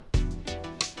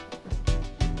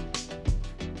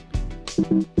I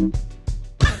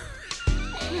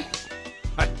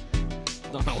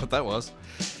don't know what that was.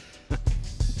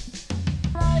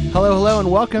 Hello, and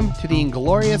welcome to the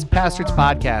Inglorious Bastards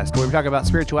podcast, where we talk about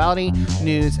spirituality,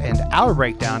 news, and our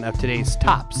breakdown of today's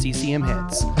top CCM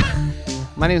hits.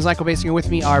 My name is Michael Basing, and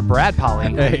with me are Brad Polly,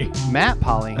 Hey. Matt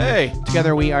Polly. Hey.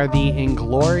 Together we are the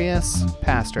Inglorious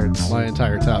Bastards. My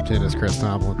entire top 10 is Chris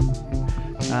Tomlin.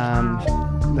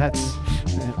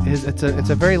 It's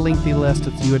a very lengthy list.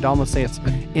 You would almost say it's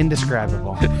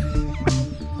indescribable.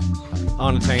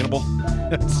 Unattainable.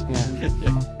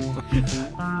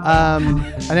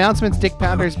 Announcements: Dick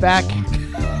Pounder's back.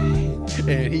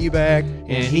 And he back.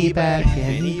 And he back.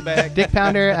 And he back. Dick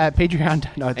Pounder at Patreon.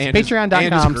 No, it's And his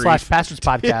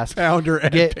patreon.com/pastorspodcast. Pounder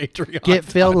at Patreon. Get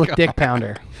filled with Dick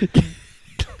Pounder.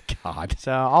 God.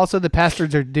 So also the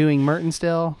pastors are doing Merton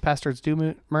still. Pastors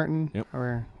do Merton. Yep.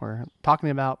 We're talking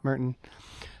about Merton.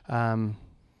 And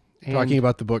Talking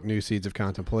about the book New Seeds of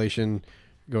Contemplation,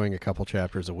 going a couple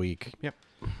chapters a week. Yep.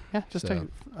 yeah, just So-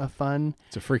 a fun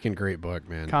It's a freaking great book,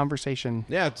 man. conversation.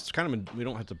 Yeah, it's kind of we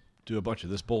don't have to do a bunch of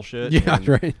this bullshit. Yeah, and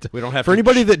right. We don't have For to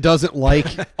anybody that doesn't like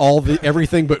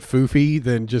everything but foofy,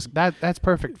 then just That's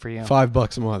perfect for you.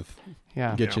 $5 a month.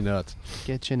 Yeah. Get you nuts.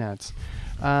 Get you nuts.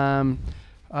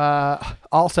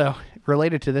 Also,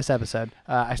 related to this episode,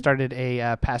 I started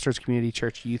a Pastors Community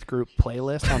Church Youth Group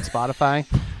playlist on Spotify.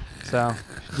 So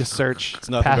just search It's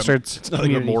nothing Pastors but, it's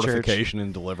nothing but Community Church. mortification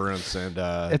and deliverance and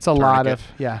It's a lot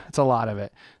tourniquet. it's a lot of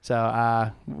it. So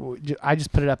I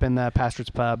just put it up in the Pastor's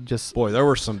Pub. Just Boy, there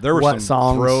were some What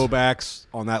songs? throwbacks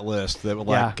on that list that were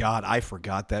like, Yeah. God, I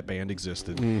forgot that band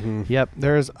existed. Yep,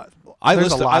 there's I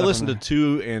there's a listened. lot I of listened to them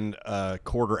 2 and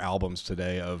quarter albums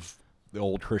today of the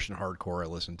old Christian hardcore I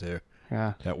listened to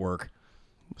yeah. at work.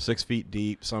 6 Feet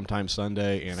Deep, Sometimes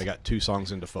Sunday, and I got 2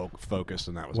 songs into Focus,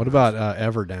 and that was What enough. about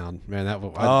Everdown? Man, that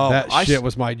Oh, that I shit s-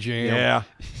 was my jam. Yeah.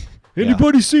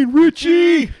 Anybody seen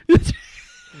Richie?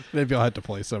 Maybe I'll have to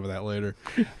play some of that later.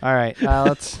 All right,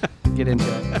 let's get into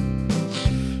it.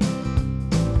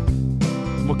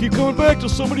 We'll keep coming back till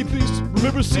somebody please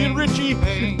remember seeing Richie.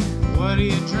 Hey, what are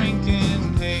you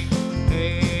drinking?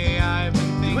 Hey, I've been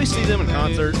thinking. Did we see them in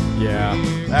concert? Yeah.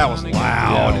 That was loud.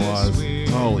 Yeah, it was.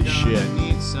 Holy Gonna shit.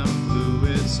 Need some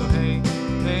fluid, so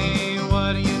hey,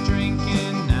 what are you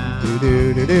drinking now?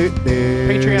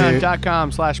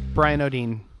 Patreon.com/Brian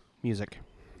O'Dean music,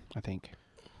 I think.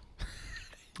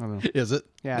 I don't know. Is it?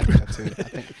 Yeah, I think that's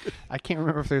it. I can't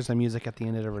remember if there's a music at the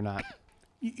end of it or not.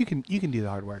 You can do the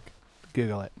hard work.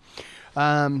 Google it. What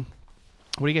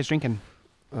are you guys drinking?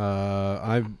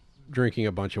 I'm drinking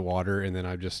a bunch of water, and then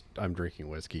I'm drinking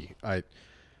whiskey.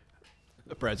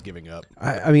 Brad's giving up.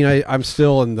 I'm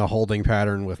still in the holding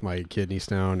pattern with my kidney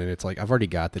stone, and it's like I've already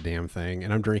got the damn thing,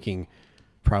 and I'm drinking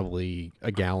probably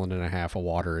 1.5 gallons of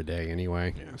water a day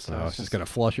anyway. So I was just gonna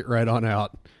flush it right on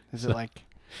out. Is it like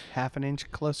half an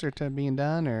inch closer to being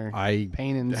done, or I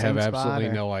pain in the have same spot, absolutely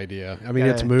or no idea. I mean,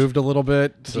 got it's a moved a little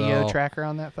bit. geo So tracker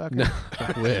on that fucker? No,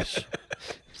 I wish.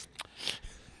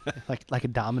 like a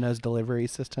Domino's delivery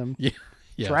system. Yeah.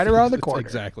 Yes, right around the it's corner.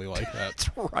 Exactly like that. It's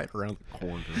right around the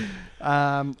corner.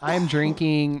 I am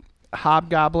drinking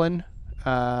Hobgoblin,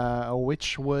 a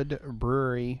Witchwood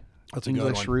Brewery That's a good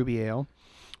English one. Ruby Ale,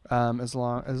 as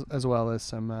well as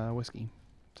some whiskey.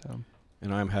 So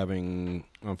And I'm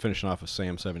finishing off a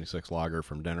Sam 76 lager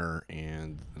from dinner,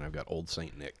 and then I've got Old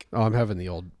Saint Nick. Oh, I'm having the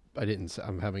old.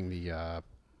 I'm having the.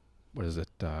 What is it?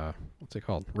 What's it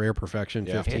called? Rare Perfection,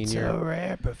 Yeah. 15 it's year. a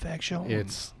rare perfection.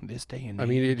 It's- this day and I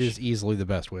mean, it age. is easily the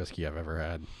best whiskey I've ever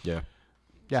had. Yeah.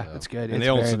 Yeah, so- it's good. And it's the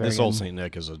old, very, very this Old good. Saint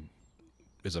Nick is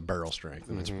a barrel strength,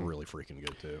 and it's really freaking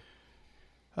good too.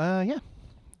 Yeah.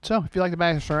 So if you like the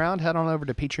Pastors Around, head on over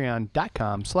to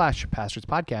patreon.com/Pastors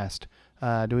Podcast.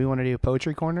 Do we want to do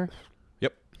Poetry Corner?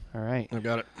 Yep. All right. I've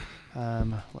got it.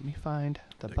 Let me find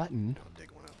the button.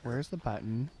 Where's the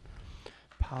button?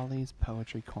 Polly's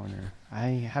Poetry Corner. I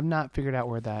have not figured out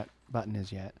where that button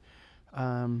is yet.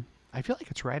 I feel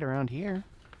like it's right around here.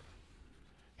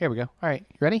 Here we go. All right.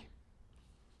 You ready?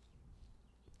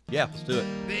 Yeah, let's do it.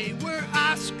 They were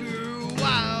Oscar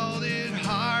Wilde at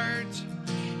heart,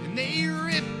 and they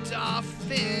ripped off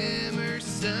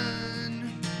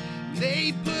Emerson.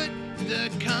 They put the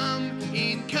cum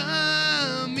in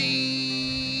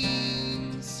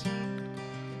Cummings.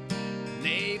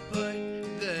 They put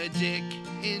the dick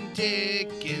in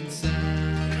Dickinson.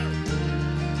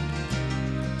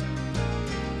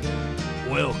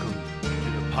 Welcome to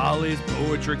the Polly's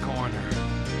Poetry Corner.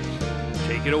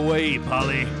 Take it away,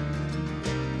 Polly.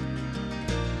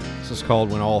 This is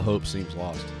called When All Hope Seems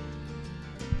Lost.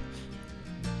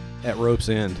 At rope's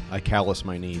end, I callous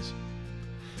my knees.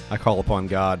 I call upon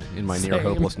God in my near Same.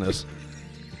 hopelessness.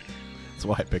 That's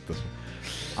why I picked this one.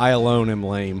 I alone am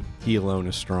lame. He alone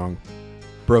is strong.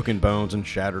 Broken bones and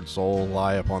shattered soul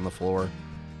lie upon the floor.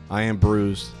 I am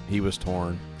bruised. He was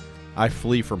torn. I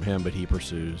flee from him, but he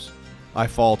pursues. I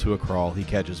fall to a crawl. He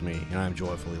catches me, and I am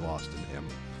joyfully lost in him.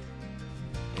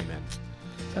 Amen.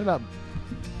 Is that about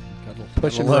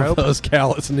pushing I love rope? those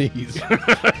callous knees.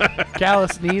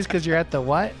 Callous knees because you're at the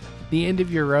what? The end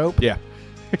of your rope? Yeah.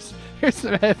 Here's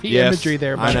some heavy Yes, imagery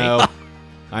there, I buddy. know.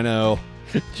 I know.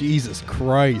 Jesus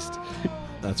Christ.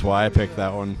 That's why I picked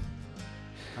that one.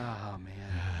 Oh, man.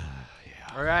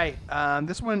 All right.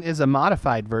 This one is a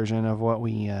modified version of what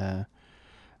we...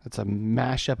 it's a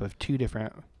mashup of two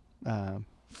different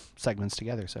segments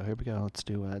together. So here we go. Let's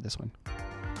do this one.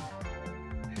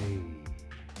 Hey,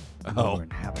 come Oh. over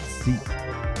and have a seat.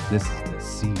 This is the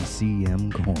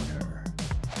CCM Corner.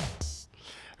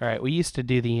 All right. We used to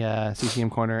do the CCM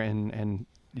Corner and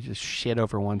just shit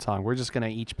over one song. We're just going to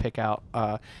each pick out...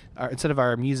 instead of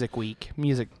our music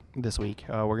this week,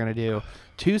 we're going to do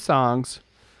two songs.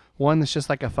 One that's just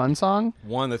like a fun song.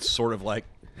 One that's sort of like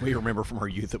we remember from our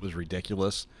youth that was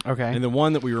ridiculous. Okay. And the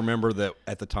one that we remember that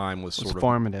at the time was It's sort of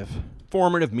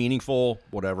formative. meaningful,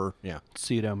 whatever. Yeah.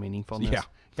 Pseudo meaningfulness. Yeah.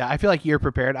 Yeah, I feel like you're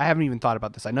prepared. I haven't even thought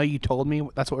about this. I know you told me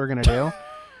that's what we're gonna do,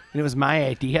 and it was my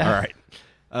idea. All right.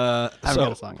 haven't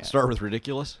got a song yet. Start with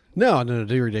ridiculous. No,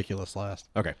 do ridiculous last.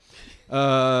 Okay.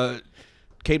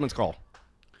 Caedmon's Call.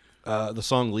 The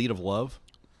song "Lead of Love"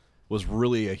 was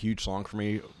really a huge song for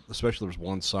me. Especially there was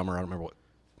one summer. I don't remember what.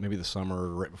 Maybe the summer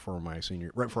right before right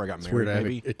before I got married.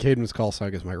 Maybe. Caedmon's Call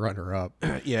song is my runner-up.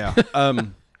 Yeah.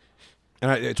 And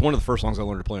it's one of the first songs I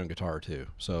learned to play on guitar too.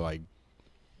 So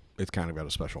it's kind of got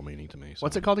a special meaning to me. So.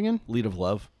 What's it called again? "Lead of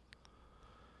Love."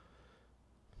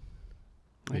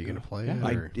 Are you going to play Yeah.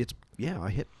 it? Or I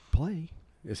hit play.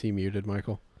 is he muted,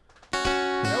 Michael?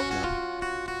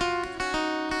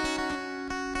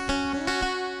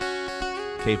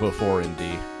 Capo 4 in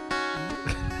D.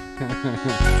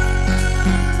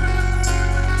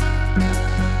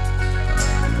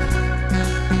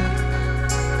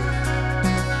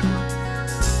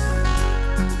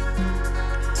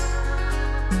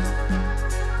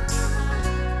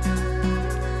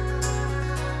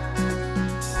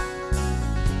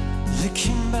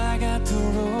 Looking back at the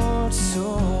road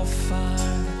so far,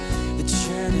 the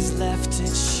journey's left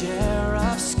its share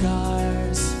of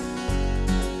scars,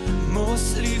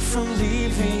 mostly from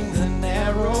leaving the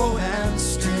narrow and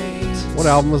straight. What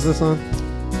album was this on?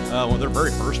 Well, their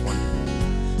very first one.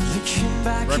 Looking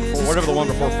back, Right it before- is whatever the one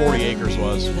before clear 40 Acres to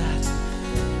was. me that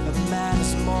a man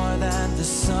is more than the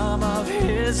sum of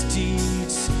his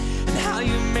deeds, and how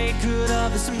you make good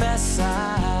of this mess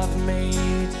I've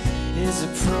made is a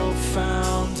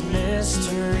profound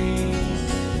mystery.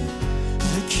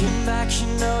 Looking back, you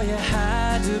know you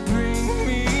had to bring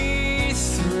me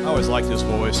through. I always liked his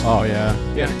voice. Oh, yeah.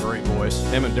 He had a great voice.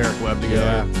 Him and Derek Webb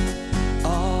together.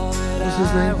 All that What's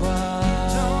his name?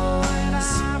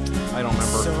 I don't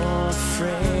remember. so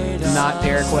afraid of. Not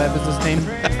Derek Webb is his name.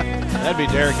 That'd be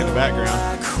Derek in the background.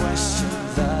 I question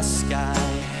the sky.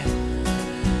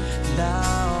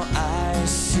 Now I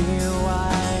see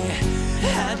why.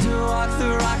 Had to walk the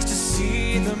rocks to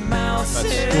see the mountain.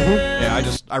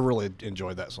 Yeah, I really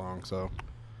enjoyed that song. So,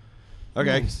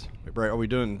 okay, Nice. Brad, are we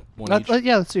doing one Let's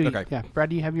each? do. Okay. Yeah, Brad,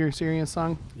 do you have your serious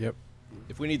song? Yep.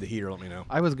 If we need the heater, let me know.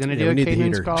 I was gonna Yeah, do we a need the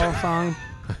Caedmon's heater. Call song.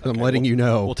 I'm letting you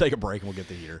know. We'll take a break and we'll get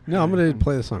the heater. No, I'm going to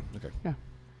play the song. Okay.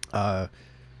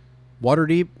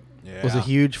 Waterdeep Yeah. was a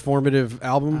huge formative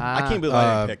album. I can't believe I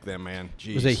Uh, didn't pick them, man.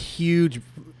 Jeez. It was a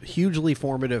hugely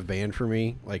formative band for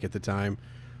me. Like at the time,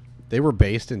 they were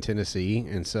based in Tennessee,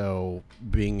 and so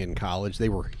being in college, they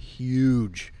were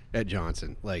huge at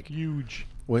Johnson. Like Huge.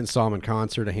 went and saw them in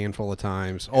concert a handful of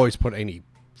times. Always put any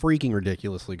freaking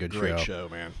ridiculously good great show,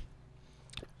 man.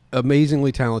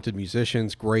 Amazingly talented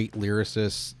musicians, great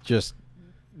lyricists. Just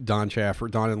Don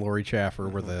and Lori Chaffer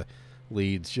were the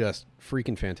leads. Just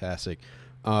freaking fantastic.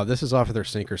 This is off of their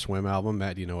Sink or Swim album.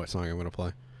 Matt, do you know what song I'm going to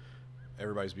play?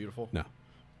 Everybody's Beautiful. No,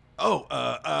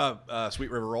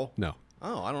 Sweet River Roll. no.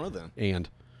 Oh, I don't know then. And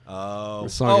Oh, The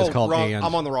song is called wrong, And.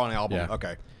 I'm on the wrong album. Yeah.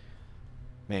 Okay.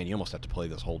 Man, you almost have to play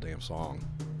this whole damn song.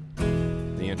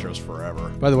 The intro's forever.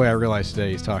 by the way, I realized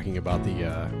today he's talking about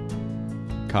the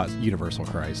Universal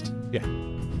Christ. Yeah.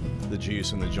 The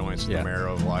juice and the joints and Yeah. the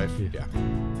marrow of life. Yeah. Yeah.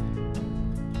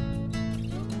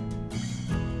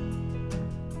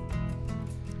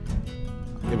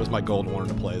 It was my goal to wanted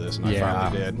to play this, and I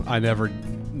finally did. I never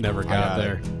got got it.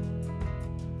 there.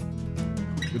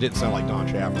 It didn't sound like Don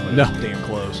Chapman, but No. it was damn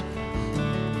close.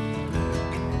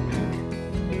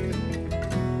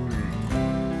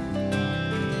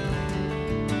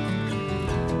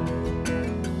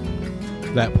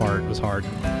 That part was hard.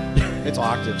 It's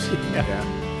octaves.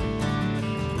 Yeah.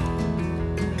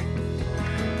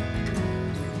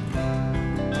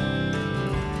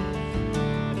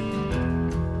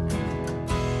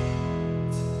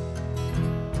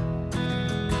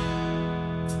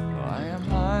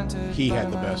 He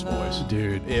had the best voice.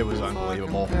 Dude. It was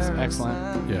unbelievable.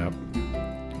 Excellent. Yeah.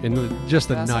 And just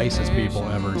the nicest people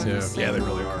ever, too. Yeah, they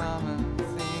really are.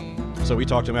 So we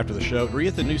talked to him after the show. Were you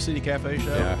at the New City Cafe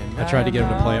show? Yeah. I tried to get him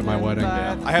to play at my wedding.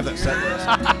 Yeah. I have that set list.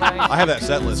 I have that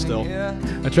set list still.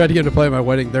 I tried to get him to play at my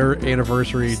wedding. Their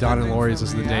anniversary, Don and Lori's,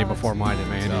 is the day before mine at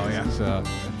Mandy's. Oh, yeah. So.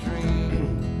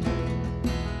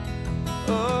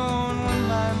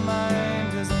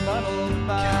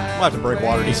 I'll have to break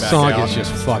Waterdeep This back song out. is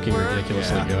just fucking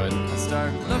ridiculously Yeah. good. I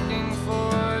start looking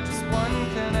for just one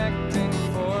connecting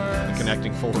force. The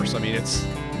connecting force. I mean, it's...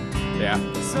 Yeah.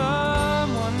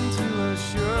 Someone to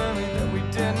assure me that we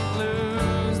didn't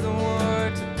lose the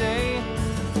war today,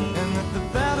 and that the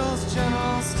battle's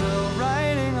general still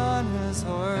riding on his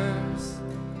horse.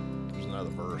 There's another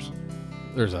verse.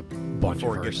 There's a bunch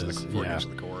Before of it gets to verses. the, before it Yeah. gets to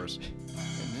the chorus.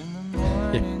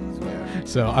 And in the mornings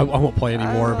So I won't play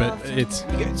anymore, but it's...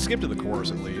 You can skip to the chorus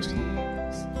at least.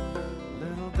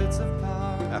 little bits of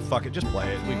power. Ah, fuck it. Just play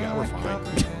it. We're fine.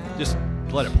 Just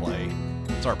let it play.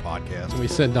 It's our podcast. We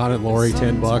send Don and Lori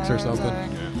 $10 or something.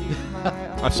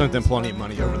 I've sent them plenty of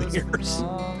money over the years.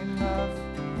 Long enough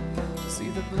to see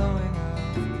the blowing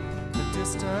of the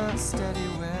distant steady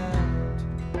wind.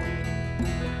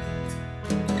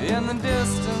 In the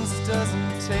distance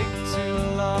doesn't take too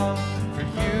long for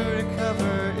you to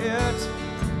cover it.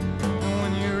 And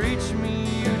when you reach me,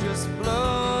 you just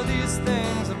blow these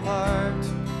things apart.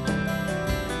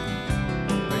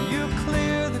 But you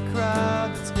clear the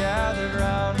crowd that's gathered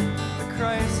round the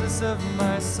crisis of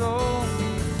my soul,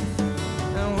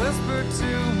 and whisper to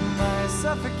my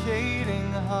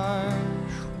suffocating heart.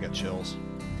 I got chills.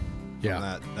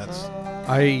 Yeah.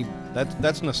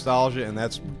 That's nostalgia, and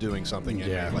that's doing something in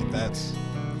Yeah. me. Like that's...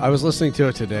 I was listening to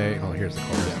it today. Oh, here's the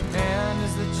chorus. And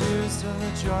is the juice of the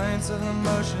joints of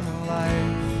emotional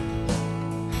life.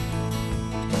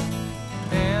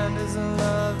 And is a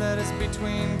love that is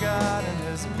between God and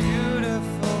his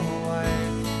beautiful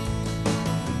wife.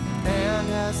 And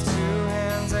has 2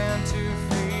 hands and 2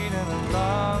 feet and a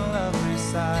long, lovely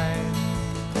side.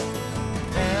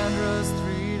 And rose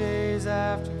 3 days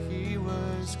after he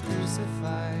was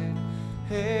crucified.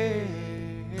 Hey,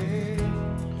 hey.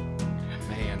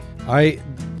 Man.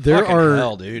 There Fucking are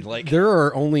hell, dude. Like... there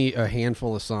are only a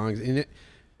handful of songs, and it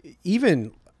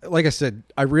even like I said,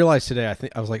 I realized today.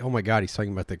 I was like, oh my god, he's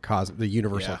talking about the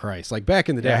universal Yeah. Christ. Like back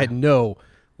in the day, I Yeah. had no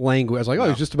language. I was like, oh, No.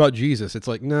 it's just about Jesus. It's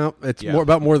like, no, it's Yeah.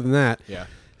 more than that. Yeah.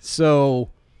 So,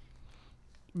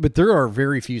 but there are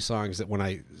very few songs that when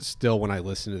I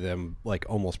listen to them, like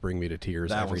almost bring me to tears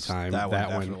That every one's- time. that one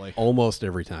definitely. Almost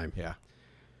every time. Yeah.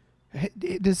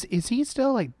 Is he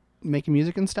still like making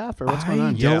music and stuff, or what's going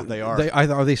on? Yeah, Don't- they are.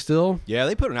 Are they still? Yeah,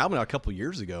 they put an album out a couple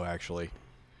years ago, actually.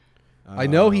 I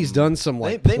know he's done some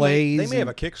like plays. They may have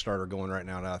a and- Kickstarter going right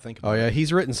now. Now I think. Oh about yeah, it.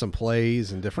 he's written some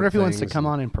plays and I different. wonder if he wants to things come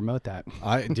and- on and promote that.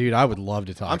 Dude, I would love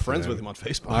to talk. I'm to friends with him on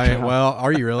Facebook. Well,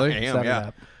 are you really? I am. Set it Yeah.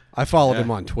 up. I followed Yeah.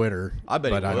 him on Twitter. I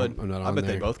bet but he would. I'm not I on bet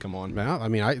there. they both come on. Well, I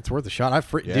mean, it's worth a shot.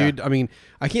 Yeah. Dude. I mean,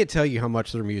 I can't tell you how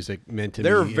much their music meant to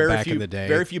There are me very back few, in the day.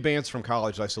 very few bands from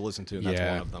college I still listen to, and that's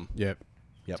yeah. one of them. Yep.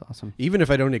 Yep. That's awesome. Even if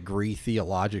I don't agree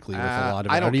theologically with a lot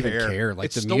of it, I I don't don't even care. care. Like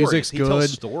It's the stories. music's He good.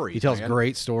 tells stories, He tells man.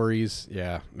 great stories.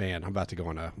 Yeah, man, I'm about to go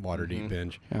on a Waterdeep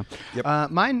binge. Yeah.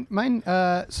 Yep. Mine.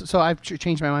 So I've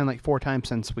changed my mind like 4 times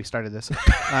since we started this.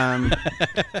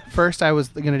 First, I was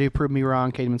gonna do "Prove Me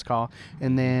Wrong," Caedmon's Call,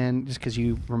 and then just because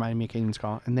you reminded me of Caedmon's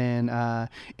Call, and then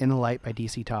 "In the Light" by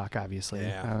DC Talk. Obviously,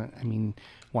 Yeah. I mean,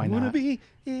 why Wanna not? be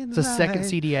in It's the second light.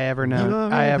 CD I ever You known.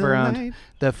 are I the ever owned. light.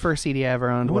 The first CD I ever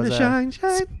owned Wanna was shine,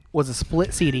 shine. was a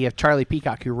split CD of Charlie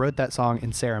Peacock, who wrote that song,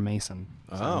 and Sarah Mason.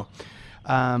 Oh.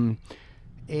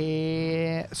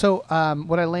 So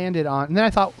what I landed on, and then I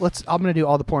thought, I'm gonna do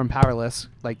 "All the Poor and Powerless,"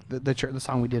 like the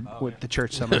song we did with the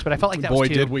church so much. But I felt like that Boy, was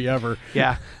too. did we ever.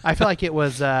 Yeah, I feel like it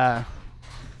was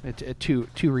too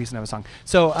reason of a song.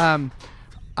 So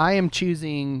I am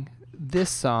choosing this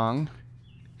song.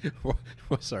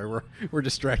 Sorry, we're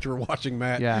distracted. We're watching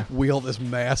Matt Yeah. wheel this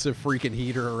massive freaking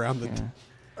heater around the.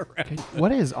 Okay,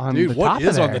 what is on Dude, the what top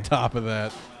is of on there? the top of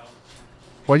that?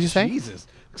 What did you say? Jesus,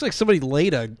 looks like somebody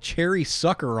laid a cherry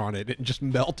sucker on it and just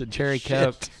melted Cherry shit.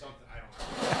 Coke.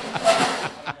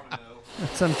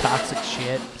 It's some toxic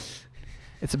shit.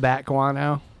 It's a bat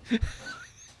guano.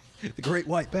 The great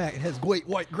white bat. It has great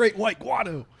white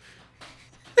guano.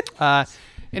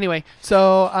 Anyway,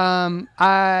 so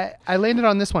I landed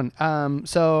on this one.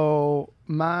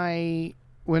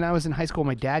 When I was in high school,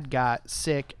 my dad got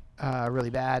sick really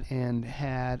bad and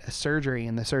had a surgery,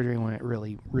 and the surgery went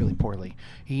really, really poorly.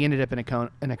 He ended up in a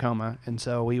coma, and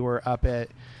so we were up at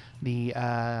the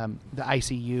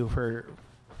ICU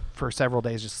for several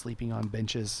days, just sleeping on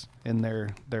benches in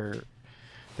their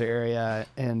area.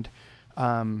 And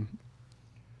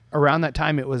around that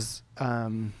time, it was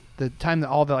the time that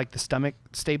all the stomach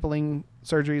stapling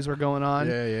surgeries were going on.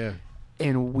 Yeah.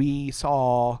 And we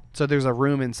saw, so there's a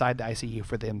room inside the ICU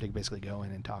for them to basically go in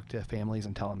and talk to families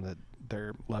and tell them that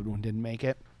their loved one didn't make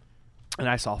it. And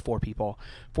I saw 4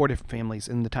 different families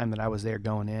in the time that I was there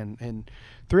going in, and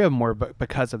 3 of them were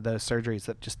because of those surgeries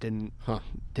that just didn't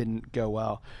go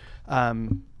well.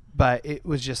 But it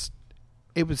was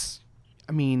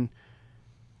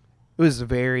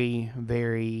very,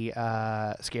 very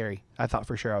scary. I thought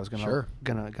for sure I was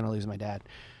gonna lose my dad.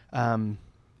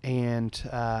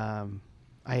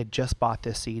 I had just bought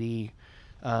this CD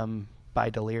by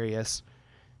Delirious,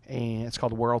 and it's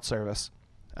called World Service.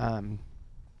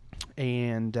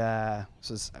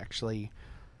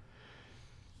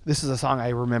 This is a song I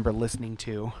remember listening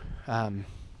to, and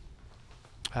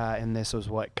this was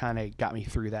what kind of got me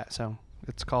through that. So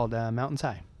it's called Mountains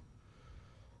High.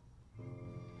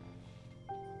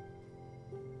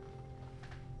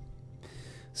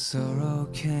 Sorrow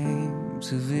came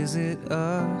to visit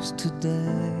us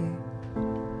today.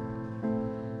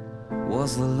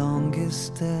 Was the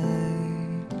longest day,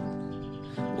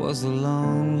 was the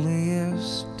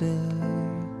loneliest day.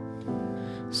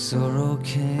 Sorrow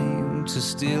came to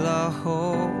steal our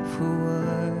hope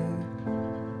away.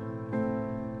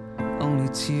 Only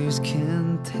tears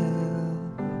can tell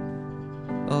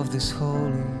of this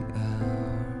holy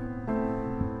hour.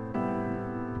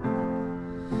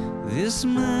 This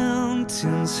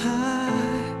mountain's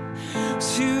high,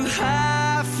 too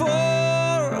high for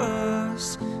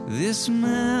us. This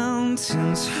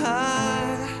mountain's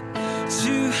high,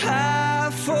 too high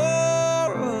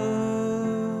for us.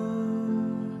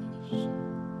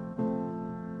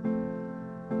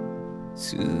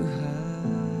 Too high.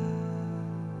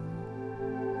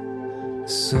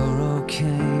 Sorrow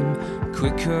came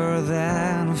quicker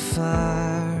than a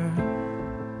fire.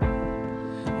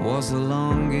 Was the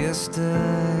longest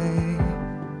day,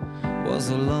 was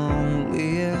the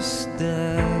loneliest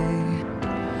day.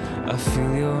 I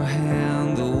feel your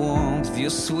hand, the warmth, your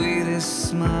sweetest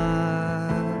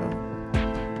smile.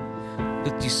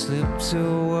 But you slipped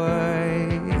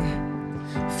away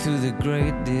through the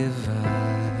great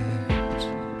divide.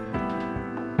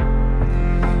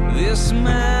 This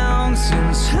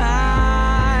mountain's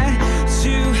high,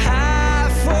 too high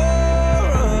for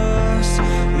us.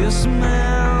 This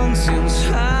mountain's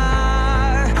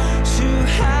high, too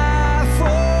high for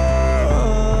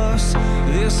us.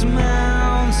 This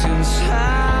mountain's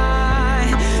high,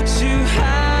 too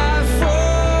high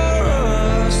for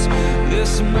us.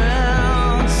 This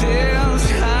mountain's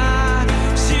high,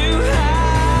 too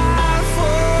high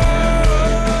for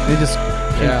us. It just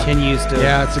continues to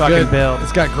it's fucking build.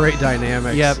 It's got great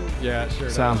dynamics. Yep. Yeah, sure.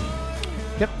 So,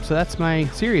 so that's my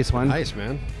serious one. Nice,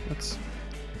 man.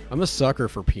 I'm a sucker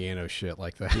for piano shit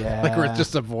like that. Yeah. Like with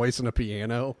just a voice and a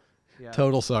piano. Yeah.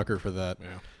 Total sucker for that.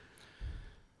 Yeah.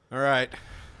 All right.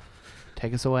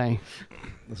 Take us away.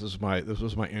 This was my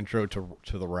intro to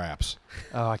the raps.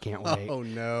 Oh, I can't wait. Oh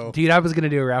no. Dude, I was going to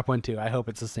do a rap one too. I hope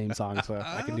it's the same song so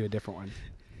I can do a different one.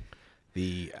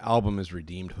 The album is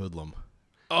Redeemed Hoodlum.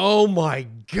 Oh my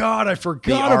God, I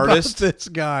forgot artist? about this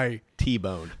guy.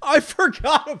 T-Bone. I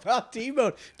forgot about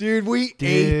T-Bone. Dude, we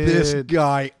ate this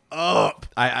guy up.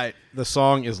 The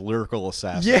song is Lyrical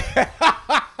Assassin. Yeah.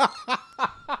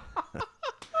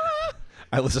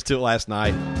 I listened to it last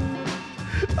night.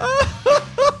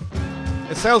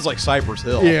 It sounds like Cypress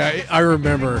Hill. Yeah, I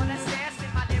remember.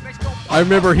 I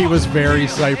remember he was very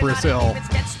Cypress Hill.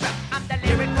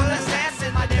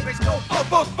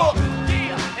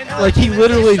 Like he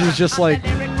literally was just like,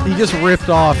 he just ripped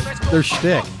off their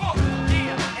shtick.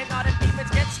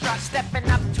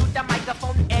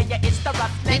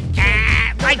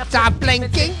 Lights are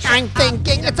blinking, I'm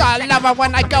thinking it's all over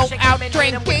when I go out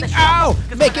drinking. Oh,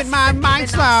 making my mind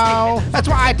slow. That's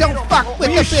why I don't fuck with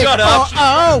the big shut up?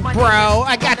 Oh, bro,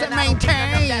 I got to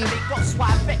maintain.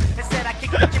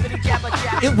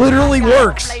 It literally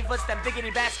works.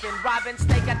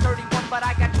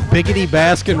 Biggity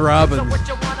Baskin Robbins.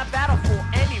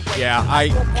 Yeah,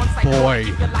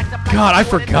 Boy. God, I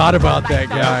forgot about that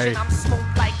guy. That's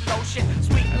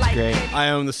great. I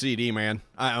own the CD, man.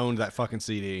 I owned that fucking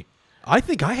CD. I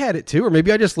think I had it too, or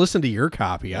maybe I just listened to your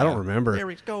copy. I don't remember. There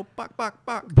we go. Buck, buck,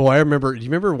 buck. Boy, I remember. Do you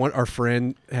remember our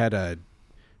friend had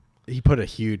he put a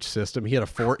huge system. He had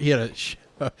a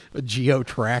Geo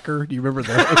tracker. Do you remember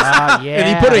that? Yeah. And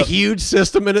he put a huge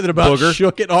system in it that about Booger.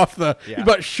 shook it off the Yeah. he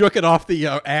about shook it off the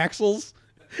axles.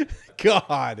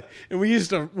 God, and we used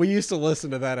to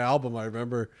listen to that album. I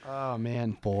remember. Oh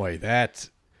man. Boy,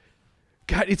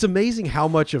 God, it's amazing how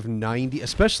much of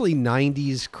especially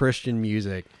 90s Christian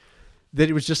music, that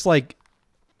it was just like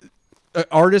an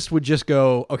artist would just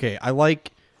go, okay, I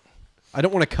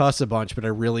don't want to cuss a bunch, but I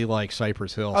really like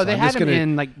Cypress Hill. Oh, so they I'm had just him gonna,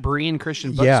 in like Berean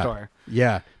Christian Bookstore.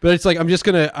 Yeah. But it's like, I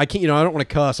don't want to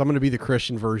cuss. I'm going to be the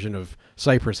Christian version of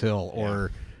Cypress Hill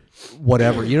or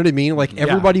whatever. You know what I mean? Like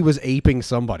everybody was aping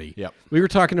somebody. Yep. We were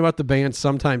talking about the band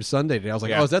Sometimes Sunday today. I was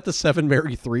like, oh, is that the Seven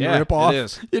Mary 3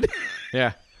 ripoff? It is.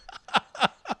 Yeah.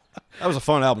 That was a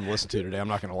fun album to listen to today. I'm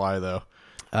not going to lie, though.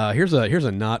 Here's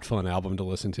a not fun album to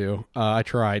listen to. I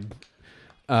tried.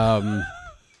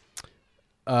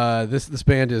 This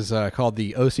band is called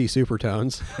the OC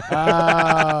Supertones.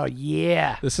 Oh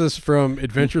yeah. This is from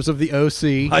Adventures of the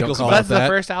OC. Michael's Don't call That's it the that.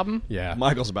 first album. Yeah.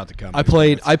 Michael's about to come. I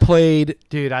played.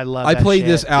 Dude, I love. I that played shit.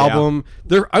 this album.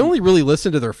 I only really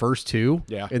listened to their first two.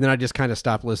 Yeah. And then I just kind of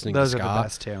stopped listening Those to are ska. the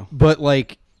best too. But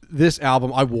like this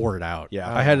album, I wore it out.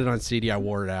 Yeah. I had it on CD. I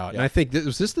wore it out. And I think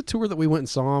was this the tour that we went and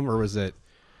saw them, or was it?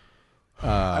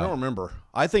 I don't remember.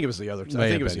 I think it was the other two. I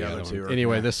think it was the other two.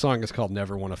 Anyway, this song is called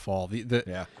 "Never Want to Fall."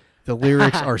 Yeah. The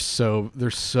lyrics are so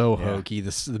hokey.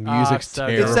 The music's so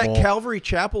terrible. It's that Calvary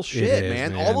Chapel shit, is,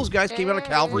 man. man. All those guys came out of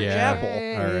Calvary Yeah. Chapel.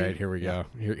 All right, here we go.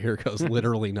 Here goes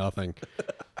literally nothing.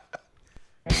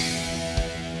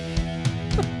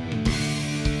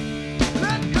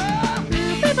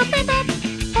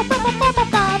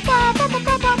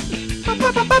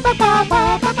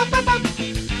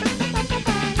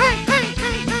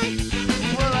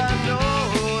 Well, I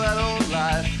know that old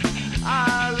life.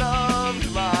 I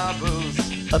love my booze.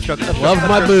 Love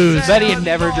my booze. That he had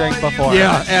never drank before.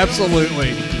 Yeah,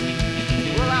 absolutely.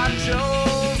 Well, I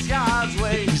chose God's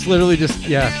way. He's literally just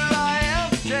Here I am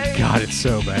today. God, it's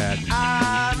so bad.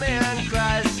 I'm in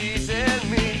Christ, He's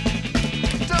in me.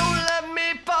 Don't let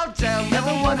me fall down.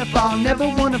 Never wanna fall, never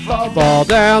wanna fall. Fall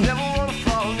down, Never wanna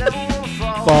fall, never wanna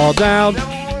fall. fall down. Never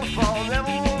wanna fall,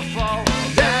 never wanna fall.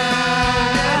 Down.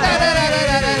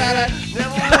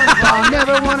 Never wanna fall,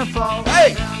 never wanna fall.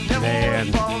 Hey! Never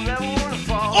Man. wanna fall, never wanna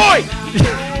fall. Oi!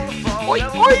 Oi,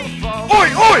 oi, Oi!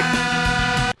 Oi!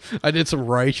 I did some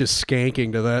righteous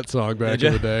skanking to that song back Did ya?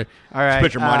 in the day. All right.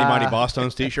 Put your Mighty Mighty Boss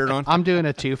Tones t-shirt on. I'm doing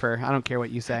a twofer. I don't care what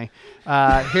you say.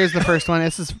 Here's the first one.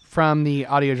 This is from the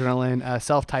Audio Adrenaline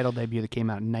self-titled debut that came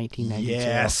out in 1992.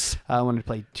 Yes. I wanted to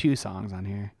play two songs on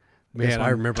here. This Man, I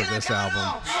one. remember this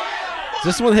album.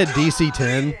 This one had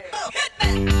DC-10.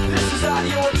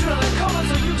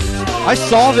 I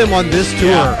saw them on this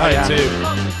tour. I did too.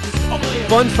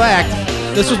 Fun fact,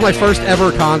 this was my first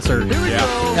ever concert.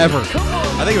 Yeah. Ever.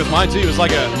 I think it was mine too. It was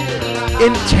like a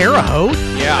In Terre Haute?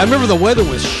 Yeah. I remember the weather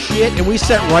was shit, and we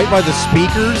sat right by the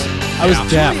speakers. I was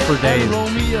deaf for days.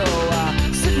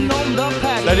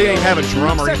 They didn't even have a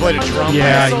drummer. He played a drum.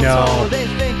 Yeah, bass. I know. They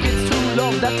think it's too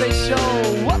low that they show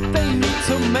what they need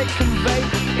to make convey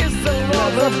is the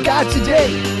love of God today.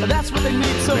 That's what they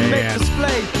need to make Man.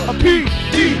 display. A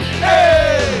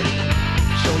PDA.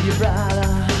 Show your brother,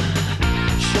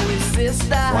 show your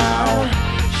sister,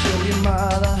 show your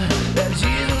mother that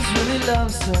Jesus really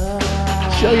loves her.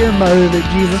 Show your mother that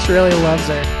Jesus really loves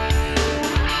her.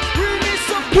 We need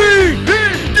some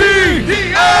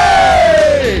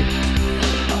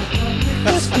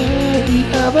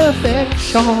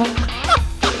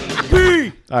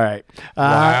All right.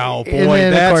 Wow, and boy,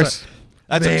 then, that's of course,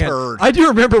 That's Man, a turd. I do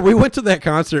remember we went to that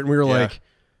concert and we were Yeah. like,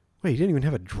 wait, he didn't even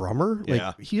have a drummer? Yeah.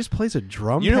 Like, he just plays a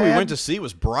drum You know, who we pad? went to see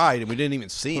was Bride, and we didn't even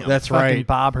see him. That's fucking right.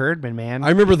 Bob Herdman, man. I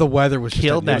remember the weather was just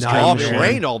Killed a that It was guy. awful. man. It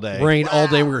rained all day. Rained all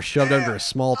day. We were shoved under a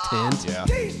small tent. Yeah.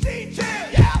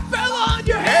 fell on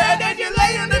your head and you're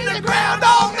laying in the ground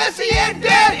all messy and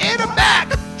dead in a back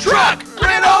truck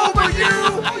ran over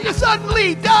you. You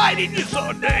suddenly died in your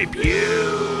Sunday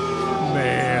pew.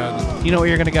 Man. You know where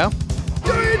you're gonna go?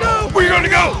 Do you know Where you gonna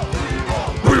go?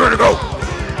 Where you gonna go?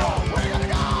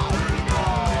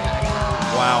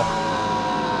 Wow.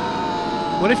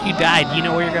 What if you died? You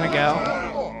know where you're gonna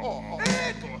go?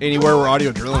 Anywhere where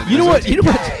audio drilling. You know what? is.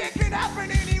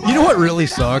 You know what really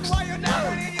sucks?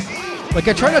 Like,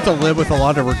 I try not to live with a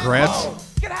lot of regrets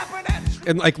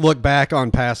and like look back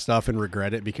on past stuff and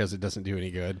regret it because it doesn't do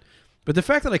any good. But the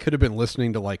fact that I could have been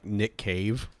listening to like Nick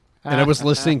Cave and I was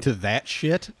listening to that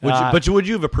shit, Would you, but would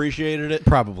you have appreciated it?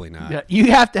 probably not. Yeah,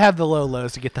 you have to have the low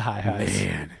lows to get the high highs.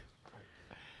 Man.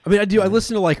 I mean, I do. I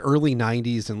listen to like early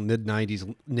 '90s and mid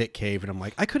 '90s Nick Cave, and I'm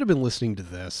like, I could have been listening to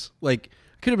this. Like,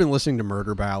 could have been listening to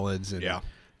Murder Ballads and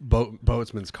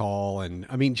Boatsman's Call, and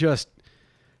I mean, just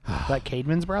Is that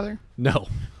Cademan's brother? no,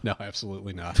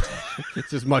 absolutely not.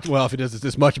 It's as much. Well, if it is, it's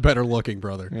as much better looking,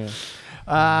 brother. Yeah.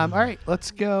 All right,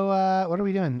 let's go. What are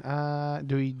we doing?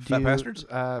 Do we do Fat Bastards?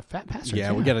 Fat Bastards.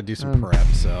 Yeah, we got to do some prep.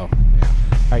 So,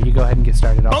 All right, you go ahead and get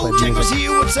started. I'll play Bojangles music.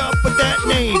 here, what's up with that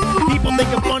name? People think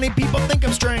I'm funny, people think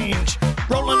I'm strange.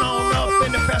 Rolling on up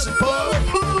in the passing pub,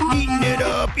 eating it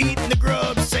up, eating the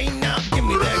grub. Say now, give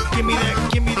me that, give me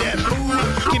that, give me that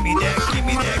food. Give me that, give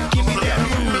me that, give me that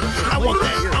food. I want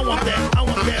that, I want that, I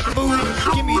want that food.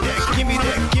 Give me that, give me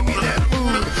that, give me that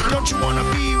food. Don't you wanna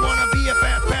be a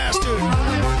fat bastard?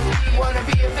 Wanna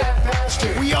be a fat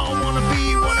bastard. We all wanna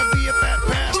be a fat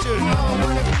bastard. We all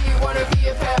wanna be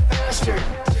a fat bastard.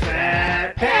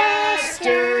 Fat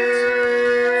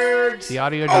bastards. The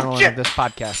audio journal of this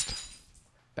podcast.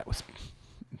 That was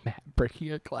Matt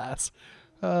breaking a glass.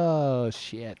 Oh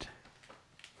shit.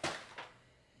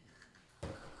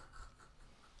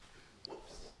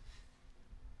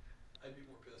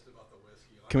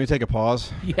 Can we take a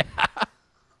pause? Yeah.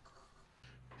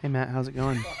 Hey Matt, how's it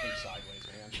going?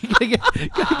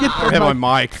 I have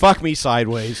my mic. Fuck me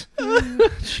sideways.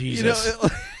 Jesus.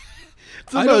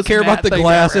 I don't care about the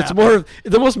glass. It's more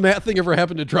the most Matt thing ever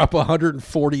happened to drop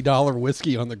 $140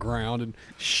 whiskey on the ground and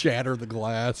shatter the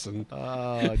glass. And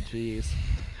Oh jeez.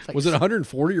 was it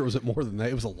 140 or was it more than that?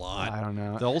 It was a lot. I don't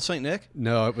know. The old St. Nick?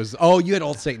 No, it was. Oh, you had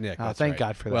Old St. Nick. Oh, That's thank right.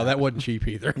 God for Well, that. that wasn't cheap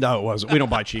either. No, it wasn't. We don't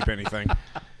buy cheap anything.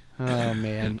 Oh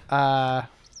man.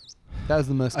 That was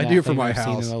the most I Matt do it for thing my I've seen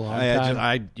house. in a long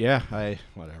time.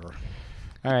 Whatever.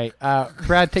 All right,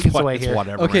 Brad, take us away It's here.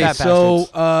 whatever. Okay, Fat so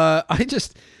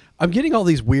bastards. I'm getting all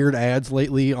these weird ads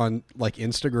lately on like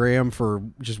Instagram for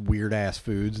just weird ass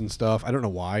foods and stuff. I don't know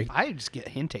why. I just get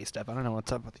hinte stuff. I don't know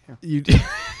what's up with you. You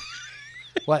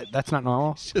What? That's not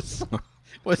normal. just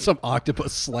what some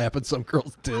octopus slapping some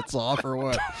girl's tits off or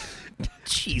what?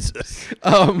 Jesus.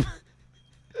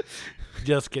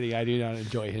 Just kidding. I do not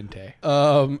enjoy hinte.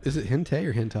 Is it hente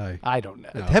or hentai? I don't know.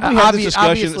 Haven't we had this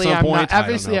discussion at some I'm point? Not,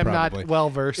 obviously, I don't know, I'm probably. not well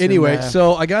versed. Anyway, in,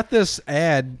 so I got this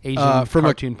ad Asian from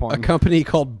cartoon a porn. company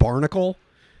called Barnacle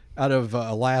out of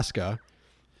Alaska,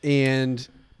 and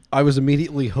I was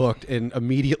immediately hooked and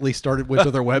immediately went to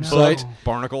their website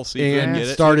Barnacle, see if you can and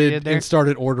get it.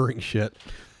 started ordering shit.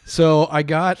 So I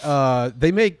got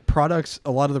they make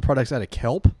a lot of the products out of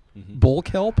kelp, bull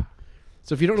kelp.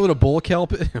 So if you don't know what a bull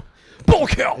kelp is, bull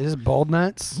kelp. Is this Bold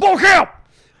Nuts? Bull kelp.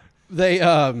 They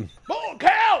bull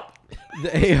kelp.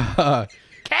 They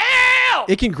kelp.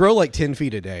 It can grow like 10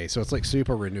 feet a day, so it's like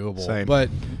super renewable. Same. But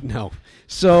no,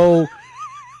 so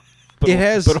it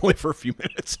has. but only for a few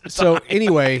minutes. So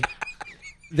anyway,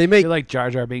 they make You're like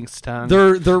Jar Jar being stunned.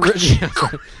 their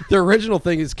original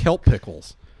thing is kelp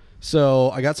pickles. So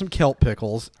I got some kelp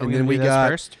pickles, Are and we then gonna we do those got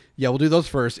first? Yeah, we'll do those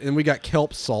first, and we got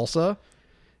kelp salsa,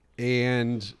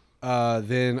 and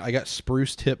then I got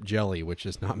spruce tip jelly, which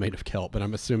is not made of kelp, but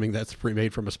I'm assuming that's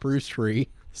pre-made from a spruce tree.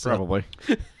 So, Probably.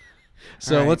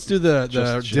 So All right. let's do the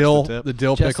Just dill the tip. the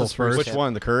dill Just the pickles spruce first. Which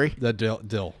one? The curry? The dill.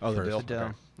 Oh, the first. dill. The dill.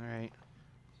 Okay. All right.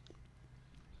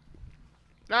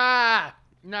 Ah,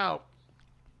 no.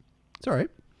 It's all right.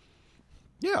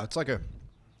 Yeah, it's like a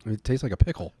It tastes like a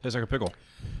pickle. pickle.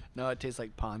 No, it tastes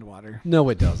like pond water. No,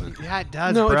 it doesn't. Yeah, it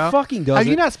does, No, it bro. fucking doesn't. Have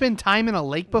you not spent time in a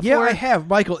lake before? Yeah, I have,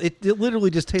 Michael. It literally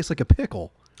just tastes like a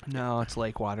pickle. No, it's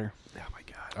lake water. Oh my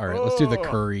god! All right, let's do the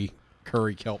curry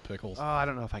kelp pickles. Oh, I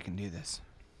don't know if I can do this.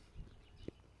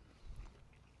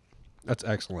 That's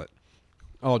excellent.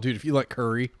 Oh, dude, if you like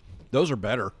curry, Those are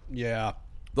better. yeah,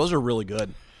 Those are really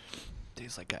good.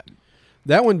 Tastes like a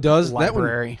that one does.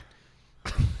 library.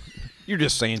 You're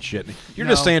just saying shit. You're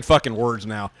No. just saying fucking words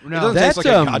now. No. It doesn't That's, taste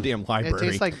like a um, goddamn It library.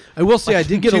 tastes like I will say, I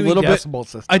did get a Dewey little bit. Decimal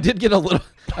System. I did get a little.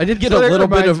 I did get a That's what it little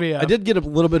bit reminds of. me of. I did get a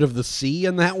little bit of the C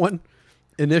in that one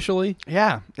initially,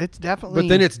 yeah, it's definitely. but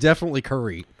then it's definitely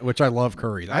curry, which I love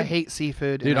curry. I hate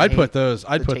seafood. dude. and I I'd put hate those.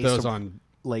 I'd the put taste those of on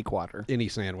lake water. any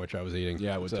sandwich I was eating.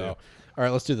 Yeah, I would too. All right,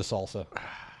 let's do the salsa.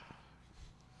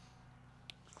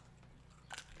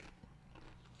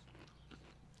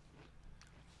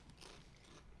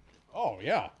 Oh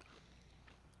yeah.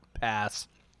 Pass.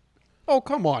 Oh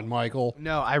come on, Michael.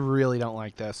 No, I really don't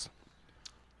like this.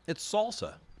 It's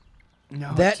salsa.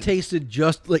 No, That it's, tasted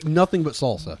just like nothing but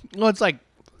salsa. well, it's like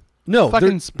No,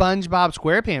 fucking SpongeBob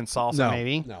SquarePants salsa, no,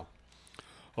 maybe. No,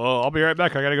 Well, I'll be right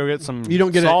back. I gotta go get some. you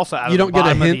don't get salsa a out you of don't the get a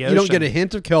bottom of hint. the You don't get a ocean.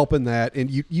 hint of kelp in that, and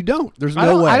you don't. There's I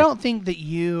no don't, way. I don't think that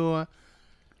you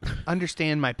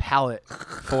understand my palate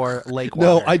for lake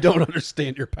water. No, I don't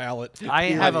understand your palate. I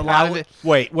have a lot of it.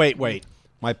 Wait.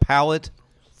 My palate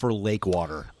for lake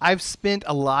water. I've spent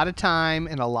a lot of time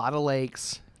in a lot of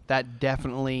lakes that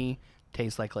definitely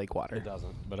taste like lake water. It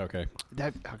doesn't, but okay.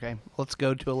 Okay, let's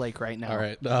go to a lake right now. All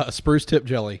right, spruce tip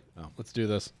jelly. Let's do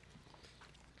this.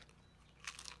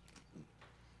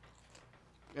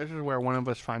 This is where one of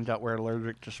us finds out we're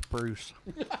allergic to spruce.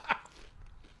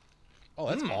 Oh,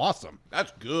 that's awesome.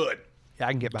 That's good. Yeah,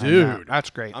 I can get behind that. Dude. That's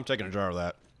great. I'm taking a jar of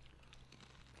that.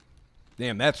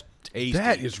 Damn, that's tasty.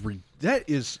 That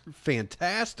is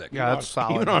fantastic. Yeah, that's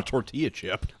solid. Even on a tortilla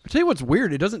chip. I tell you what's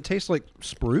weird. It doesn't taste like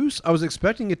spruce. I was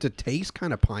expecting it to taste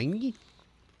kind of piney.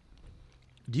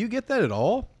 Do you get that at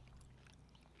all?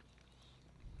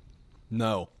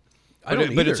 No. I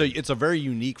don't But either. it's a very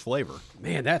unique flavor.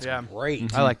 Man, that's Yeah.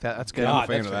 great. I like that. That's good. God,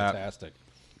 fan that's of that. fantastic.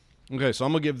 Okay, so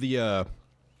I'm gonna give the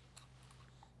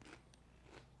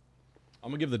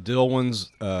dill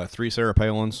ones 3 Sarah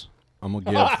Palins. I'm gonna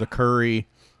give the curry.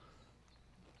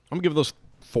 I'm gonna give those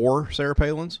 4 Sarah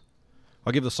Palins.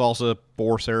 I'll give the salsa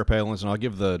 4 Sarah Palins, and I'll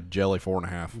give the jelly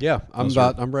 4.5. Yeah,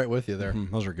 I'm right with you there.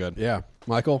 Those are good. Yeah,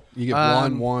 Michael, you get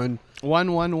 1, 1,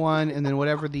 and then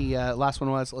whatever the last one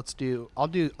was.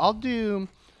 I'll do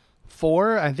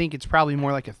 4. I think it's probably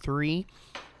more like a 3,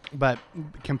 but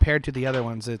compared to the other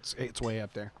ones, it's way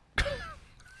up there.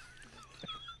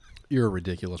 You're a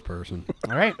ridiculous person.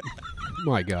 All right,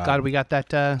 My God. glad we got that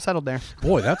settled there.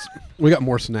 Boy, we got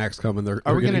more snacks coming. They're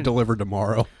we getting gonna- delivered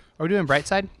tomorrow. Are we doing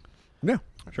Brightside? Yeah,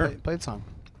 Sure. Play the song.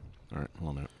 All right, hold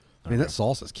on a minute. I mean, that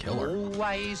salsa's killer.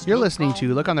 You're listening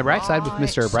to Look on the Bright Side with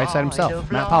Mr. Brightside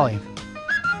himself, Matt Polly,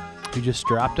 who just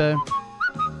dropped a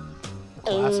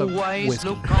glass of Always whiskey.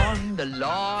 look on the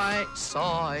light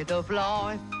side of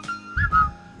life.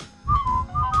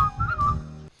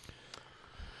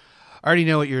 I already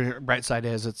know what your bright side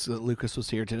is. It's that Lucas was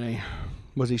here today.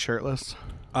 Was he shirtless?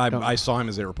 I saw him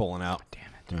as they were pulling out. Damn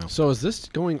it. Yeah. So is this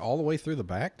going all the way through the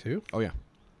back too? Oh yeah.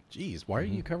 Jeez, why are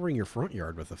you covering your front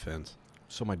yard with a fence?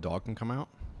 So my dog can come out.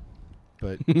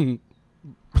 But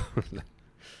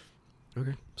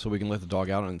okay, So we can let the dog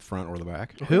out in front or the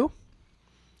back. Who?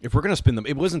 If we're gonna spin them,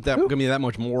 it wasn't that gonna be that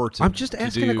much more. To I'm just to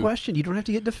asking a do. question. You don't have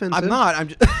to get defensive. I'm not. I'm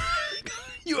just.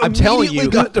 I'm telling you.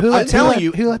 I'm telling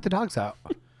you, Who let the dogs out?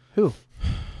 Who?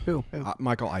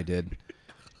 Michael. I did.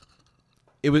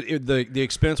 It was the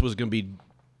expense was going to be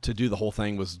to do the whole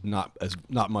thing was not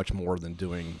much more than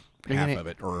doing Are you half gonna- of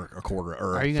it or a quarter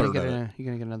or Are a you third gonna of get it. you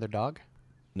gonna get another dog?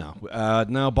 No,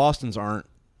 no. Boston's aren't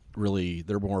really.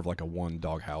 They're more of like a one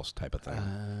dog house type of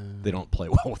thing. They don't play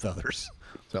well with others.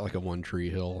 Is that like a One Tree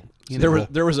Hill? There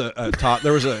was a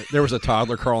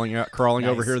toddler crawling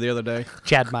over here the other day.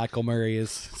 Chad Michael Murray is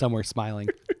somewhere smiling.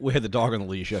 We had the dog on the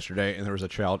leash yesterday, and there was a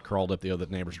child crawled up the other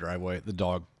neighbor's driveway. The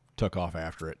dog took off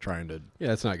after it, trying to. Yeah,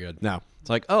 that's not good. No, it's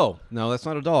like, oh no, that's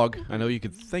not a dog. I know you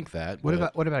could think that. What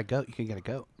but, about a goat? You can get a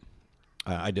goat.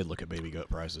 I did look at baby goat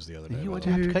prices the other day. You by wouldn't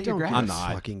the way. have to cut your don't grass. get I'm a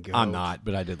not. fucking goat. I'm not,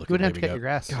 but I did look You at wouldn't have baby to cut goat. your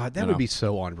grass. God, that I would know. be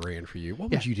so on brand for you.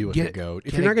 What Yeah, would you do with get a it- goat?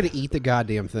 If get you're not it- going to eat the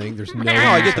goddamn thing, there's no. No,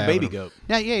 I get the having baby them. goat.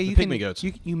 Yeah, you The can. pygmy goats.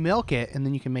 You milk it and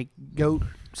then you can make goat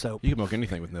soap. You can milk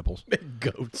anything with nipples.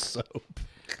 Goat soap.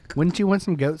 Wouldn't you want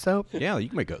some goat soap? Yeah, you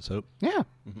can make goat soap. Yeah.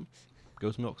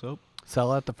 Goat's milk soap.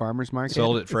 Sell it at the farmer's market.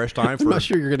 Sold it fresh time I'm for. not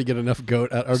sure you're going to get enough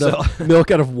goat out, or enough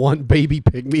milk out of one baby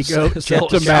pygmy goat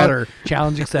to matter.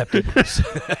 Challenge accepted.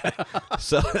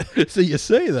 So So you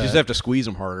say that. you just have to squeeze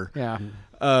them harder. Yeah.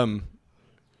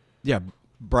 Yeah,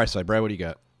 Brightside. Brad, what do you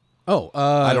got? Oh,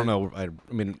 I don't know. I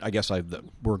mean, I guess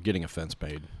we're getting a fence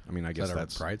made. I mean, I Is guess that our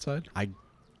that's. bright side?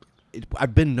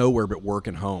 I've been nowhere but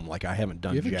working home. Like I haven't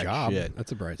done You have a jack job. shit.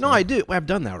 That's a bright No, side. I do. I've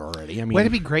done that already. I mean, Way to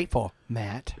be grateful,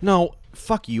 Matt. no,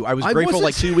 fuck you. I was I grateful wasn't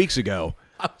like 2 weeks ago.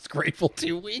 I was grateful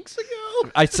 2 weeks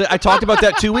ago. I talked about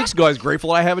that 2 weeks ago. I was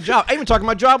grateful I have a job. I even talked about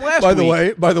my job last By week.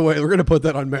 the way, we're going to put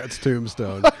that on Matt's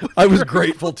tombstone. I was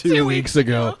grateful 2 weeks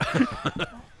ago.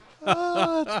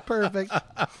 Oh, that's perfect.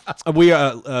 We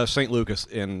St. Lucas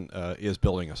is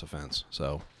building us a fence,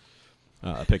 so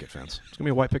a picket fence. It's gonna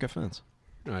be a white picket fence.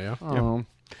 Oh yeah.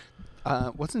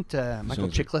 Oh. Wasn't Michael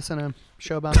as we- Chiklis in a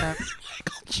show about that?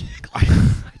 I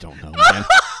don't know, man.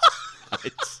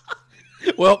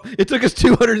 Well, it took us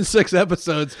 206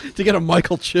 episodes to get a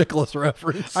Michael Chiklis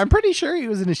reference. I'm pretty sure he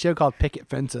was in a show called Picket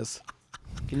Fences.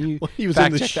 Can you He was fact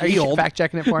in The check that? Are you Shield. fact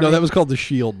checking it for me? No, that was called The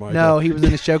Shield, Michael. No, he was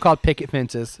in a show called Picket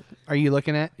Fences. Are you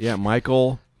looking at Yeah,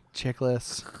 Michael.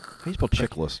 Chiklis? How do you spell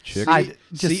Chiklis? Chick. I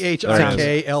just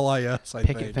CHIKLIS. I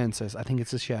Picket think. Fences. I think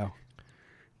it's a show.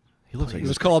 He looks like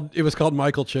It was called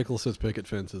Michael Chiklis's Picket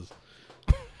Fences.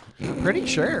 Pretty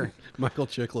sure. Michael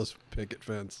Chiklis Picket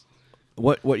Fence.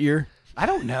 What year? I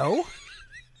don't know.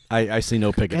 I see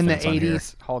no picket in the fence on here.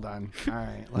 80s. Hold on. All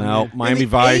right. let No, me- Miami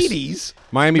Vice. 80s.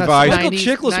 Miami No, Vice. Michael 90s,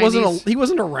 Chiklis wasn't 90s. he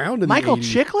wasn't around in Michael the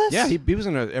 80s. Chiklis? Yeah, he was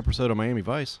in an episode of Miami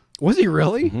Vice. Was he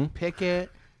really? Picket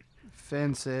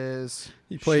Fences.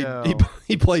 He played show.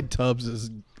 he played Tubbs'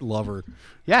 lover.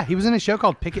 Yeah, he was in a show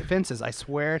called Picket Fences. I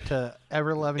swear to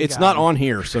ever loving. It's God. not on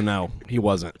here, so no, he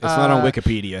wasn't. It's not on Uh,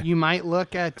 Wikipedia. You might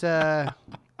look at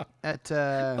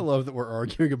I love that we're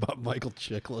arguing about Michael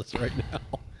Chiklis right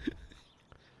now.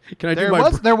 Can I do there my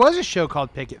was there was a show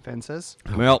called Picket Fences.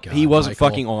 Well, God, he wasn't Michael.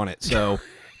 fucking on it. So,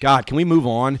 God, can we move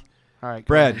on? All right, go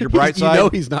Brad, ahead. your bright You side. know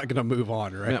he's not going to move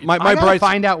on, right? Yeah, my I gotta bright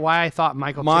find out why I thought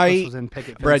Michael Chiklis was in Picket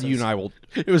Fences. Brad, you and I will.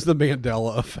 It was the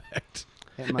Mandela effect.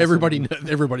 It must have Everybody been.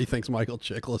 everybody thinks Michael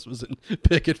Chiklis was in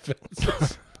Picket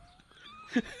Fences.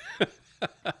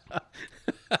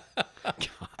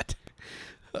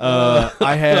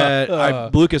 I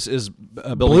had Lucas is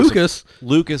building Lucas?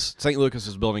 St. Lucas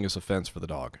is building us a fence for the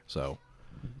dog. So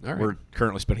All right. we're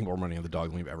currently spending more money on the dog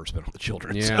than we've ever spent on the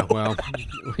children. Yeah, so. well,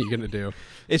 what are you going to do?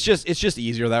 it's just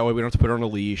easier that way. We don't have to put her on a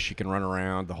leash. She can run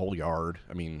around the whole yard.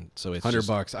 I mean, so it's just-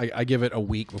 $100. I give it a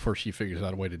week before she figures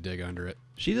out a way to dig under it.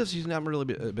 She does. She's not really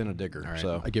been a digger. All right.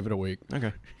 So I give it a week.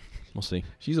 okay, we'll see.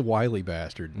 She's a wily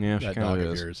bastard. Yeah, she that kind dog of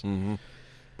of is. yours. Mm-hmm.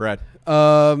 Brad,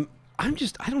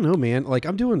 I don't know, man. Like,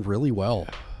 I'm doing really well.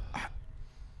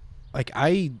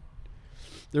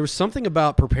 There was something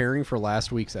about preparing for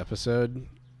last week's episode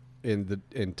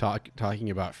and talking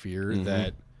about fear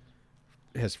that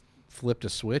has flipped a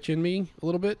switch in me a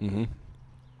little bit. Mm-hmm.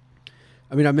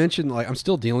 I mean, I mentioned, like, I'm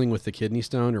still dealing with the kidney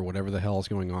stone or whatever the hell is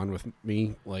going on with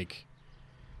me. Like,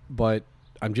 but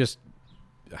I'm just,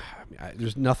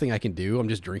 there's nothing I can do. I'm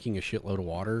just drinking a shitload of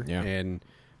water and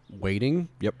waiting.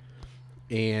 Yep.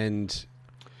 And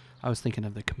I was thinking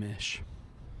of the commish.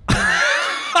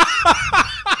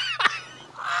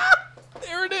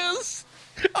 there it is.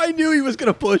 I knew he was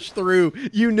going to push through.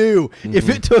 You knew. If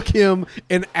it took him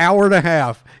an hour and a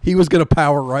half, he was going to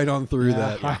power right on through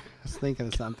that. I was thinking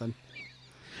of something.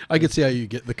 I could see how you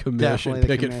get the commish Definitely and the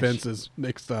picket commish. fences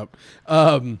mixed up.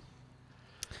 But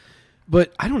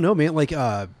I don't know, man. Like,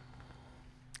 and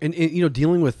you know,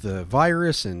 dealing with the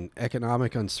virus and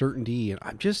economic uncertainty, and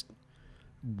I'm just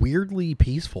weirdly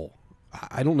peaceful.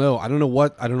 I don't know. I don't know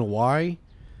why.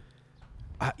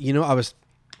 I was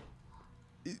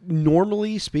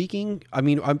normally speaking. I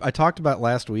mean, I talked about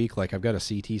last week. Like, I've got a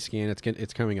CT scan.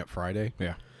 It's coming up Friday.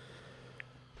 Yeah.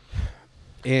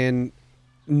 And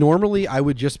normally I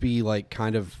would just be like,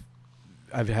 kind of,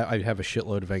 I'd have a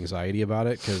shitload of anxiety about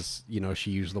it because, you know, she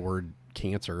used the word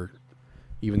cancer,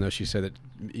 even though she said that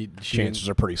Chances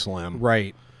are pretty slim.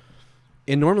 right.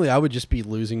 And normally I would just be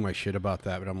losing my shit about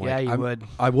that, but I'm like, Yeah, you would.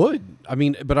 I would. I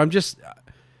mean, but I'm just,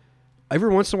 every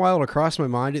once in a while it'll cross my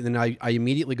mind, and then I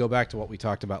immediately go back to what we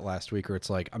talked about last week, where it's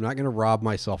like, I'm not going to rob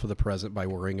myself of the present by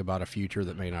worrying about a future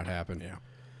that may not happen. Yeah.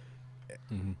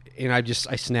 And I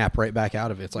snap right back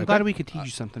out of it. It's I'm like, glad we could teach you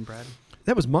something, Brad.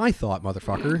 that was my thought,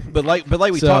 motherfucker. But like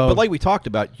So- we talked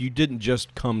about, you didn't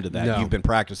just come to that. No. You've been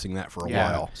practicing that for a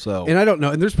Yeah. while. So And I don't know.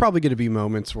 And there's probably going to be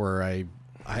moments where I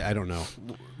don't know.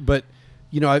 But,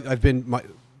 you know, I've been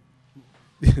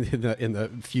in the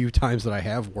few times that I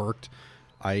have worked,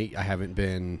 I haven't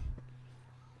been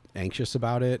anxious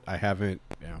about it. I haven't.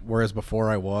 Yeah. Whereas before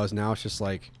I was. Now it's just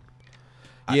like,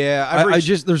 yeah, I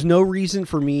just, there's no reason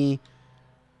for me.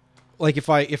 Like, if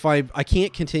I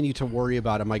can't continue to worry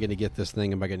about, am I going to get this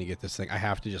thing? Am I going to get this thing? I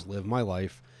have to just live my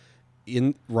life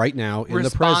right now in the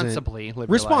present. Responsibly live your life,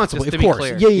 Responsibly, just to of be course.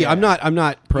 clear. Yeah. I'm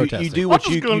not protesting. you do what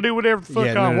you whatever the fuck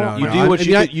Yeah, no, no, you no. do I what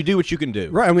mean, you do what you can do.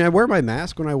 Right. I mean, I wear my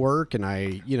mask when I work, and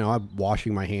I'm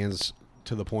washing my hands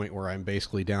to the point where I'm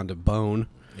basically down to bone.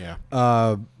 Yeah.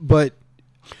 But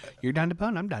You're down to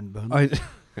bone. I'm down to bone.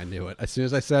 I knew it. As soon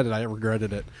as I said it, I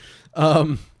regretted it.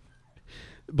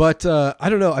 But I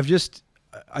don't know. I'm just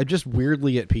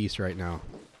weirdly at peace right now,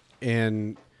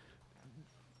 and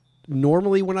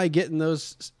normally when I get in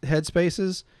those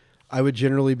headspaces, I would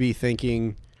generally be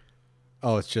thinking,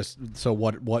 "Oh, it's just so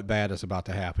what bad is about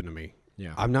to happen to me?"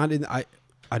 Yeah. I'm not in. I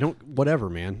don't. Whatever,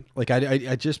 man. Like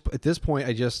I just at this point,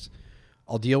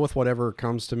 I'll deal with whatever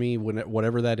comes to me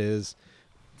whatever that is.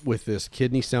 With this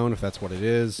kidney stone, if that's what it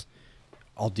is,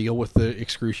 I'll deal with the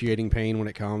excruciating pain when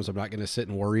it comes. I'm not going to sit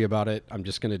and worry about it. I'm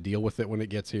just going to deal with it when it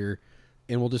gets here,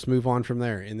 and we'll just move on from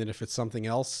there. And then if it's something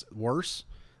else worse,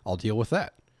 I'll deal with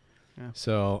that. Yeah.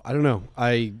 So I don't know.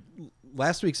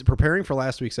 Preparing for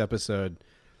last week's episode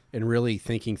and really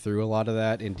thinking through a lot of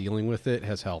that and dealing with it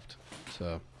has helped.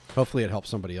 So hopefully it helps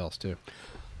somebody else too.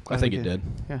 I think it did.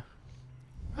 Yeah.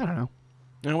 I don't know.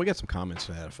 And we got some comments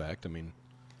to that effect. I mean,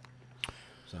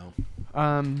 so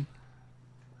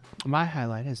My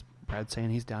highlight is Brad saying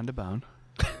he's down to bone.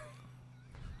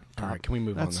 All right, can we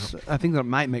move on That's now? I think that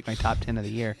might make my top 10 of the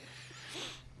year.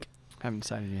 Haven't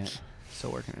decided yet.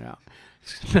 Still working it out.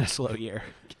 It's been a slow year.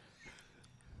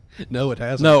 No, it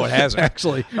hasn't. No, it hasn't.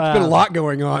 Actually, there's been a lot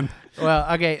going on.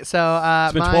 Well, okay, so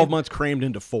It's been 12 months crammed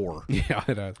into 4. Yeah,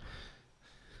 it has.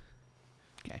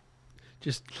 Okay.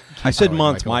 Just I said going,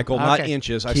 months, Michael, not Okay.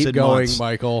 inches. I keep said going, months.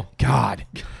 Michael. God,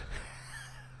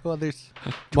 Well, there's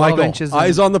 12 Michael, inches.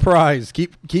 eyes on the prize.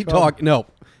 Keep 12. talking.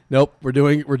 Nope. We're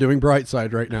doing bright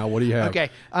side right now. What do you have? Okay.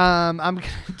 I'm going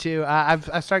to. I've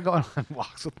started going on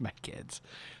walks with my kids.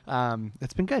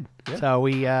 It's been good. Yeah. So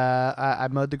I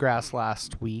mowed the grass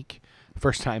last week,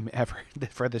 first time ever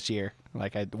for this year.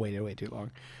 Like I waited way too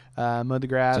long. Mowed the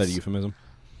grass. Is that a euphemism?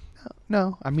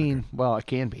 No, I mean, well, it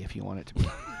can be if you want it to be.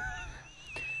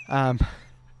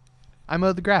 I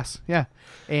mowed the grass, yeah,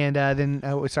 and then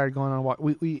we started going on a walk.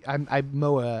 I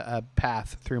mow a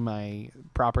path through my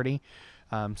property,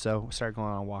 so we started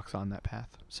going on walks on that path.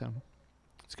 So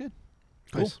it's good.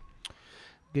 Cool. Nice.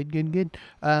 Good.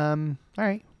 All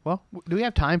right. Well, do we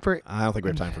have time for? I don't think we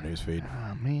have time for newsfeed.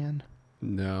 Oh man,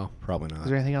 No. Probably is not.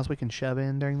 there anything else we can shove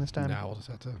in during this time? No, we'll just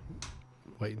have to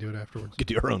wait and do it afterwards. We could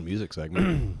do our own music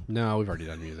segment. No, we've already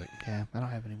done music. Yeah, I don't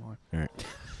have any more. All right.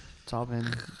 It's all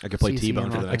been. I could play CC T-Bone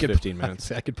and for the rock. next 15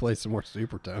 minutes. I could play some more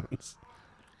Supertones.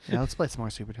 Yeah, let's play some more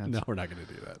Supertones. No, we're not going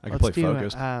to do that. I could Let's play do,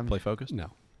 Focused. Play Focused? No.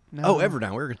 No. Oh,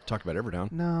 Everdown. We were going to talk about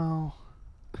Everdown. No.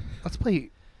 Let's play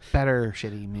better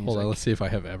shitty music. Hold on, let's see if I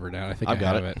have Everdown. I think I've I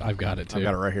got have it. it. I've got it too. I've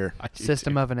got it right here. I do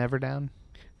System too. of an Everdown.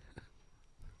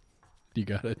 You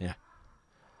got it? Yeah.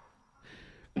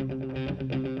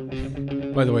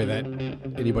 By the way, that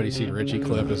anybody seen Richie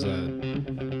clip is a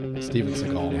Steven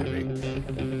Seagal movie.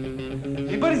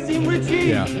 Anybody seen Richie?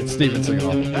 Yeah, it's Steven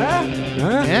Seagal. Huh?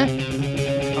 Yeah?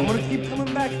 I'm gonna keep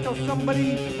coming back till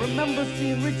somebody remembers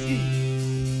seeing Richie.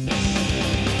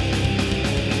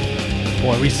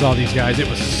 Boy, we saw these guys. It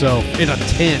was so in a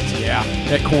tent. Yeah,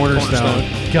 at Cornerstone.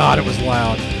 God, it was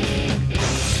loud.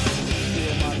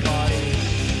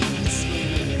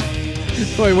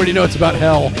 Boy, what do you know? It's about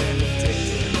hell.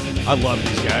 I love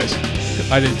these guys.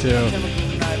 I did too.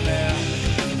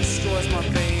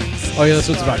 Oh yeah, this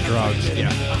one's about drugs. Yeah.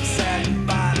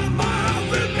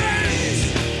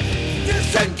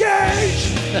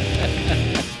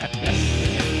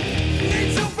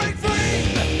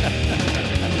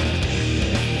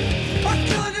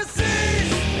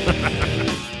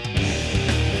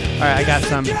 All right, I got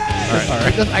some. All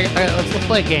right. Let's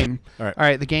play a game. All right. All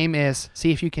right, the game is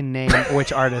see if you can name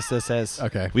which artist this is.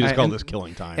 Okay. We just All right, call and- this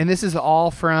Killing Time. And this is all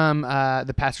from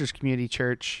the Pastors Community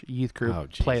Church Youth Group Oh,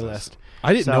 Jesus. playlist.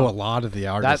 I didn't So, know a lot of the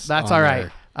artists. That's on all right.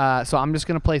 there. So I'm just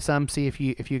gonna play some. See if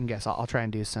you can guess. I'll try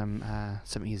and do some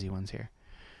easy ones here.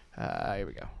 Here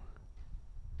we go.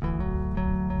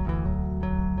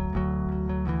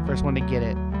 First one to get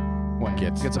it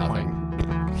Gets a point.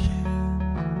 nothing.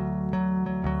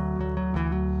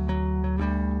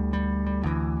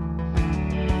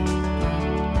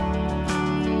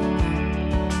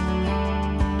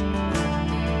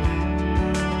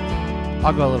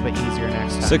 I'll go a little bit easier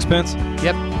next time. Sixpence?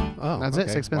 Yep. Oh, That's it.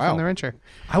 okay. Sixpence Wow. on the wrencher.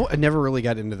 I never really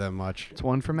got into them much. It's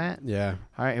one for Matt. Yeah.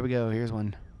 All right, here we go. Here's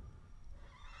one.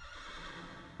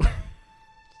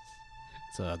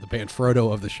 It's the band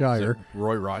Frodo of the Shire.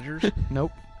 Roy Rogers?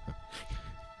 Nope.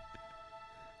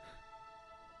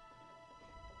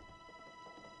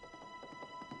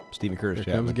 Stephen Curtis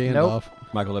Here comes Chapman. Gandalf.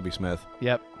 Michael W. Smith.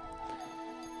 Yep.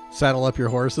 Saddle up your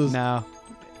horses. No.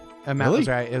 Matt Really? was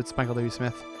right. It's Michael W.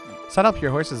 Smith. Set up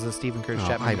your horses is Stephen Curtis Oh,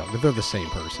 Chapman. I don't. They're the same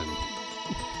person.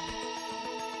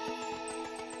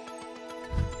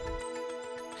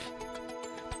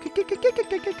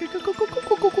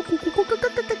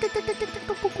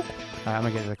 I'm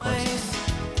gonna get to the chorus.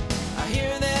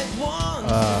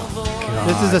 God,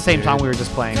 This is the same dude. song we were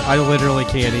just playing. I literally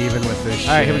can't even with this.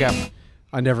 All right, here we shit. go.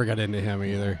 I never got into him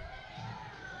either.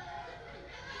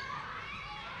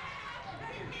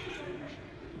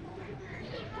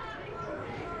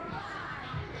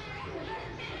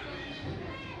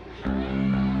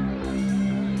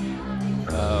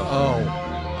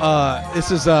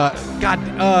 This is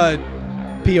POD.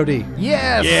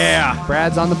 Yes. Yeah.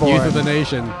 Brad's on the board. Youth of the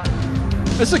Nation.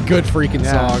 It's a good freaking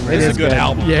Yeah, song, man. it It's is a good good.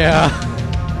 album. Yeah.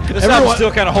 This Everyone- album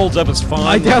still kind of holds up as fun.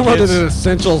 I Like, downloaded it's- an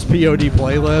Essentials POD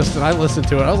playlist and I listened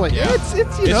to it. I was like, yeah, it's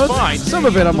you know, fine. Some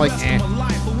of it I'm like, eh.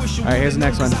 All right, here's the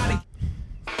next one.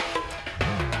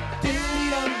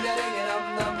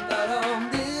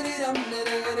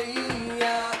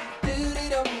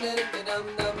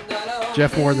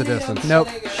 Jeff Moore in the Distance. Nope.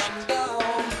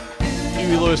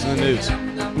 Huey Lewis in the News.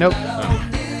 Nope.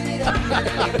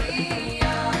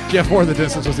 Jeff Moore in the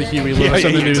Distance was the Huey Lewis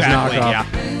of the news exactly, knockoff.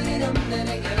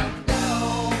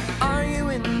 Are you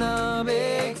in the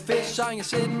big fish? Are you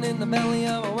sitting in the belly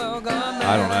of a well-gone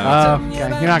I don't know.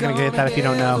 Okay, you're not going to get that if you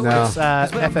don't know. No. It's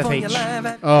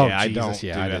FFH. Oh, Yeah, I Jesus. don't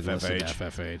Yeah, do I didn't listen to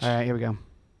FFH. FFH. All right, here we go.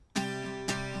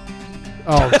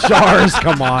 Oh, Jars,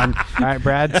 come on. All right,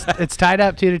 Brad, it's tied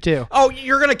up 2-2. Oh,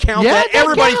 you're gonna count Yeah, that? that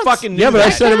Everybody counts. fucking knew Yeah, but that. I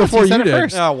said it before said you it did.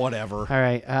 first. Oh, whatever. All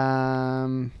right.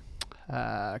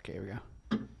 Okay, here we go.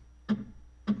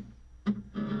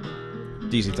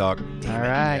 DC talk. All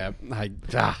right.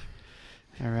 Yeah,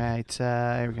 All right.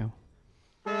 Here we go.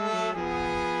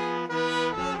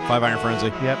 5-Iron Frenzy.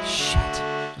 Yep. Shit.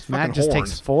 Matt fucking just horns.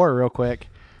 takes 4 real quick.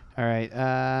 All right.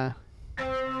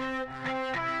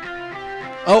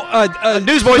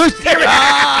 Newsboys. There we go.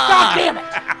 God damn it.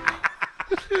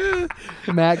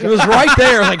 Matt it was right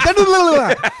there. Like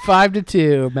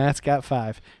 5-2. Matt's got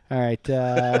 5. All right.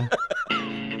 hey,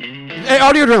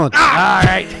 audio adrenaline. All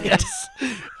right. Yes.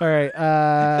 All right.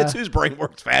 It's whose brain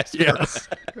works faster. Yes.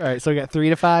 All right. So we got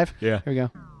 3-5. Yeah. Here we go.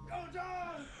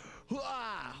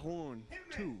 1,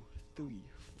 2, 3,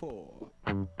 4.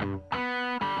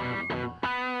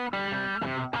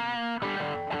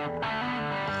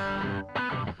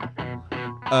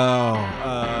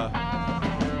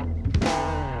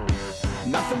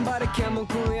 Nothing but a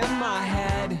chemical in my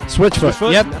head.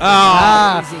 Switchfoot. Yep.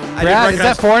 Brad, is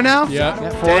that 4 now? Yeah.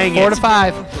 Yeah, 4 to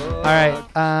 5. All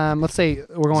right. Let's say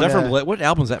we're going. Is that to, from what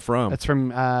album is that from? That's from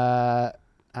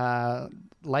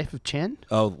Life of Chin.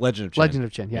 Oh, Legend of Chin. Legend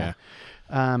of Chin. Yeah.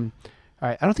 All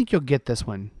right. I don't think you'll get this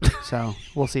one, so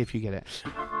we'll see if you get it.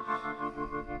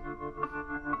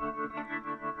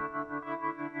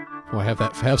 Well, I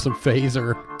have some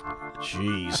phaser.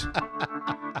 Jeez.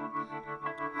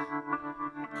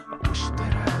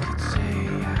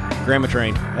 Grandma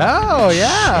Train. Oh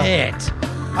yeah. Shit.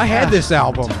 I had this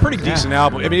album. Pretty decent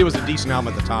album. I mean, it was a decent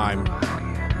album at the time.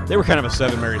 They were kind of a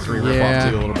 7 Mary 3 ripoff Yeah.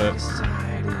 too, a little bit.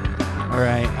 All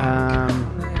right.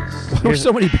 There were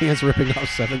so many bands ripping off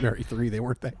 7 Mary 3. They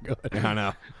weren't that good. I know.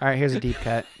 All right. Here's a deep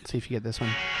cut. See if you get this one.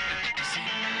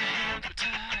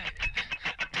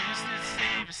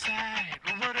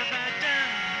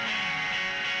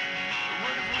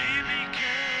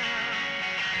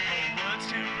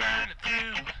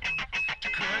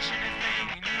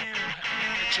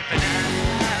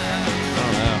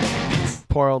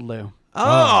 Poor old Lou.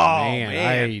 Oh,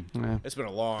 man. Yeah. It's been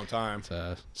a long time. It's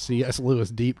a C.S. Lewis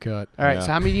deep cut. All right. Yeah. So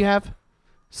how many do you have?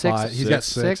 6. He's got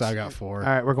 6. I got 4. All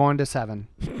right. We're going to 7.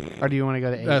 Or do you want to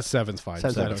go to 8? 7's fine.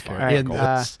 Seven's Seven's fine. fine. All right, And cool.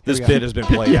 this- This Here we go. bit has been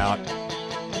played out.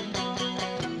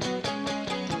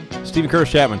 Stephen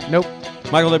Curtis Chapman. Nope.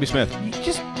 Michael W. Smith. You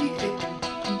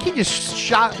can't just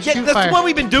shoot That's fire. what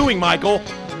we've been doing, Michael.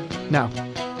 No.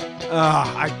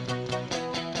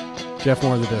 Jeff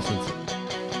Moore in the Distance.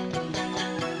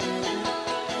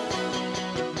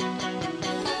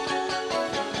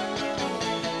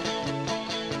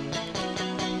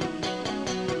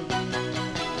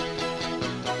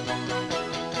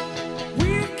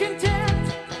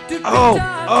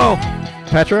 Oh.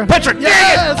 Petra? Petra.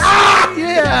 Yes!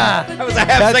 Yeah. That was a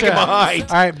half second behind.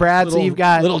 All right, Brad. So you've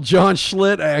got little John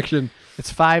Schlitt action.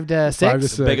 it's 5-6.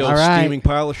 5-6. Big old All right. steaming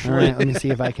pile of All right. shit. Let me see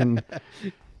if I can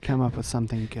come up with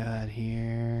something good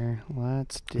here.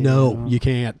 Let's do. No, you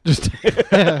can't. Just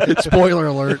spoiler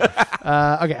alert. Okay,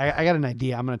 I got an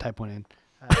idea. I'm gonna type one in.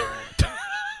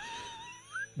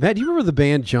 Matt, do you remember the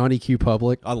band Johnny Q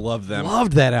Public? I love them.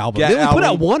 Loved that album. Yeah, They only put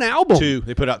out album. one album. 2.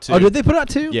 They put out 2. Oh, did they put out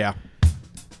 2? Yeah.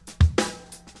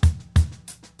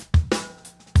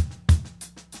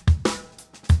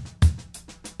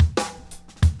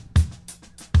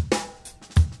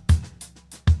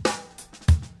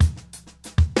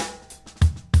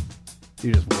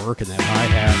 You're just working that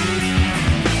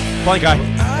hi-hat. Blank Eye.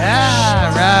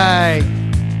 Yeah. Right.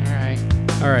 All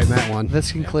right. All right, Matt won.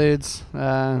 This concludes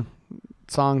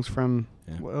songs from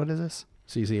what is this?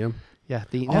 CCM. Yeah.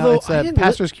 Although it's I a didn't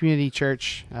Pastors Community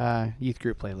Church youth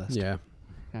group playlist. Yeah.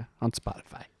 Yeah. On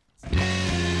Spotify.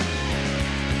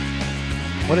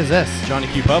 What is this? Johnny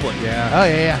Q. Public. Yeah. Oh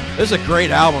yeah. This is a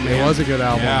great album, man. It was a good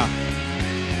album. Yeah.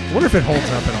 I wonder if it holds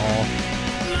up at all.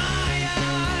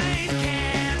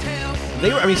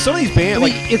 They were, I mean, some of these bands,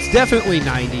 like, it's definitely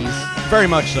 90s. very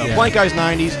much so. Yeah. Blank Eye's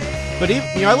 90s. But, even,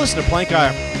 you know, I listened to Blank Eye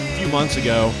a few months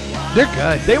ago. They're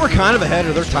good. They were kind of ahead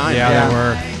of their time. Yeah, they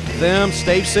were. Them,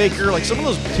 Stavesaker, like some of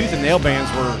those Tooth and Nail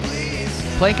bands were.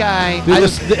 Blank Eye. Dude,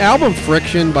 the album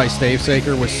Friction by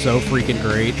Stavesaker was so freaking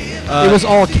great. It was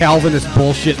all Calvinist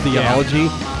bullshit theology,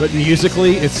 but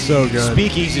musically, it's so good.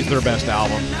 Speakeasy is their best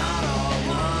album.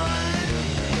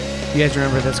 You guys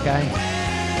remember this guy?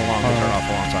 Hold on, let me turn it off.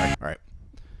 Hold on, sorry. All right.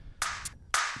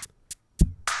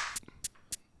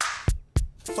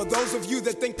 For those of you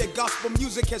that think that gospel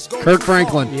music has gone Kirk too far,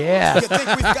 Franklin. Yeah. you think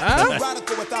we've got too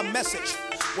radical with our message.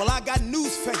 Well, I got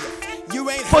news for you. You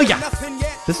ain't heard nothing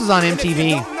yet. This is on And if you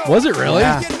MTV. don't know, Was it really?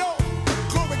 Yeah. you know,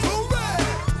 glory,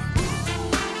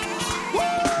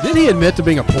 glory. Didn't he admit to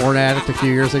being a porn addict a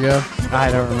few years ago? I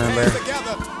don't remember.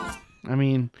 Together. I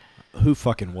mean, Who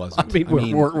fucking wasn't? I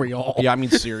mean, weren't we all? Yeah, I mean,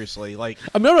 seriously. Like,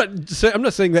 I'm not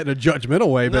saying that in a judgmental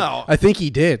way, but No. I think he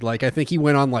did. Like, I think he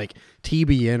went on like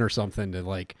TBN or something to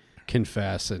like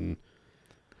confess, and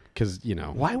because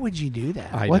why would you do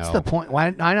that? I What's know. the point? Why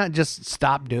not just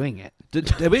stop doing it?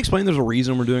 did we explain there's a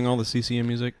reason we're doing all the CCM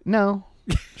music? No.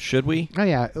 Should we? Oh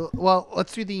yeah. Well,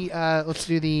 let's do the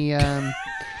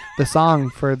the song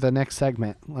for the next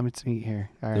segment. Let me see here.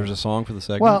 All right. There's a song for the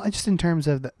segment? Well, just in terms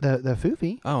of the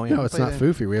foofy. Oh, yeah. no, it's not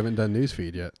Foofy. We haven't done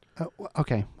Newsfeed yet.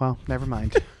 Okay. Well, never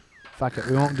mind. Fuck it.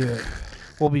 We won't do it.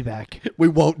 We'll be back. We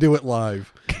won't do it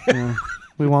live. No,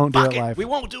 we won't do Fuck it live. We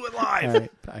won't do it live. All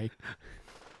right. Bye.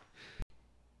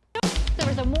 There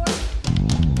was a more.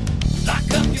 Lock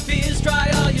up your fears, dry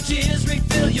all your tears,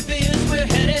 refill your beers. We're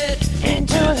headed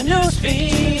into the news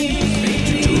feed.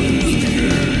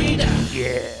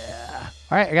 Yeah.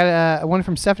 All right. I got one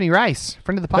from Stephanie Rice,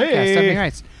 friend of the podcast. Hey. Stephanie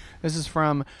Rice. This is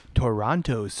from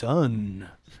Toronto Sun.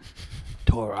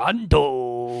 Toronto.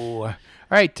 All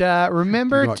right.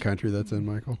 Remember. You know what country that's in,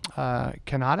 Michael?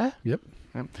 Canada. Yep.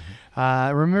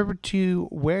 Remember to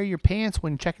wear your pants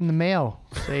when checking the mail,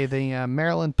 say the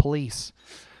Maryland police.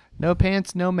 No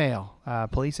pants, no mail.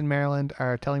 Police in Maryland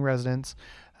are telling residents,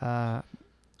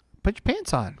 put your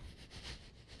pants on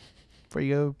before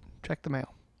you go check the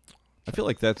mail. I feel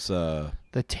like that's The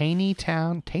Taney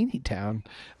Town. Tainty Town.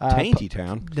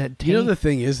 You know, the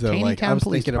thing is, though, Taney like, I Town was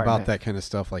Police thinking about Department. that kind of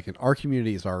stuff. Like, in our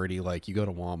community is already, like, you go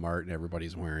to Walmart and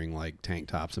everybody's wearing, like, tank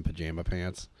tops and pajama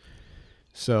pants.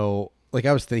 So, like,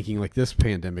 I was thinking, like, this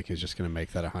pandemic is just going to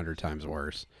make that 100 times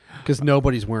worse. Because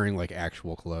nobody's wearing, like,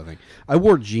 actual clothing. I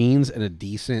wore jeans and a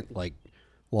decent, like,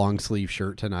 long sleeve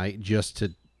shirt tonight just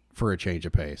for a change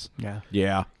of pace. Yeah.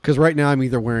 Yeah. Because right now I'm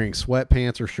either wearing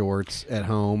sweatpants or shorts at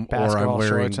home, or I'm Basketball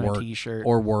wearing shorts and a work t-shirt.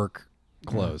 or work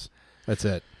clothes. That's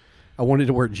it. I wanted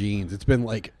to wear jeans. It's been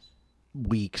like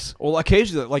weeks. Well,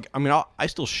 occasionally, like, I mean, I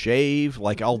still shave.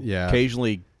 Like, I'll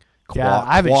occasionally Yeah,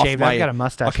 I haven't quaff shaved. my, I've got a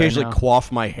mustache right occasionally now. quaff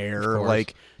my hair, course.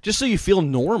 like, just so you feel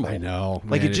normal. I know.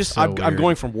 Like, man, it it's just, so I'm weird.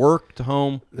 going from work to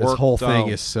home. This work whole to thing home.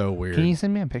 is so weird. Can you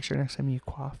send me a picture next time you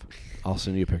cough? I'll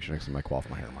send you a picture next time I quaff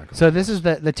my hair, Michael. So this is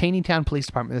the Taney Town Police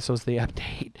Department. This was the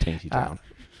update. Tainty Town.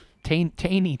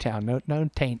 Taney Town. No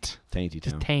taint. Tainty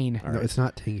Just Town. Tane. No, it's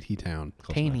not Tainty Town.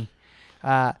 Taney.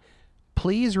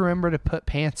 Please remember to put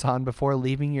pants on before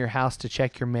leaving your house to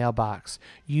check your mailbox.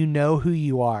 You know who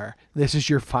you are. This is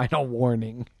your final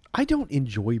warning. I don't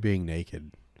enjoy being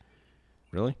naked.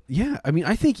 Really? Yeah, I mean,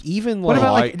 I think even What like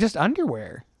about like just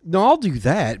underwear? no, I'll do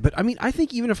that. But I mean, I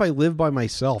think even if I lived by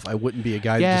myself, I wouldn't be a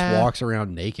guy that Yeah. just walks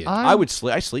around naked. I would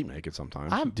sleep. I sleep naked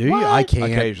sometimes. do you? I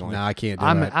can't. Occasionally. No, I can't do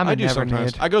I'm that. a I do never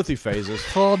sometimes. nude. I go through phases.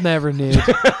 Full never nude.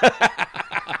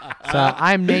 So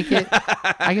I'm naked.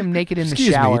 I am naked in the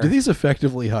Excuse shower. me. Do these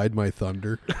effectively hide my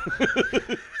thunder?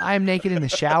 I am naked in the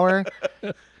shower.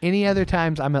 Any other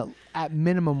times, I'm at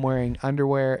minimum wearing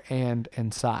underwear and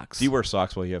socks. Do you wear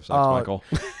socks while you have sex, Oh, Michael?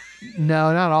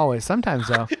 No, not always. Sometimes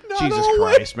though. Jesus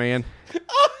Christ, man.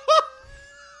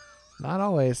 Not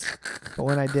always, but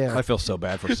when I do. I feel so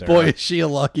bad for Sarah. Boy, is she a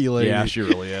lucky lady. Yeah, she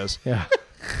really is. Yeah.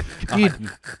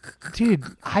 Dude,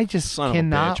 I just Son of a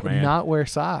cannot bitch, man. not wear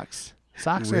socks.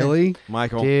 Socks Really?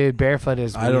 Michael. Dude, barefoot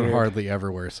is weird. I don't hardly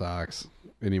ever wear socks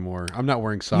anymore. I'm not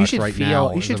wearing socks You should right feel.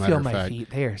 now. You as should a matter feel of my fact. feet.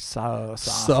 They are so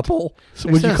soft. Supple?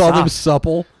 They're Would you so call them soft.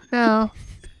 supple? No,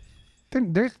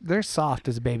 they're soft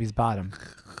as a baby's bottom.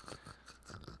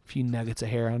 A few nuggets of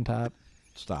hair on top.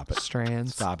 Stop it.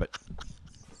 Strands. Stop it.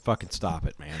 Fucking stop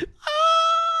it, man.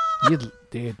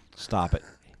 Dude, Stop it.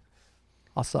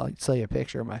 I'll sell you a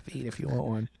picture of my feet if you want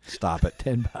one. Stop it.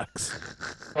 $10.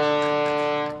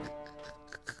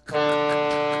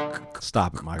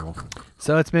 Stop it, Michael.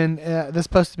 So it's been this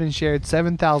post has been shared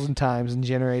 7,000 times and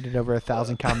generated over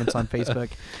 1,000 comments on Facebook.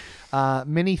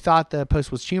 Many thought the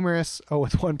post was humorous,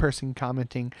 with one person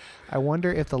commenting, "I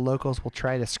wonder if the locals will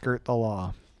try to skirt the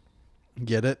law."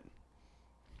 Get it?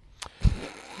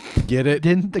 Get it?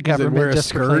 Didn't the Does it wear government a just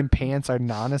skirt? proclaim pants are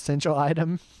non-essential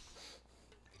item?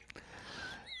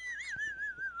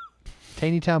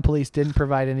 Taneytown Police didn't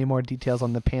provide any more details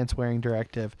on the pants wearing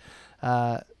directive.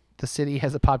 The city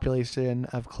has a population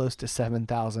of close to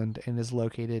 7,000 and is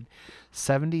located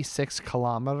 76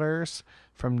 kilometers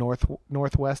from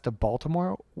northwest of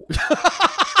Baltimore.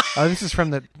 Oh, this is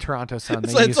from the Toronto Sun.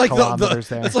 They use like kilometers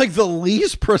there. It's like the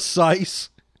least precise.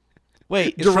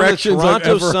 Wait, it's directions from the Toronto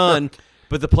I've ever Sun, heard.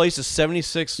 but the place is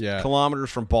 76 kilometers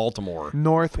from Baltimore.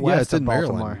 Northwest it's in of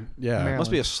Baltimore. Maryland. Yeah. Maryland.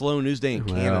 Must be a slow news day in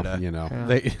Well, Canada. you know, Yeah.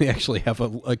 they actually have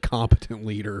a competent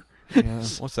leader. Yeah.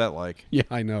 What's that like? Yeah,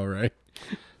 I know, right?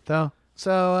 So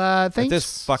thanks. At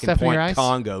this fucking Stephanie point, Rice.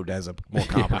 Congo has a more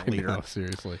competent I leader. know,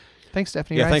 seriously. Thanks,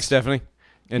 Stephanie Yeah, Rice. thanks, Stephanie.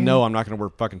 And Yeah. no, I'm not going to wear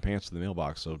fucking pants to the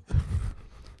mailbox. So,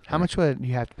 How much would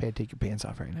you have to pay to take your pants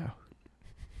off right now?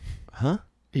 huh?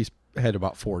 He's had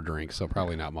about 4 drinks, so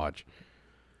probably not much.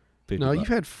 50 No, bucks. you've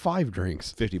had 5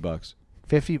 drinks. $50.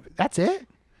 50. That's it?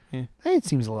 Yeah. It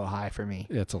seems a little high for me.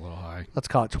 It's a little high. Let's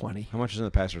call it 20. How much is in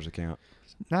the pastor's account?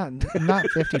 Not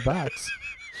 $50.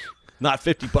 Not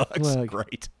 $50. Well,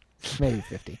 Great. Maybe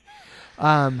 50.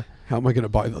 How am I going to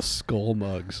buy the skull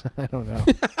mugs? I don't know.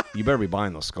 You better be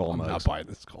buying those skull I'm mugs. not buying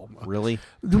the skull mugs. Really?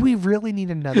 Do we really need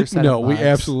another set No, of we mugs?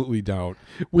 absolutely don't.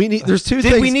 We need. There's 2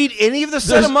 things. Did we need any of the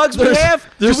set of mugs we there's- have? Do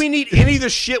there's- we need any of the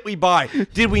shit we buy?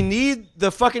 Did we need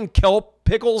the fucking kelp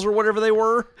pickles or whatever they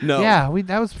were? No. Yeah,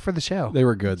 that was for the show. They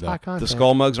were good It's though. hot The content.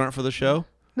 skull mugs aren't for the show?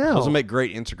 No. Those will make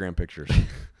great Instagram pictures.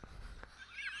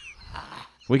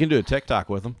 We can do a TikTok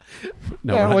with them.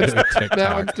 No, that we're wants, not doing that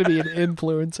TikTok. wants to be an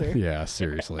influencer. Yeah,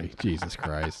 seriously. Jesus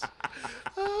Christ.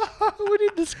 We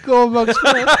need the skull mugs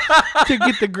to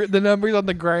get the numbers on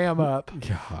the gram up.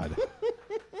 God.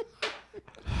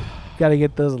 Got to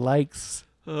get those likes.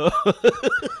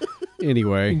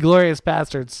 Anyway. Glorious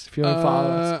Bastards, if you want to follow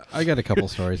us. I got a couple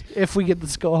stories. If we get the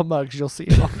skull mugs, you'll see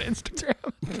it on Instagram.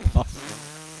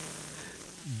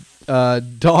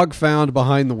 Dog found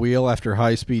behind the wheel after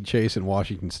high-speed chase in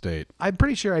Washington State. I'm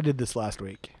pretty sure I did this last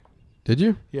week. Did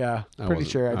you? Yeah, I pretty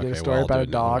wasn't- sure I did okay, a story well, I'll about do a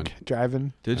another dog one.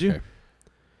 driving. Did you? Okay.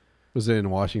 Was it in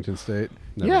Washington State?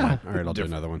 Never Yeah. mind. All right, I'll do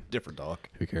another one. Different dog.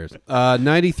 Who cares?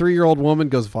 93-year-old woman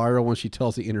goes viral when she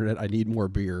tells the internet, "I need more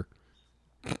beer."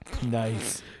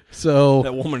 Nice. So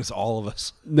That woman is all of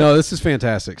us. no, this is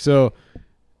fantastic. So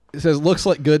it says, looks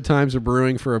like good times are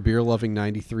brewing for a beer-loving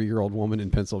 93-year-old woman in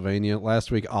Pennsylvania.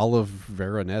 Last week, Olive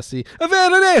Veronesi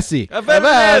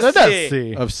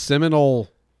of Seminole,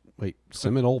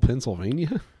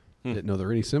 Pennsylvania. Didn't know there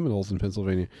were any Seminoles in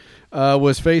Pennsylvania.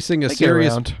 Was facing a They get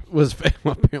serious around. well,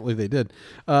 apparently they did.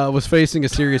 Was facing a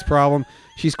serious problem.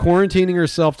 She's quarantining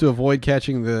herself to avoid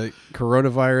catching the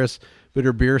coronavirus, but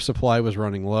her beer supply was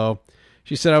running low.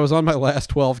 She said, "I was on my last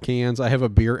 12 cans. I have a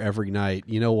beer every night.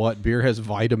 You know what? Beer has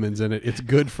vitamins in it. It's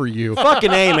good for you. Fucking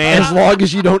A, man. As long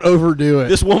as you don't overdo it."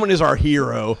 This woman is our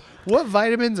hero. What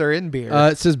vitamins are in beer?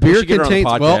 It says beer should get her on the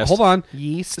contains. Well, podcast. hold on.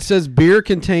 Yeast. It says beer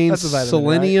contains That's a vitamin,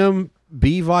 selenium,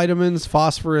 B vitamins,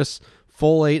 phosphorus,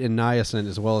 folate, and niacin,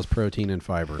 as well as protein and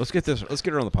fiber. Let's get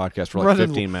her on the podcast for like Running-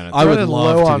 15 minutes. I would running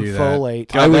love low to on do that. folate.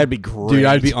 God, I would, that'd be great. Dude,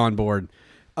 I'd be on board.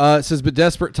 It says, but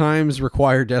desperate times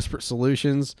require desperate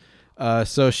solutions.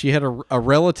 So she had a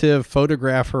relative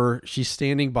photograph her. She's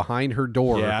standing behind her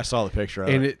door. Yeah, I saw the picture of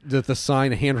And it. the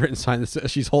sign, a handwritten sign that says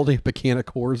she's holding up a can of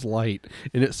Coors Light,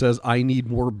 and it says, "I need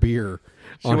more beer"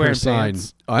 on her wearing sign.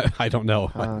 pants? I don't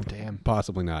know. Oh, damn.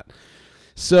 Possibly not.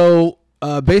 So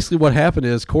basically, what happened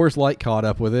is Coors Light caught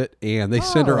up with it, and they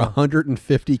sent her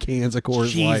 150 cans of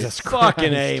Coors Light. Jesus Christ.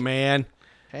 Fucking A, man.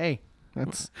 Hey,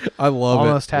 that's I love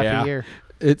almost it. half Yeah. a year.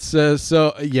 It says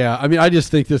so. Yeah, I mean, I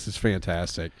just think this is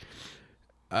fantastic.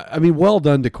 I mean, well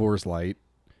done to Coors Light.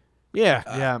 Yeah.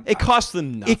 Yeah. It costs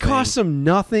them nothing. It costs them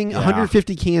nothing.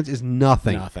 150 cans is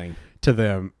nothing. Nothing. To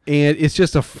them, and it's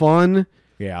just a fun.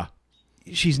 Yeah.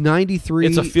 She's 93.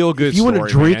 It's a feel-good If you want to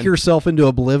story, drink man. yourself into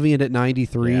oblivion at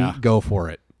 93, Yeah. go for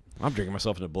it. I'm drinking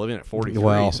myself into oblivion at 43.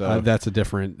 Well, so that's a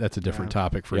different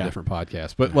topic for Yeah. a different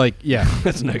podcast. But like, yeah,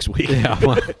 that's next week. yeah.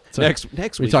 Well, so next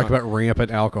we week. talk on- about rampant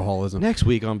alcoholism. next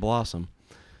week on Blossom.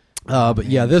 But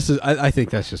yeah, this is. I think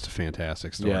that's just a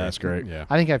fantastic story. Yeah, that's great. Yeah,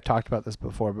 I think I've talked about this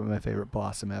before, but my favorite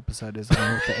Blossom episode is the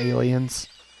one with the aliens.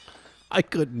 I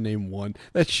couldn't name one.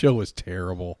 That show was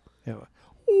terrible.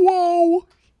 Whoa.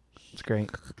 It's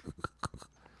great.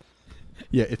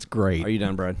 Yeah, it's great. Are you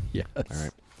done, Brad? Yes. All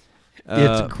right.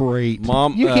 It's great.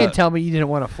 Mom, You can't tell me you didn't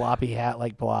want a floppy hat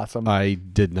like Blossom. I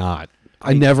did not.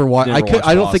 I never watched. never watched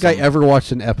I don't think I Blossom. ever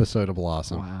watched an episode of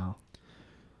Blossom. Wow.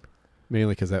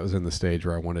 Mainly because that was in the stage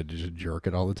where I wanted to just jerk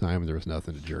it all the time, and there was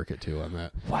nothing to jerk it to on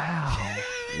that. Wow.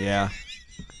 Yeah.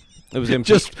 It was him.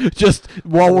 Just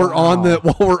while we're on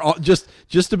just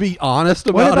to be honest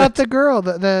about What about it. the girl,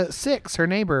 the six, her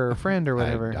neighbor or friend or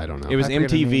whatever? I don't know. It was I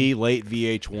forget her MTV, late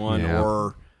VH1, Yeah.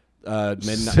 or midnight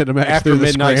Cinemax after through the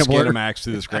midnight Scrambler. Cinemax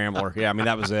through the Scrambler. Yeah, I mean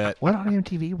that was it. What on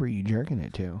MTV were you jerking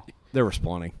it to? There was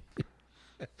plenty.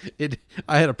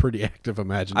 I had a pretty active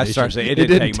imagination. I started saying it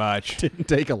didn't take much. Didn't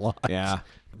take a lot. Yeah.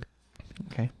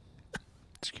 Okay.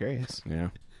 Just curious. Yeah.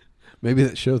 Maybe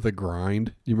that show The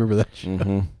Grind. You remember that show?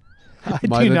 Mm-hmm. I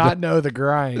Might do have not done- know the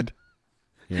grind.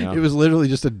 Yeah. It was literally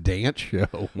just a dance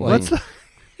show. What's the,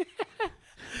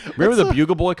 Remember the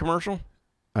Bugle Boy commercial?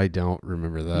 I don't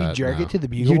remember that. you jerk no. it to the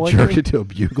Bugle Boy? You jerk thing? it to a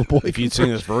Bugle Boy. If you'd seen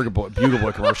this Bugle Boy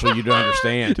commercial, you'd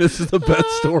understand. This is the best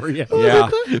story ever. Yeah.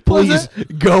 Please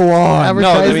go on.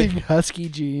 Advertising husky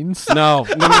jeans. No.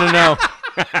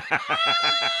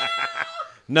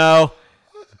 No.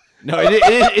 No,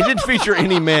 it didn't feature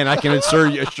any men. I can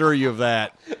assure you of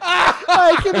that.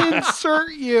 I can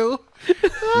insert you.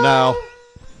 No.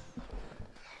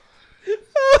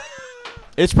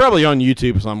 It's probably on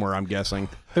YouTube somewhere, I'm guessing.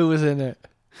 Who was in it?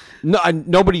 No,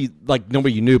 nobody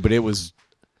you knew, but it was.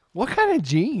 What kind of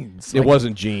jeans? It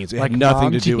wasn't jeans. It like had nothing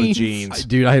mom to do with jeans? jeans.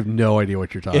 Dude, I have no idea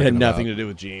what you're talking It about. had nothing to do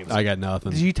with jeans. I got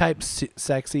nothing. Did you type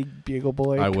sexy Bugle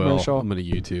Boy I will. commercial? I'm going to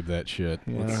YouTube that shit.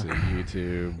 Let's see.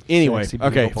 YouTube. Anyway, Sexy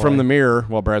okay, Bugle from Boy. the mirror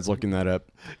while Brad's looking that up.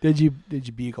 Did you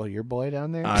bugle your boy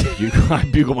down there? I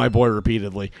bugle my boy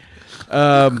repeatedly.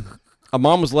 A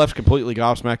mom was left completely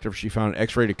gobsmacked after she found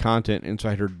X-rated content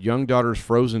inside her young daughter's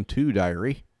Frozen 2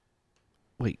 diary.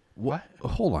 Wait, what?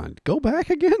 Hold on. Go back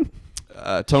again?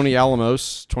 Tony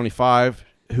Alamos, 25,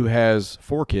 who has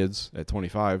 4 kids at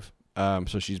 25.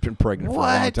 So she's been pregnant for a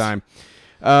long What? time.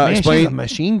 Man, she's Explain- a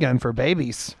machine gun for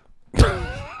babies.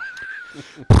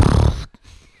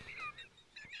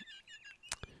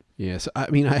 Yes. I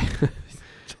mean,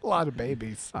 It's a lot of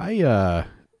babies.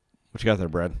 What you got there,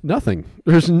 Brad? Nothing.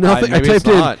 There's nothing. I maybe it's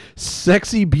typed not. in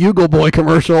sexy Bugle Boy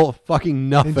commercial. Fucking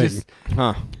nothing. just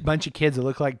Huh. bunch of kids that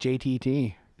look like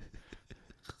JTT.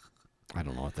 I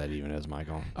don't know what that even is,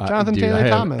 Michael. Jonathan Dude, Taylor I have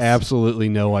Thomas. absolutely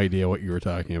no idea what you were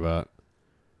talking about.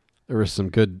 There was some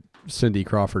good Cindy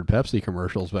Crawford Pepsi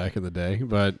commercials back in the day,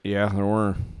 but Yeah, there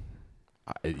were.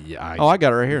 I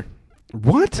got it right here.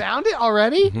 What? Found it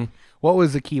already? Mm-hmm. What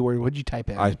was the keyword? What'd you type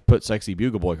in? I put sexy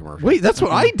Bugle Boy commercial. Wait, that's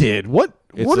what I did. What?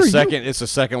 It's what the are second. It's the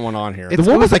second one on here. It's-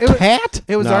 The one with the it was- cat?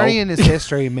 It was No. already in his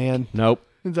history, man. Nope.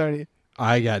 It's already.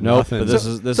 I got Nope. nothing. But this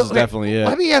is okay, definitely it.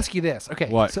 Let me ask you this. Okay.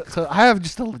 What? So I have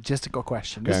just a logistical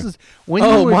question. This Okay. is when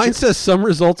Oh, you were mine says some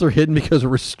results are hidden because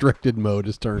restricted mode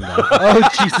is turned on. Oh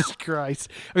Jesus Christ.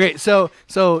 Okay, so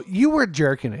you were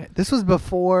jerking it. This was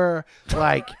before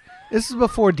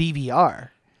DVR.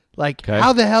 Like Okay.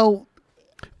 how the hell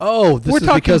Oh, this We're is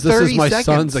talking because this is 30 my seconds.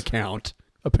 son's account.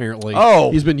 Apparently,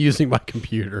 Oh. he's been using my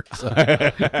computer. So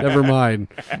never mind.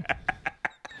 I'm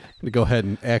gonna go ahead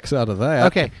and X out of that.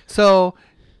 Okay, so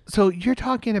you're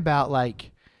talking about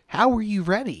like how were you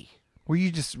ready? Were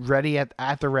you just ready at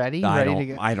the ready? I ready don't. to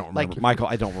go? I don't remember, Like, Michael.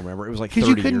 I don't remember. It was like 30 because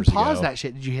you couldn't years pause ago. that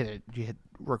shit. Did you hit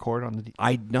record on the?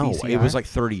 I know. It VCR? was like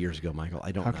 30 years ago, Michael.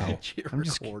 I don't know. I'm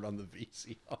just. Record on the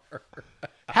VCR.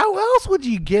 How else would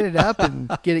you get it up and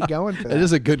get it going for that? That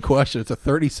is a good question. It's a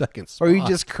 30-second spot. Or are you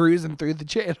just cruising through the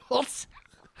channels,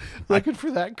 looking for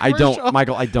that? I Commercial? don't,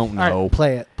 Michael. I don't All know.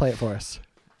 right, play it for us.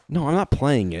 No, I'm not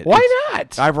playing it. Why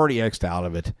It's- not? I've already X'd out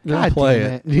of it. No, God play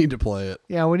damn it. You need to play it.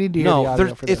 Yeah, we need to hear the No,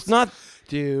 audio for this. it's not.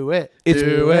 Do it. It's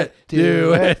do it.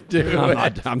 Do it. Do I'm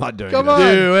it. not doing Come it. on.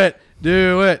 Do it.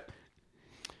 Do it.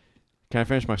 Can I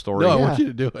finish my story? No, I Yeah. want you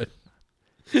to do it.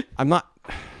 I'm not.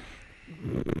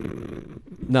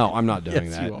 No, I'm not doing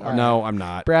Yes, that. you are. No, I'm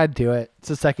not. Brad, do it. It's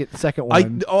the second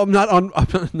one. I'm not on.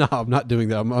 No, I'm not doing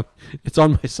that. It's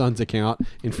on my son's account,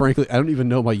 and frankly, I don't even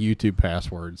know my YouTube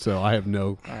password, so I have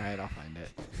no. All right, I'll find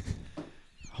it.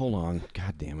 Hold on.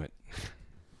 God damn it.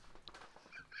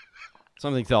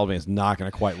 Something tells me it's not going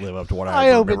to quite live up to what I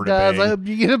I hope it remember does. to be. I hope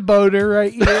you get a boner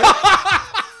right here.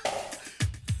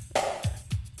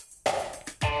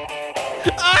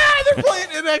 They're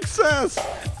playing in excess.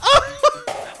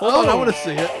 Hold on, I want to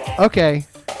see it. Okay.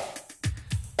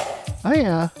 Oh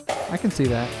yeah, I can see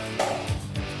that.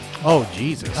 Oh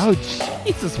Jesus! Oh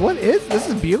Jesus, what is this?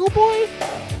 Is Bugle Boy?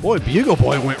 Boy, Bugle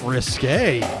Boy went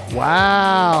risque.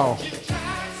 Wow.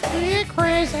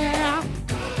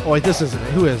 Oh wait, this isn't.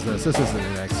 Who is this? This isn't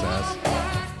in excess.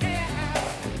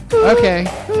 Okay.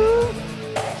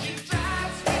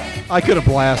 I could have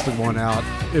blasted one out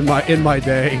in my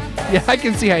day. Yeah, I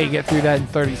can see how you get through that in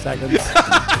 30 seconds.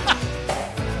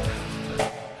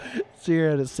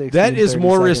 0 to 60. That in is 30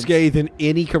 more seconds. risque than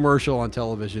any commercial on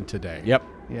television today. Yep.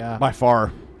 Yeah. By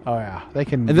far. Oh yeah, they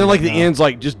can. And then like the no. end's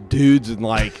like just dudes and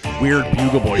like weird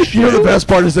Bugle Boy shit. You know the best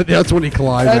part is that's when he That's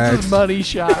climaxed. his money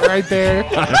shot right there.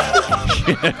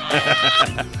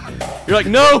 You're like,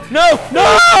 no.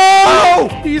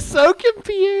 He's so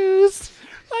confused.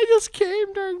 I just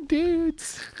came during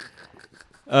dudes.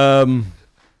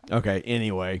 Okay.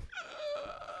 Anyway,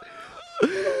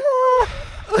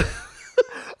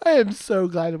 I am so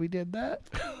glad we did that.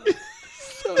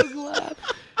 So glad.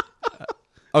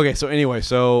 Okay, so anyway,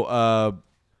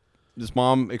 this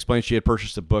mom explained she had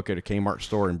purchased a book at a Kmart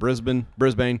store in Brisbane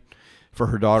for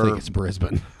her daughter. I think it's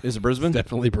Brisbane. Is it Brisbane? It's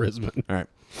definitely Brisbane. All right.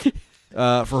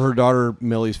 For her daughter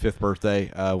Millie's 5th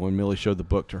birthday, when Millie showed the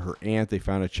book to her aunt, they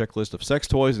found a checklist of sex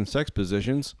toys and sex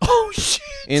positions. Oh shit!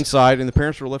 Inside, and the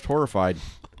parents were left horrified.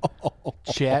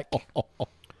 Check.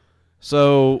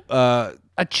 So a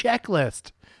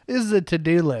checklist. This is a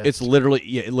to-do list. It's literally,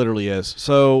 it literally is.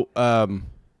 So,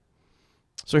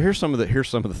 so here's some of the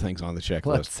things on the checklist.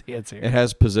 Let's see. It's here. It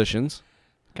has positions.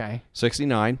 Okay.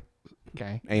 69.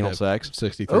 Okay. Anal sex.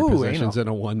 63 positions in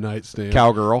a one-night stand.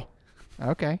 Cowgirl.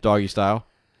 Okay. Doggy style.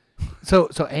 So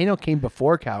anal came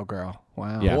before cowgirl.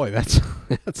 Wow. Yeah. Boy, that's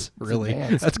really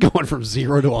advanced. that's going from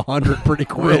 0 to 100 pretty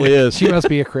quick. It really is. She must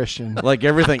be a Christian. Like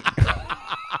everything.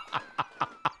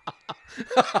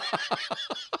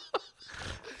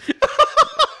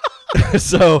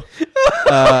 So,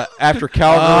 after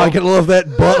cowgirl, I can love that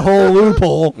butthole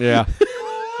loophole. Yeah.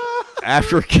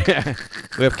 After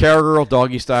we have cowgirl,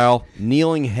 doggy style,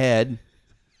 kneeling head.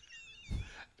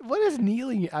 What is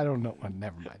kneeling? I don't know.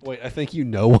 Never mind. Wait, I think you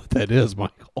know what that is,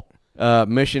 Michael.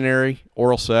 Missionary,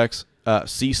 oral sex,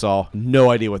 seesaw.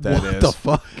 No idea what that is. What the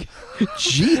fuck?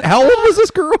 Gee, how old was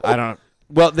this girl? I don't.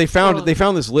 Well, they found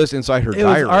this list inside her It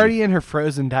diary. was already in her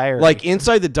frozen diary. Like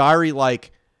inside the diary,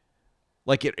 like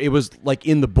it was like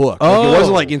in the book. Like, it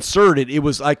wasn't like inserted. It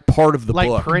was like part of the like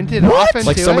book. printed off into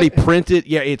Like somebody it? printed.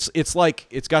 Yeah, it's like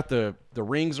it's got the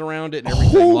rings around it and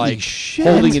everything. Holy like shit.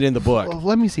 holding it in the book. Oh,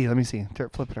 let me see.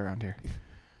 Flip it around here.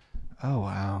 Oh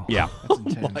wow. Yeah. That's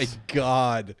intense. My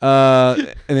God.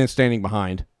 And then standing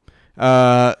behind.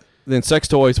 Then sex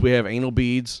toys. We have anal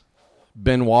beads,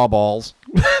 Benoit balls.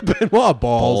 Benoit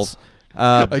balls.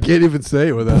 I can't even say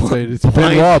it without saying it's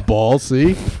Benoit balls.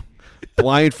 See,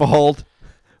 blindfold,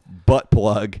 butt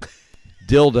plug,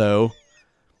 dildo,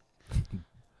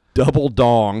 double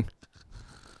dong,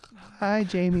 Hi,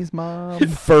 Jamie's mom.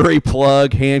 furry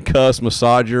plug, handcuffs,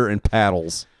 massager, and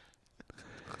paddles.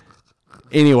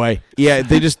 Anyway, yeah, it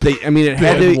had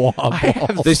to. I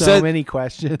have They so said many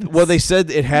questions. Well, they said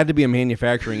it had to be a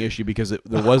manufacturing issue because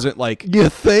there wasn't like you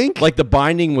think like the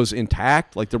binding was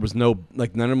intact, like there was no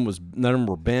like none of them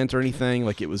were bent or anything,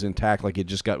 like it was intact, like it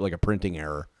just got like a printing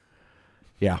error.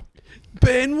 Yeah,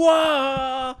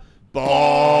 Benoit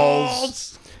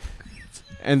balls.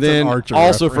 and then Archer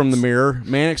also reference. from the Mirror,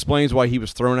 man explains why he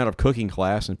was thrown out of cooking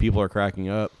class, and people are cracking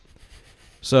up.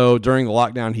 So during the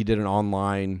lockdown, he did an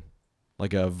online,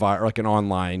 like an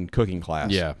online cooking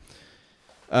class. Yeah.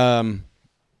 And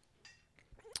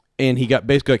he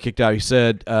basically got kicked out. He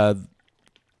said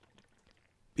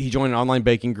he joined an online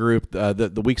baking group.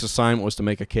 The week's assignment was to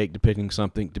make a cake depicting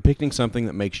something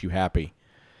that makes you happy.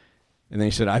 And then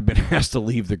he said, "I've been asked to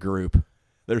leave the group."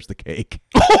 There's the cake.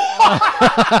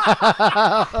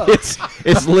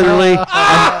 It's literally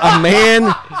a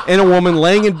man and a woman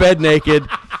laying in bed naked,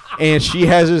 and she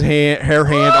has her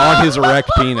hand on his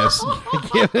erect penis.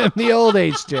 Give him the old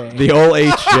HJ. The old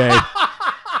HJ.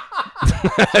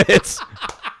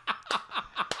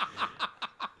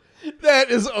 That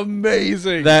is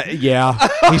amazing. Yeah.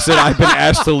 He said, "I've been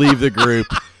asked to leave the group."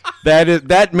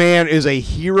 That man is a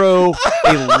hero,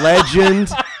 a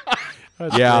legend.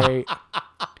 That's yeah. great.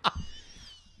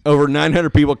 Over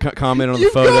 900 people commented on the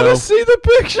photo. You gotta see the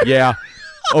picture. Yeah.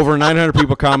 Over 900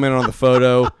 people commented on the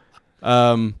photo.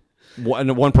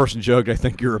 One person joked, "I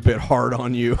think you're a bit hard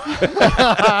on you."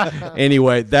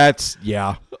 Anyway,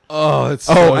 yeah. Oh, it's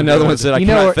another good. one said, "I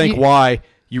cannot think why.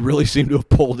 You really seem to have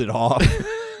pulled it off."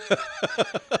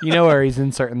 You know where he's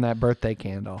inserting that birthday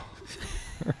candle?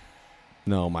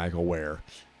 No, Michael, where?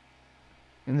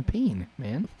 In the peen,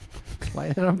 man.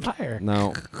 Light it on fire.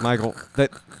 No, Michael, that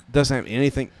doesn't have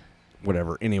anything.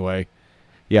 Whatever. Anyway,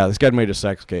 yeah, this guy made a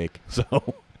sex cake. So,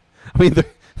 I mean,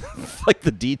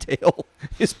 the detail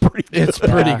is pretty good. It's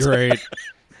pretty great.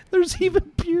 There's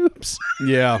even pubes.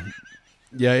 Yeah.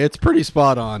 Yeah, it's pretty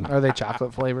spot on. Are they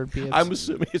chocolate flavored pubes? I'm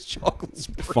assuming it's chocolate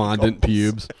sprinkles. Fondant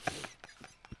pubes.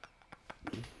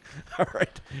 All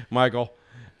right, Michael,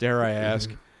 dare I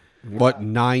ask? What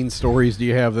 9 stories do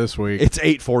you have this week? It's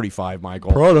 8:45,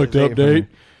 Michael. Product update.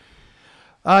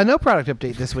 No product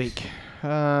update this week.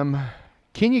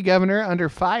 Kenya governor under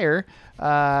fire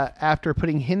after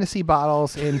putting Hennessy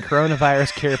bottles in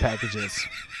coronavirus care packages.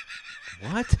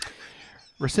 What?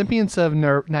 Recipients of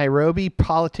Nairobi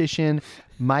politician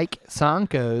Mike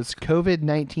Sonko's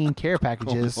COVID-19 care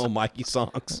packages. Oh, Mikey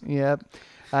Sonks. Yep.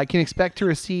 Can expect to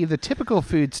receive the typical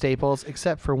food staples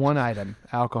except for one item,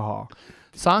 alcohol.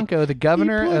 Sonko, the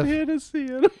governor of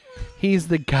he's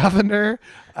the governor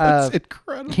of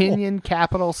Kenyan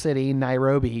capital city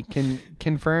Nairobi,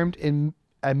 confirmed in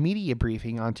a media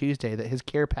briefing on Tuesday that his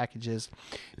care packages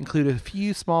include a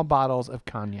few small bottles of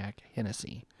cognac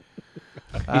Hennessy.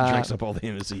 He drinks up all the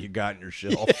Hennessy you got in your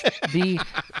shelf.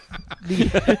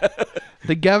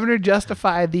 The governor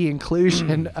justified the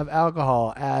inclusion of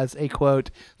alcohol as a, quote,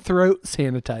 throat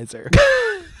sanitizer.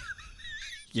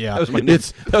 Yeah, that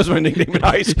was my nickname in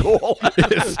high school.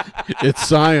 It's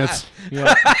science.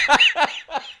 Yeah.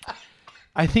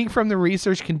 I think from the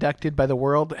research conducted by the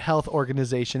World Health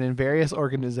Organization and various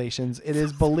organizations, it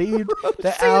is believed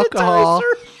that alcohol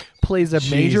plays a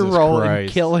major role in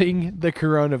killing the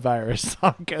coronavirus.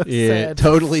 Sonko said. It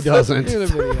totally doesn't.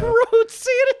 Throat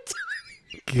sanitizer.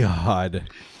 God.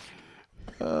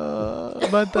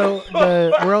 But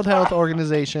the World Health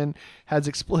Organization has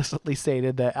explicitly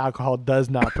stated that alcohol does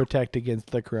not protect against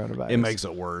the coronavirus. It makes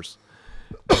it worse.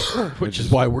 Which is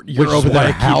why you're over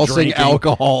there housing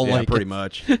alcohol. Yeah, like pretty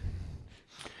much.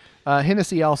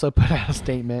 Hennessy also put out a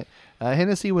statement.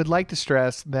 Hennessy would like to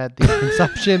stress that the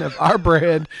consumption of our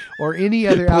brand or any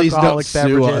other alcoholic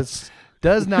beverages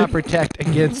does not protect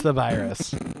against the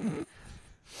virus.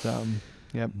 So,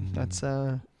 yep, that's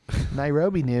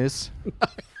Nairobi news.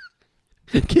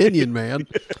 Kenyan man.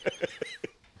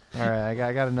 All right,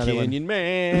 I got another one. Kenyan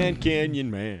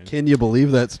man. Can you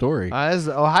believe that story? This is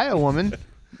an Ohio woman,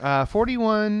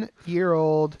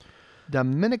 41-year-old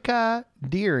Dominica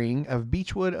Deering of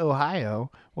Beechwood,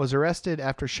 Ohio, was arrested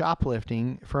after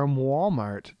shoplifting from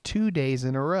Walmart 2 days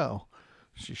in a row.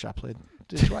 She shoplifted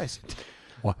twice.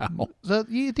 Wow. So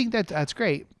you think that's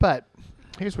great, but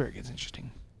here's where it gets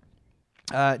interesting.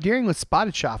 Deering was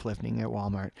spotted shoplifting at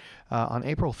Walmart on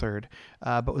April 3rd,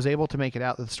 but was able to make it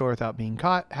out of the store without being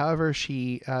caught. However,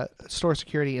 store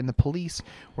security and the police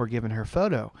were given her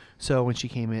photo. So when she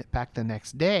came back the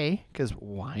next day, because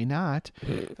why not,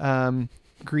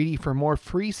 greedy for more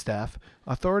free stuff,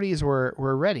 authorities were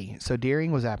ready. So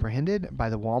Deering was apprehended by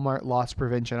the Walmart loss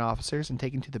prevention officers and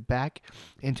taken to the back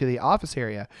into the office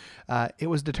area. It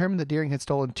was determined that Deering had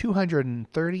stolen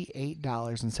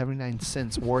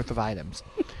 $238.79 worth of items.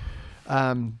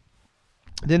 Then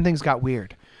things got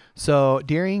weird. So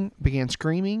Deering began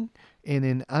screaming in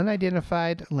an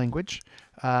unidentified language,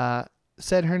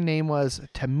 said her name was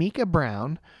Tamika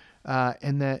Brown,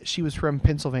 and that she was from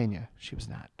Pennsylvania. She was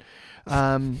not.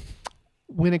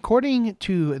 When according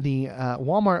to the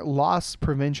Walmart loss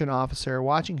prevention officer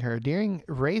watching her, Deering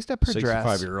raised up her dress.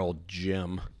 65-year-old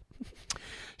Jim.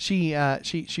 She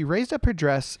raised up her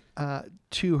dress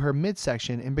to her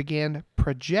midsection and began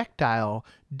projectile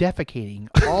defecating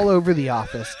all over the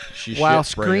office while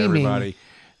screaming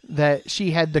that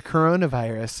she had the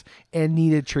coronavirus and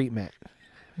needed treatment.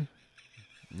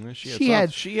 She had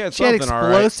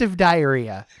explosive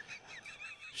diarrhea.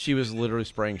 She was literally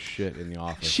spraying shit in the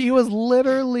office. She was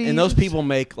literally... And those people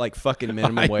make like fucking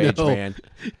minimum wage, man.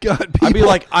 God, I'd be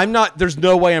like, I'm not... There's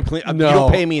no way I'm... you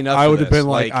don't pay me enough I for would have this. been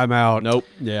like, I'm out. Nope.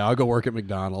 Yeah, I'll go work at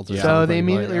McDonald's. Or So they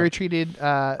immediately retreated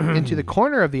into the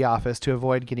corner of the office to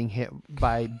avoid getting hit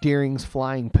by Deering's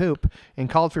flying poop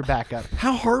and called for backup.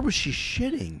 How hard was she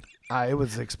shitting? It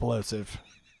was explosive.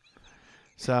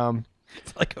 So...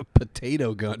 It's like a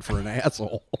potato gun for an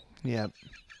asshole. Yeah.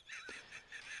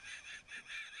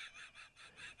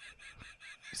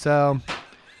 So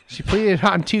she pleaded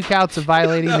on 2 counts of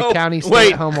violating the county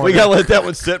stay-at-home order. We got to let that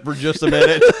one sit for just a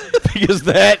minute because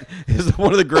that is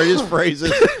one of the greatest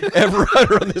phrases ever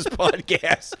uttered on this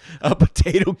podcast. A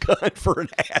potato gun for an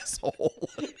asshole.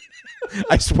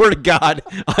 I swear to God,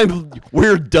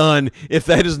 we're done if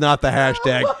that is not the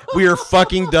hashtag. We are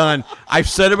fucking done. I've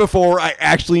said it before. I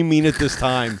actually mean it this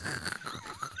time.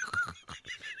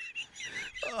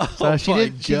 So she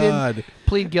did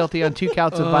plead guilty on 2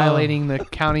 counts of violating the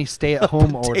county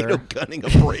stay-at-home order. Gunning a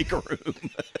break room.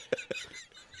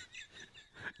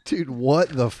 Dude, what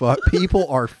the fuck? People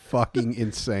are fucking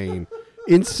insane.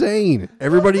 Insane.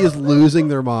 Everybody is losing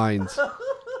their minds.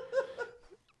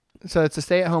 So it's a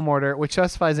stay-at-home order, which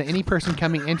specifies that any person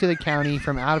coming into the county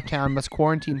from out of town must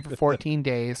quarantine for 14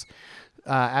 days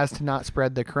as to not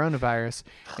spread the coronavirus,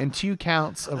 and 2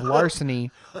 counts of larceny.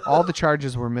 All the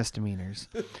charges were misdemeanors.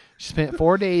 She spent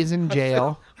 4 days in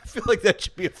jail. I feel like that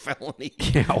should be a felony.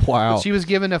 Yeah, wow. She was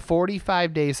given a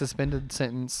 45-day suspended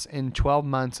sentence and 12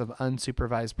 months of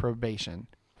unsupervised probation.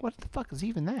 What the fuck is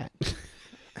even that?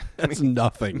 That's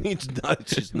nothing. It's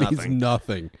just Means nothing.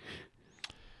 nothing.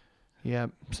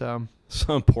 Yep. So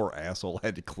some poor asshole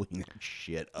had to clean that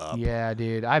shit up. Yeah,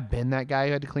 dude. I've been that guy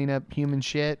who had to clean up human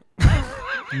shit.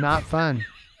 Not fun.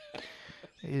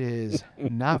 It is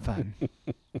not fun.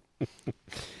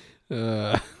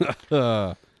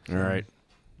 All right.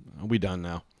 We done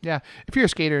now. Yeah. If you're a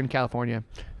skater in California,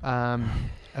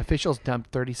 officials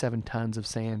dumped 37 tons of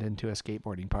sand into a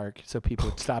skateboarding park so people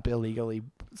would stop illegally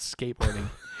skateboarding.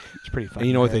 It's pretty funny. And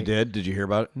you know what they did? Did you hear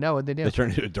about it? No, what they did? They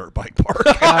turned it into a dirt bike park.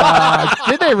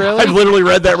 Did they really? I literally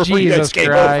read that before you guys Jesus came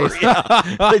over.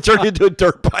 Yeah. They turned it into a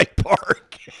dirt bike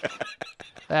park.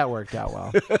 That worked out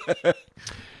well.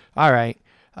 All right.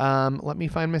 Let me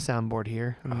find my soundboard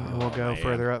here. And we'll go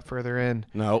further up, further in.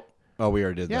 No. Oh, we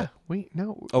already did that. We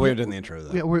haven't done the intro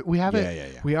though. We haven't.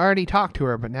 Yeah. We already talked to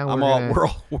her, but now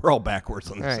we're all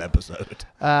backwards on this episode.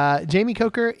 Jamie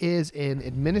Coker is an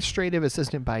administrative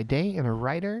assistant by day and a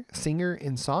writer, singer,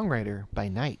 and songwriter by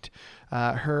night.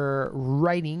 Her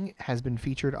writing has been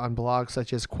featured on blogs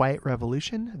such as Quiet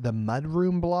Revolution, the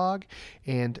Mudroom blog,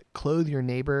 and Clothe Your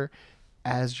Neighbor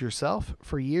as Yourself.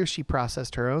 For years, she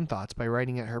processed her own thoughts by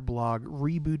writing at her blog,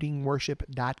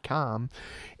 rebootingworship.com,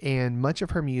 and much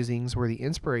of her musings were the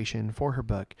inspiration for her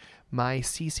book, My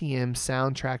CCM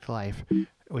Soundtracked Life,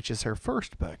 which is her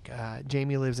first book.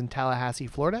 Jamie lives in Tallahassee,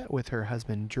 Florida, with her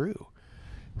husband, Drew.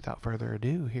 Without further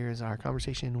ado, here's our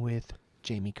conversation with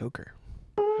Jamie Coker.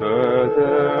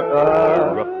 Further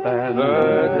up and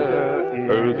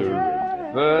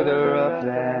further up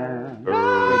and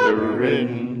further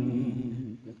in.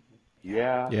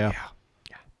 Yeah.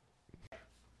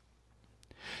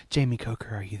 Jamie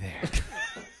Coker, are you there?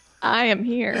 I am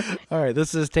here. All right,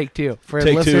 this is take two. For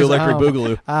Take listeners two, at Electric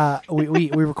home, Boogaloo.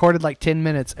 We recorded like 10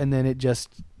 minutes, and then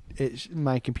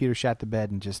my computer shot the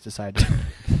bed and just decided to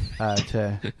about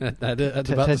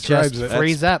describes just it.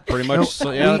 freeze up. Pretty much,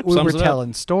 we were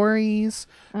telling stories.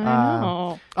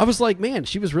 I was like, man,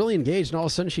 she was really engaged, and all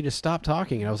of a sudden she just stopped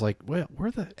talking, and I was like, well,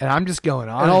 where the? And I'm just going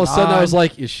on. And all of a sudden on. I was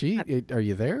like, are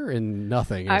you there? And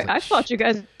nothing. I thought you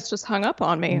guys just hung up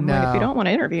on me. I'm No. like, if you don't want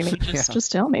to interview me,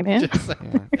 just tell me, man.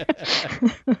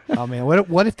 Oh man,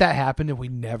 what if that happened and you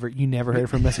never heard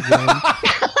from us again?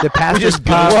 The pastor's just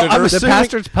pub. ghosted her.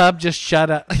 Pastor's pub just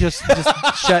shut up. Just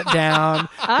shut down.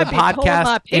 I'd The be pulling podcast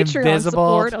my Patreon invisible.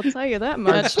 support, I'll tell you that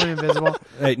much. Invisible.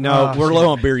 Hey, no, we're low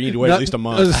on beer. You need to wait at least a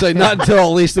month. I was gonna say not until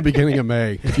at least the beginning of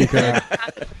May, if you could.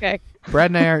 Okay.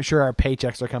 Brad and I aren't sure our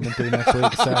paychecks are coming through next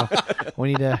week, so we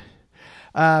need to.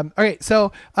 Okay,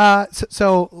 so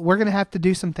we're gonna have to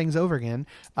do some things over again.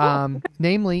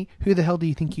 Namely, who the hell do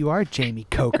you think you are, Jamie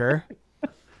Coker?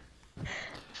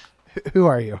 Who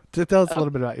are you? Tell us a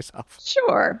little bit about yourself.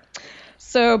 Sure.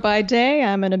 So by day,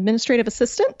 I'm an administrative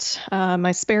assistant.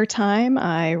 My spare time,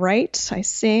 I write, I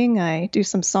sing, I do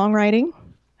some songwriting,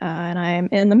 and I am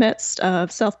in the midst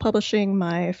of self-publishing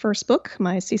my first book,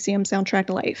 My CCM Soundtracked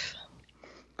Life.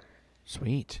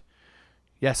 Sweet.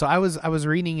 Yeah, so I was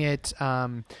reading it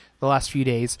the last few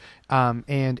days,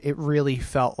 and it really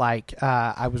felt like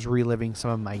I was reliving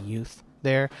some of my youth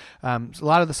there. So a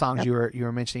lot of the songs you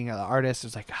were mentioning, the artist,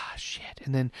 was like, shit.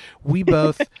 And then we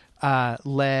both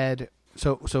led.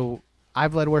 So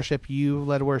I've led worship. You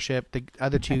led worship. The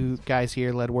other two guys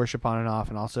here led worship on and off,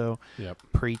 and also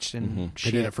preached and I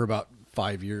did it for about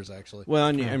 5 years, actually. Well,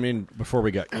 and I mean, before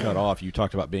we got cut off, you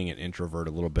talked about being an introvert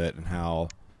a little bit and how.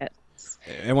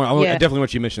 And I definitely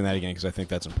want you to mention that again because I think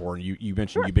that's important. You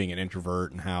mentioned you being an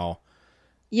introvert and how.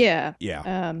 Yeah.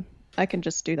 Yeah. I can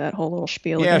just do that whole little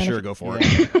spiel. Yeah, again sure, go for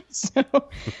it.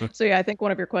 So yeah, I think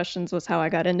one of your questions was how I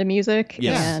got into music.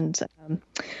 Yes. And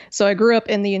so I grew up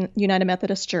in the United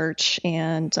Methodist Church,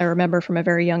 and I remember from a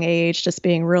very young age just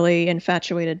being really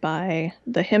infatuated by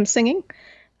the hymn singing.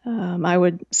 I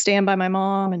would stand by my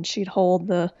mom, and she'd hold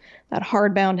that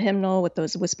hardbound hymnal with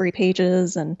those whispery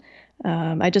pages, and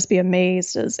I'd just be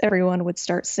amazed as everyone would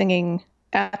start singing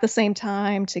at the same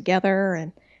time together.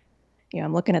 And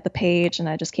I'm looking at the page and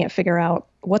I just can't figure out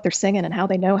what they're singing and how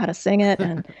they know how to sing it.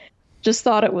 And just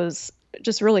thought it was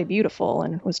just really beautiful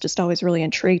and was just always really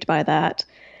intrigued by that.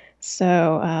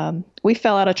 So we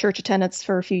fell out of church attendance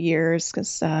for a few years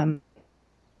because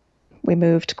we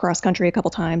moved cross country a couple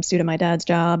times due to my dad's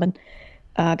job, and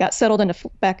got settled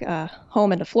back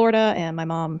home into Florida, and my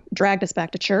mom dragged us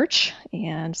back to church.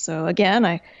 And so again,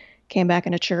 I came back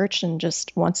into church and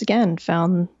just once again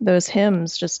found those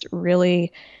hymns just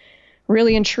really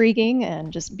intriguing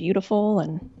and just beautiful.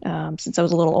 And since I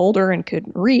was a little older and could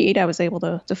read, I was able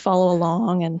to follow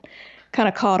along and kind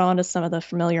of caught on to some of the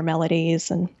familiar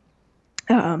melodies. And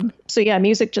so yeah,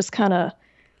 music just kind of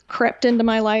crept into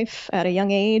my life at a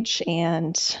young age.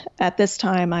 And at this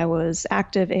time I was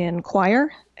active in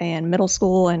choir and middle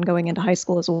school and going into high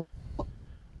school as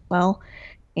well.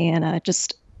 And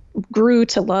just grew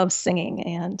to love singing.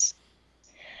 And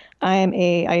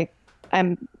I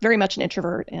I'm very much an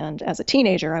introvert, and as a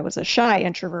teenager, I was a shy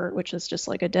introvert, which is just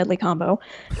like a deadly combo.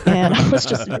 And I was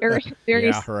just very,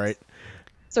 very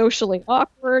socially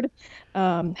awkward.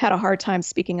 Had a hard time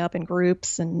speaking up in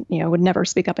groups, and would never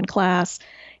speak up in class.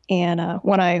 And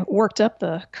when I worked up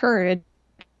the courage,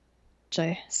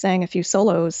 I sang a few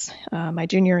solos my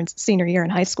junior and senior year in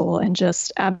high school, and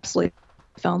just absolutely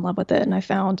fell in love with it. And I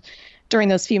found during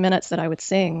those few minutes that I would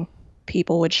sing,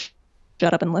 people would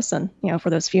shut up and listen. For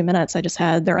those few minutes, I just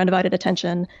had their undivided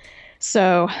attention.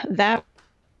 So that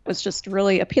was just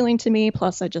really appealing to me.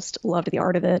 Plus, I just loved the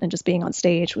art of it, and just being on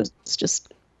stage was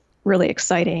just really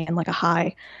exciting and like a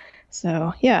high.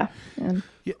 So yeah.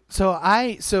 So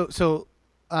I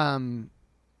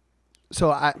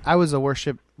was a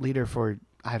worship leader for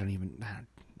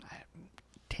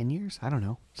 10 years. I don't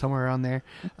know, somewhere around there,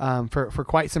 for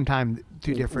quite some time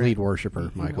through different lead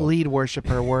worshiper, Michael. Lead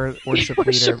worshiper, worship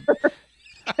leader.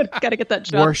 Got to get that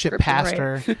job. Worship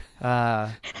pastor.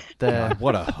 Right. God,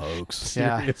 what a hoax!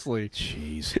 Yeah. Seriously,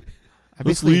 jeez.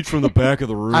 Let's lead from the back of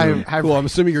the room. Cool. I'm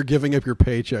assuming you're giving up your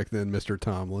paycheck then, Mr.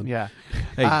 Tomlin. Yeah.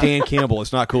 Hey, Dan Campbell,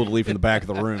 it's not cool to lead from the back of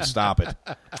the room. Stop it.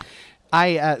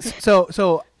 I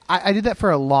did that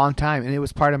for a long time, and it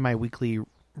was part of my weekly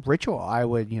ritual. I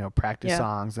would, practice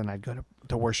songs, and I'd go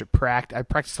to worship I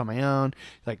practiced on my own,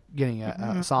 like getting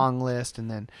a song list and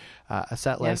then a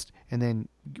set list, and then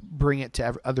bring it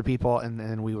to other people, and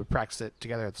then we would practice it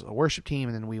together as a worship team,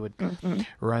 and then we would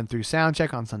run through sound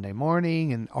check on Sunday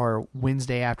morning or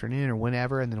Wednesday afternoon or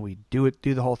whenever, and then we do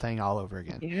the whole thing all over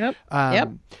again. Yep.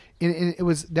 And it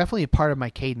was definitely a part of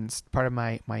my cadence, part of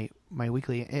my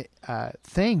weekly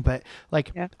thing. But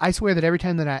I swear that every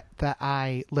time that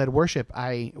I led worship,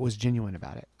 I was genuine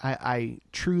about it. I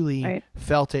truly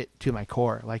felt it to my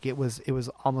core. Like it was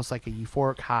almost like a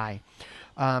euphoric high.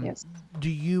 Do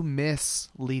you miss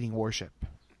leading worship?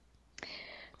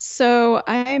 So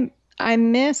I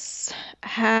miss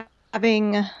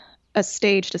having a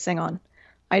stage to sing on.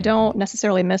 I don't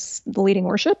necessarily miss the leading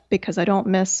worship because I don't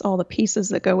miss all the pieces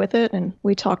that go with it. And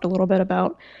we talked a little bit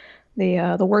about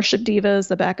the worship divas,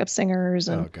 the backup singers,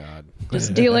 and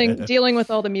just dealing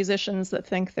with all the musicians that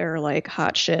think they're like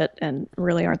hot shit and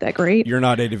really aren't that great. You're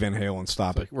not Eddie Van Halen.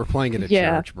 Stop it. We're playing in a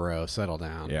church, bro. Settle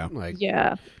down.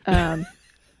 Yeah.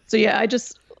 So yeah, I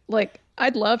just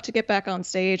I'd love to get back on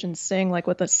stage and sing like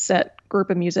with a set group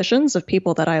of musicians of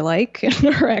people that I like and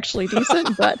are actually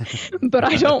decent, but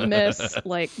I don't miss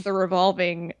like the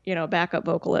revolving, backup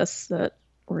vocalists that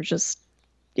were just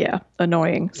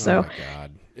annoying. So oh my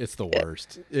God, it's the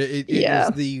worst. It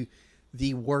is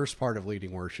the worst part of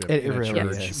leading worship it in a really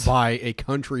church is. by a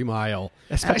country mile.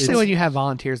 Especially when you have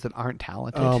volunteers that aren't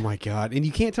talented. Oh my God. And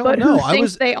you can't tell them no.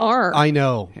 They are. I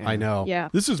know. Yeah.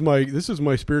 This is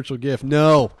my spiritual gift.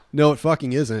 No, it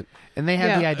fucking isn't. And they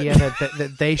have the idea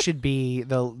that they should be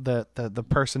the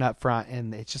person up front,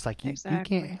 and it's just like you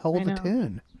can't hold the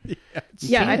tune.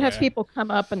 I'd have people come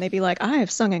up and they'd be like, I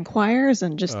have sung in choirs,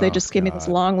 and they just give me this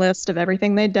long list of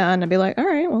everything they'd done. I'd be like, all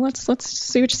right, well let's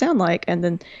see what you sound like. And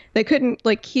then they couldn't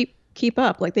like keep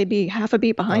up. Like they'd be half a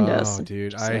beat behind us. Oh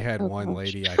dude, I had one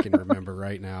lady I can remember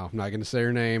right now. I'm not going to say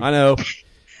her name. I know.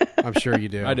 I'm sure you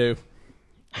do. I do.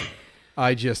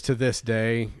 I just, to this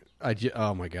day,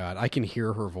 oh my God, I can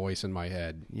hear her voice in my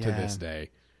head to this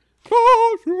day. Yeah,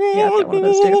 I've got one of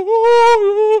those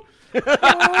too. Yep,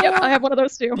 I have one of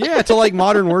those too. Yeah, to like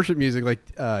modern worship music, like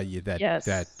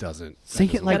that doesn't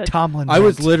sing it like Tomlin. I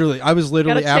was literally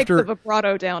gotta after take the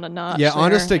vibrato down a notch. Yeah,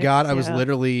 honest to God, I was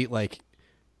literally like,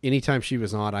 anytime she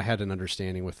was on, I had an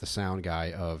understanding with the sound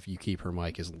guy of you keep her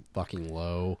mic as fucking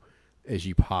low as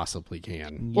you possibly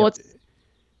can. Well,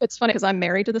 it's funny because I'm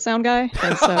married to the sound guy,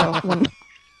 and so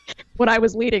when I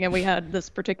was leading and we had this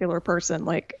particular person,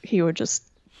 like he would just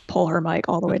pull her mic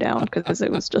all the way down because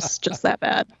it was just that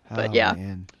bad. But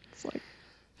man. It's like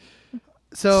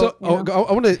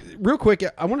I want to real quick.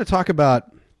 I want to talk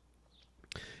about.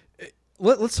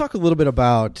 Let's talk a little bit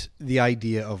about the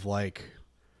idea of like,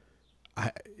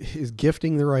 is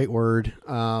gifting the right word?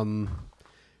 In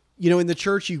the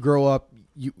church you grow up,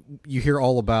 you hear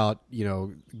all about,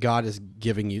 God is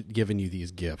given you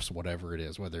these gifts, whatever it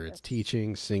is, whether it's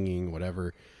teaching, singing,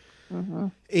 whatever. Mm-hmm.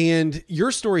 And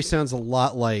your story sounds a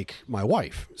lot like my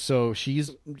wife. So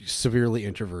she's severely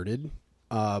introverted,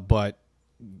 but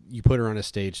you put her on a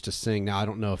stage to sing. Now, I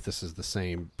don't know if this is the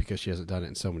same because she hasn't done it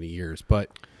in so many years, but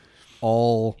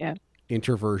all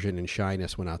introversion and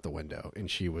shyness went out the window,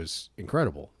 and she was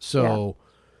incredible. So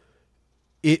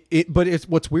but it's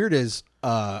what's weird is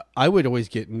I would always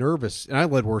get nervous, and I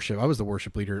led worship. I was the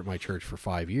worship leader at my church for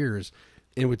 5 years.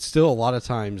 And would still a lot of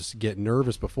times get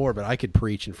nervous before, but I could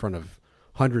preach in front of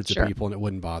hundreds of people and it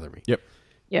wouldn't bother me. Yep.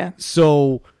 Yeah.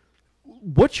 So,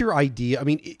 what's your idea? I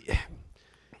mean,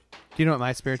 Do you know what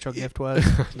my spiritual gift was?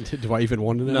 do I even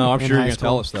want to know? No, I'm In sure you're high going to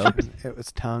tell us, though. It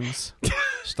was tongues.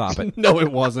 Stop it. No,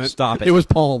 it wasn't. Stop it. It was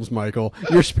palms, Michael.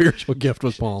 Your spiritual gift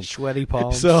was palms. Sweaty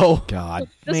palms. So, God.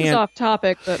 This is off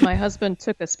topic, but my husband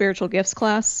took a spiritual gifts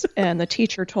class, and the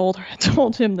teacher told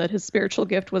him that his spiritual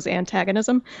gift was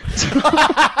antagonism.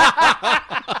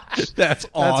 That's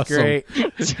awesome.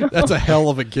 That's great. That's a hell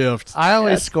of a gift. I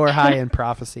always score high in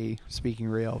prophecy, speaking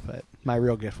real, but my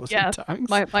real gift was in tongues.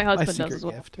 My husband does secret as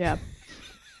well. gift. Yeah.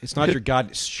 It's not your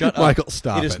God. Shut up. Michael,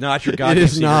 stop it. It is not your God. It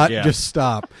is not. Just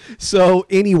stop. So,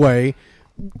 anyway,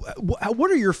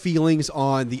 what are your feelings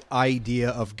on the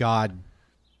idea of God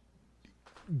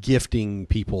gifting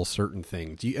people certain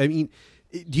things? Do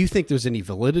you think there's any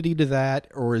validity to that,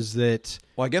 or is that?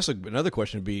 Well, I guess another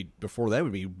question would be before that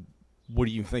would be, what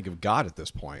do you think of God at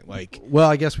this point? Like, well,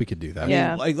 I guess we could do that.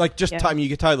 Yeah. I mean, like just time you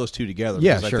could tie those two together.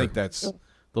 Yeah, because sure. I think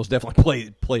those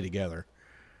definitely play together.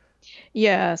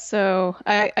 Yeah, so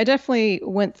I definitely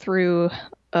went through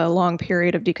a long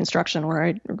period of deconstruction where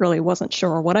I really wasn't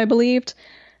sure what I believed.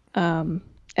 And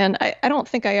I don't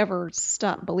think I ever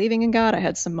stopped believing in God. I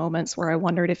had some moments where I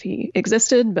wondered if he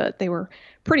existed, but they were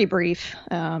pretty brief.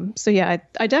 So yeah,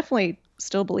 I definitely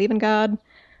still believe in God.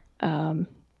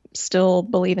 Still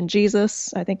believe in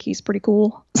Jesus. I think he's pretty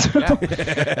cool.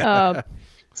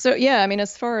 So yeah, I mean,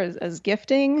 as far as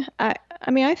gifting, I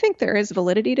mean, I think there is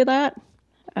validity to that.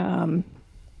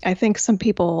 I think some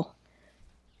people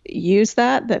use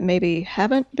that maybe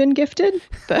haven't been gifted,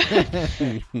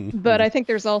 but I think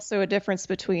there's also a difference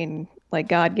between like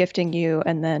God gifting you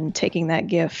and then taking that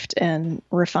gift and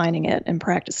refining it and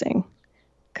practicing.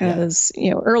 Because,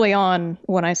 early on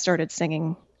when I started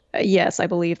singing, yes, I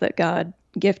believe that God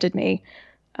gifted me,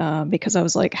 because I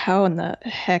was like, how in the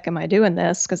heck am I doing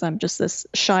this? Because I'm just this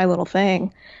shy little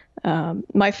thing.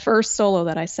 My first solo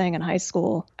that I sang in high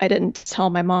school, I didn't tell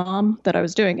my mom that I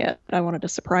was doing it. I wanted to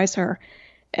surprise her.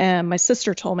 And my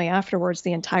sister told me afterwards,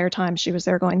 the entire time she was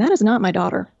there going, that is not my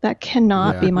daughter. That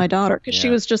cannot be my daughter. Because she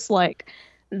was just like,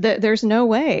 there's no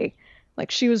way.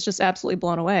 Like, she was just absolutely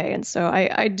blown away. And so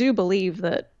I do believe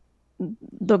that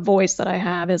the voice that I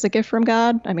have is a gift from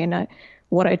God. I mean,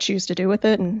 what I choose to do with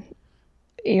it. And,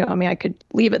 I could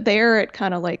leave it there at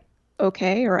kind of like,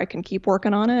 okay, or I can keep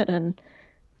working on it and,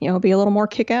 be a little more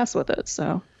kick-ass with it.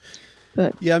 So,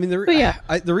 but yeah, I mean, the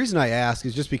reason I ask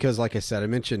is just because, like I said, I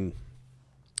mentioned,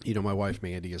 my wife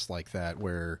Mandy is like that,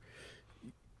 where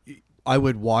I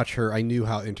would watch her. I knew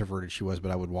how introverted she was,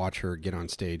 but I would watch her get on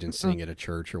stage and sing at a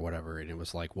church or whatever, and it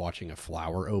was like watching a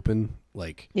flower open.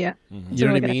 Like, yeah, you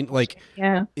know what I mean? Like,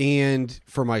 yeah. And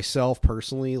for myself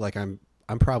personally, like I'm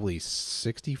probably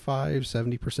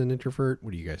 65-70% introvert.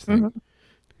 What do you guys think?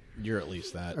 Mm-hmm. You're at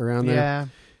least that around there.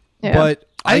 Yeah. But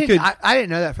I didn't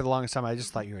know that for the longest time. I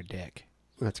just thought you were a dick.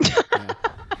 That's good. Yeah.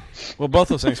 Well, both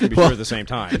those things can be true at the same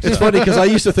time. It's funny because I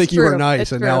used to think you were nice,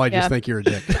 It's and true, now I just think you're a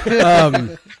dick.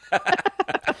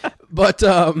 But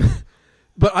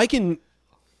I can.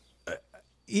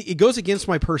 It goes against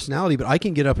my personality, but I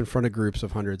can get up in front of groups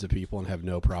of hundreds of people and have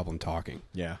no problem talking.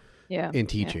 Yeah. And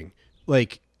teaching,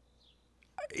 like,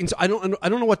 and so I don't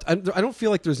know what I don't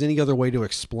feel like there's any other way to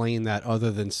explain that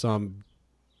other than some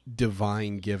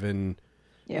divine given,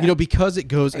 because it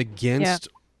goes against.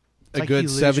 It's a like good you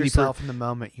lose 70 yourself in the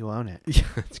moment you own it. Yeah,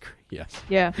 that's great. Yes.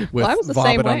 Yeah. With Well, I was the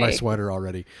vomit same way. on my sweater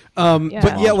already.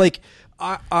 But yeah, like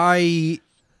I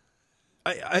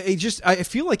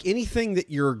feel like anything that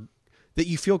you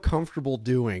feel comfortable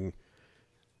doing.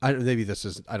 I don't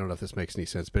know if this makes any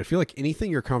sense, but I feel like anything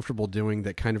you're comfortable doing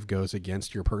that kind of goes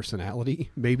against your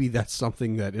personality, maybe that's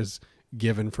something that is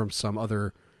given from some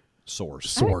other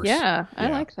source. I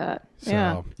like that.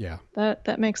 So, yeah.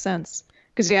 That makes sense.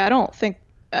 Because I don't think.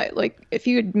 Like, if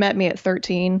you had met me at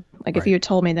 13, like if you had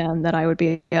told me then that I would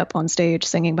be up on stage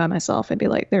singing by myself, I'd be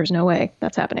like, there's no way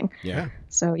that's happening. Yeah.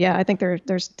 So yeah, I think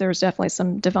there's definitely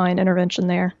some divine intervention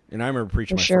there. And I remember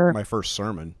preaching my first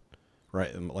sermon,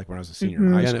 right? Like when I was a senior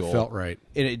in high school. And it felt right.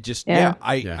 And it just, Yeah.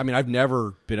 I mean, I've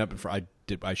never been up in front.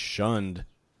 I shunned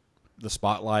the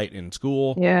spotlight in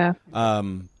school. Yeah.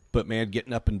 But man,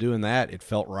 getting up and doing that, it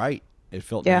felt right. It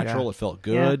felt natural. It felt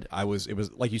good. Yeah. It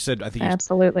was like you said. I think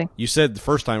absolutely. You said the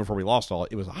first time before we lost all.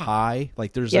 It was a high.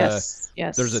 Like there's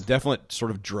there's a definite sort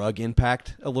of drug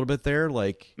impact a little bit there.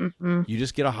 Like you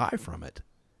just get a high from it.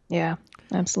 Yeah,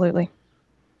 absolutely.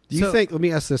 Do you think? Let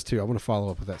me ask this too. I want to follow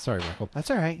up with that. Sorry, Michael.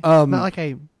 That's all right. Not like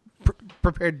I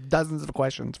prepared dozens of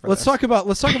questions for let's this. talk about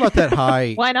that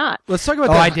high. Why not? Let's talk about.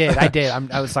 Oh, that. I did.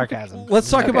 I was sarcasm.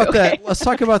 Let's talk about that. Let's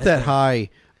talk about that high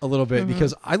a little bit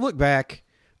because I look back.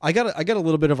 I got a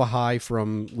little bit of a high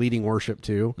from leading worship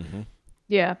too.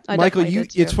 Yeah, I Michael, definitely did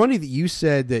too. it's funny that you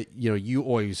said that, you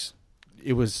always,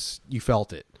 you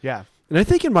felt it. Yeah. And I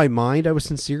think in my mind I was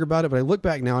sincere about it, but I look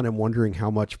back now and I'm wondering how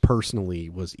much personally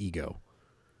was ego.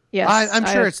 Yes, I'm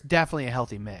sure it's definitely a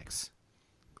healthy mix.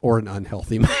 Or an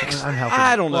unhealthy mix.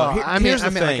 I don't know. Well, Here's the I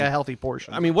mean thing. like a healthy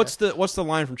portion. I mean, what's the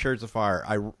line from Chariots of Fire?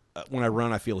 When I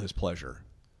run, I feel His pleasure.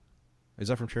 Is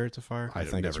that from Chariots of Fire?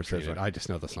 I've never seen it. I just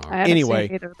know the song. I haven't Anyway,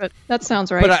 seen it either, but that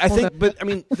sounds right. But I We'll think, go. I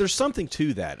mean, there's something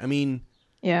to that. I mean,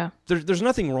 yeah, there's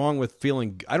nothing wrong with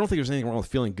feeling. I don't think there's anything wrong with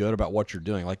feeling good about what you're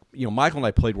doing. Like, Michael and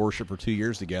I played worship for 2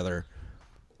 years together,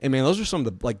 and man, those are some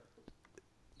of the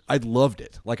I loved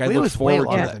it. Like, I looked forward to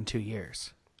longer that. than 2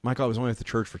 years. Michael, I was only at the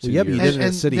church for 2 Yeah, years. but you did it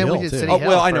at City Hill, too. Oh,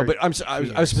 well, I know, but I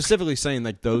was specifically saying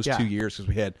like those 2 years because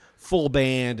we had full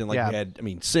band and we had,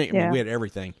 we had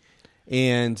everything,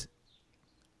 and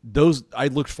those I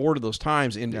looked forward to those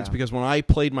times, and it's because when I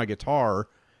played my guitar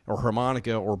or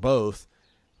harmonica or both,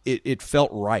 it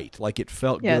felt right, like it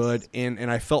felt good,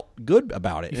 and I felt good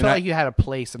about it. You felt like you had a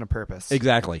place and a purpose.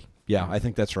 Exactly. Yeah, I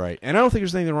think that's right, and I don't think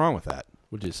there's anything wrong with that.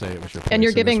 Would you say it was your place and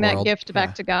you're in giving this that world? gift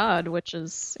back to God, which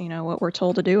is what we're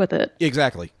told to do with it.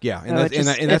 Exactly. Yeah, and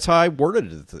So that's how I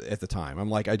worded it at the time. I'm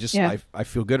like, I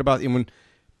feel good about it. And when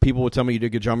people would tell me you did a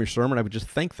good job on your sermon, I would just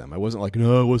thank them. I wasn't like,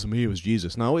 no, it wasn't me, it was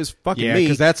Jesus. No, it was fucking me.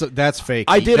 because that's fake.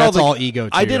 I did that's all ego.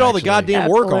 Too, I did all the actually. goddamn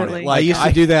work on it. Like, I used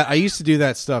to do that. I used to do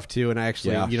that stuff too, and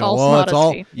actually, False it's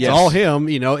all modesty. it's all him.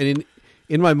 And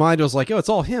in my mind, I was like, it's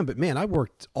all him. But man, I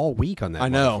worked all week on that. I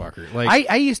know. motherfucker. Like,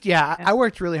 I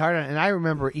worked really hard on it, and I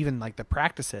remember even like the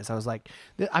practices. I was like,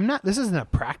 this isn't a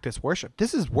practice worship.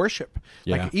 This is worship.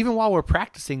 Yeah. Like even while we're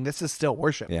practicing, this is still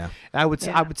worship. Yeah. And I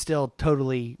would still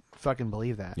totally fucking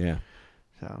believe that. Yeah.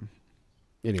 So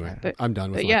anyway, But- I'm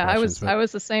done with But my yeah, questions, I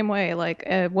was the same way. Like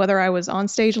whether I was on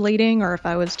stage leading or if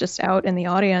I was just out in the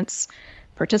audience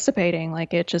participating,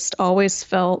 like it just always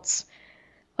felt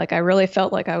like I really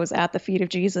felt like I was at the feet of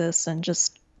Jesus and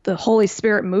just the Holy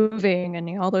Spirit moving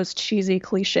and all those cheesy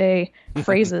cliche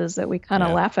phrases that we kind of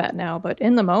laugh at now. But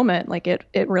in the moment, like it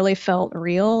really felt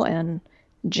real and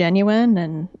genuine.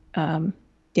 And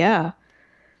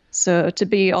so to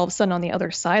be all of a sudden on the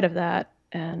other side of that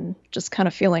and just kind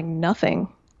of feeling nothing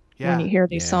when you hear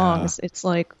these songs, it's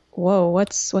like, whoa,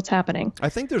 what's happening? I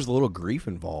think there's a little grief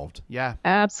involved. Yeah,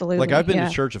 absolutely. Like I've been to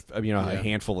church, a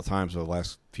handful of times over the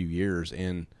last few years,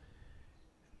 and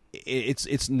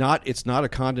it's not a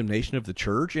condemnation of the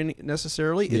church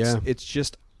necessarily. It's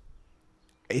just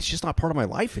not part of my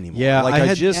life anymore. Yeah, like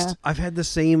I've had the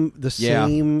same Like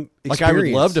experience. I would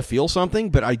love to feel something,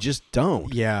 but I just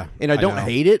don't. Yeah, and I don't know.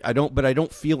 hate it. But I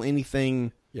don't feel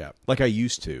anything. Yeah, like I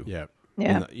used to. Yeah,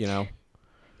 yeah.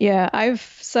 Yeah, I've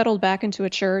settled back into a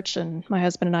church, and my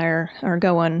husband and I are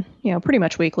going, pretty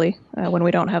much weekly when we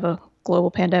don't have a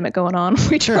global pandemic going on.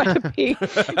 We try to be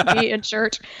in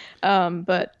church,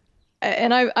 but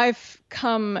I've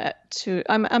come to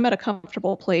I'm at a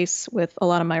comfortable place with a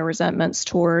lot of my resentments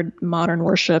toward modern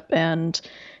worship and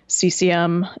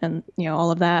CCM and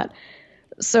all of that.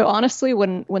 So honestly,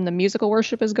 when the musical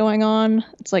worship is going on,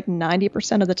 it's like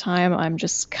 90% of the time I'm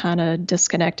just kind of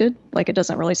disconnected. Like it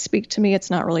doesn't really speak to me.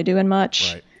 It's not really doing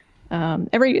much. Right.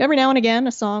 Every now and again,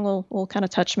 a song will kind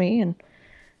of touch me, and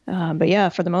but yeah,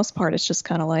 for the most part, it's just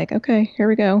kind of like, okay, here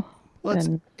we go.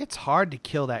 Well, it's hard to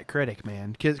kill that critic,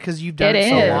 man, because you've done it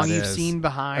so long. You've seen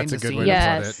behind That's a the good scenes. way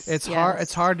to put it. It's hard.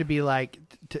 It's hard to be like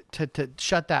to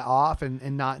shut that off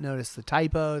and not notice the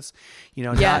typos.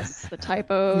 The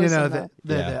typos.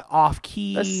 The off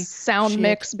key, the sound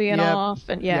mix being off,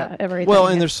 and everything. Well,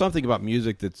 and there's something about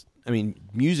music that's,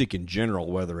 music in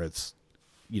general, whether it's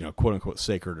quote unquote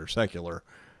sacred or secular,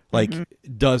 like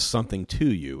does something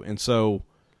to you, and so.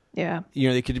 Yeah.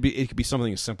 It could be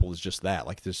something as simple as just that.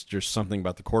 Like there's something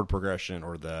about the chord progression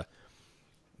or the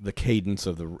cadence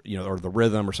of the or the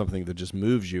rhythm or something that just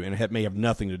moves you, and it may have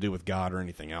nothing to do with God or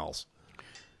anything else.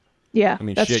 Yeah,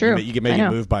 that's shit, true. You can make it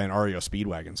moved by an REO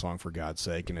Speedwagon song, for God's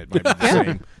sake, and it might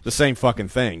be the same fucking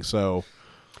thing. So.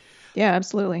 Yeah,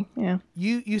 absolutely. Yeah.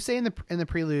 You say in the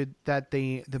prelude that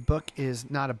the book is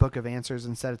not a book of answers,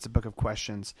 instead it's a book of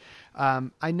questions.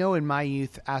 I know in my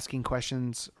youth asking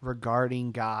questions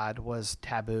regarding God was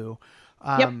taboo.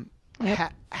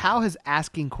 Yep. How has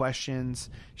asking questions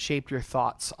shaped your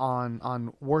thoughts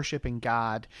on worshiping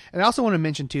God? And I also want to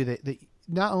mention too that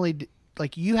not only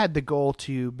like you had the goal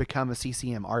to become a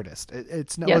CCM artist.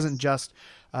 It wasn't just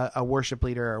a worship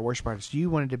leader or a worship artist. You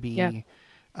wanted to be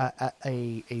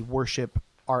a worship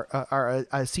or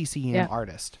a CCM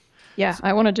artist. Yeah,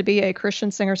 I wanted to be a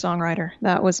Christian singer-songwriter.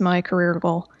 That was my career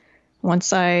goal.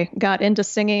 Once I got into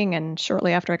singing, and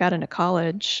shortly after I got into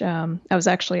college, I was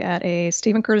actually at a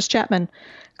Stephen Curtis Chapman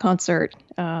concert.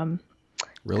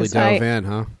 Really dove in,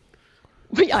 huh?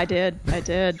 I did.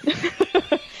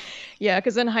 Yeah,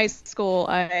 because in high school,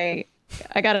 I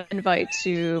got an invite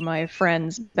to my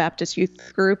friend's Baptist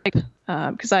youth group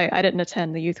because I didn't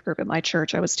attend the youth group at my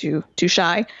church. I was too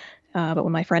shy. But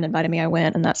when my friend invited me, I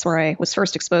went, and that's where I was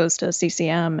first exposed to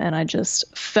CCM, and I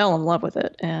just fell in love with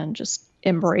it and just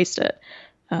embraced it.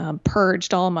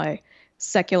 Purged all my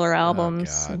secular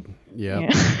albums. Oh, God.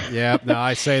 Yeah. No,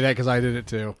 I say that because I did it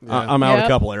too. Yeah. I'm out a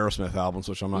couple Aerosmith albums,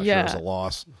 which I'm not sure is a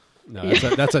loss. No,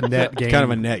 that's a net gain. Kind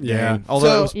of a net gain.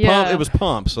 Although it was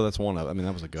Pump, so that's one of. I mean,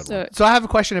 that was a good one. So I have a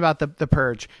question about the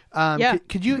purge.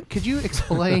 Could you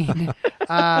explain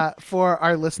for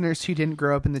our listeners who didn't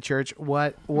grow up in the church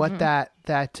what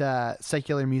that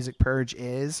secular music purge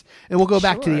is? And we'll go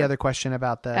back to the other question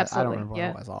about the. Absolutely. I don't remember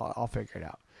what it was. I'll figure it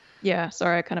out. Yeah,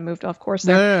 sorry, I kind of moved off course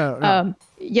there. No.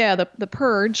 The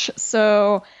purge.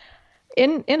 So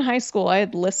in high school, I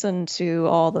had listened to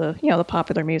all the the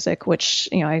popular music, which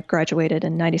I graduated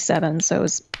in '97, so it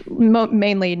was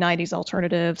mainly '90s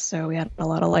alternative. So we had a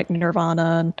lot of like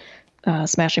Nirvana and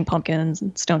Smashing Pumpkins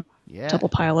and Stone Temple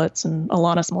Pilots and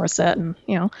Alanis Morissette and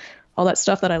all that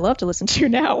stuff that I love to listen to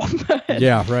now. But,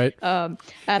 yeah, right.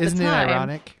 At Isn't the time, it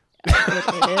ironic?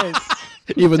 It is.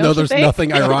 Even though there's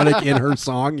nothing ironic in her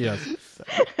song, yes.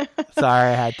 Sorry,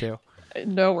 I had to.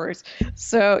 No worries.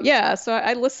 So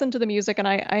I listened to the music and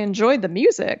I enjoyed the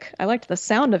music. I liked the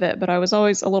sound of it, but I was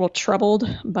always a little troubled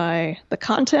by the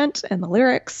content and the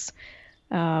lyrics.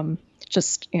 There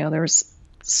was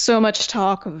so much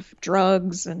talk of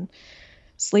drugs and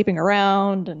sleeping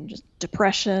around and just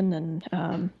depression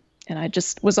and I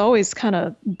just was always kind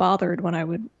of bothered when I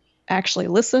would actually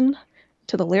listen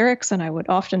to the lyrics, and I would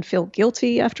often feel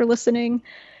guilty after listening.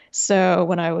 So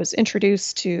when I was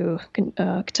introduced to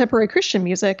contemporary Christian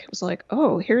music, it was like,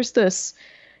 oh, here's this,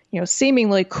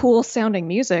 seemingly cool sounding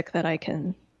music that I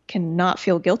can not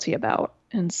feel guilty about.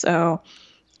 And so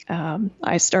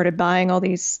I started buying all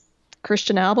these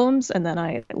Christian albums, and then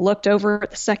I looked over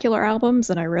at the secular albums,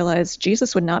 and I realized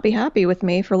Jesus would not be happy with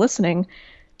me for listening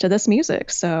to this music.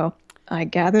 So I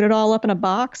gathered it all up in a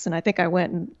box, and I think I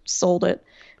went and sold it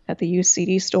at the used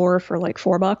CD store for like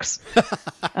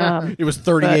 $4. It was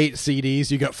 38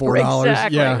 CDs. You got $4.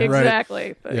 Exactly.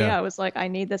 Right. But I was like, I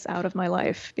need this out of my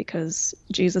life because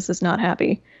Jesus is not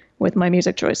happy with my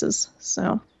music choices.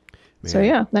 So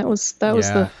that was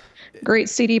the great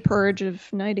CD purge of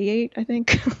 '98, I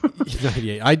think.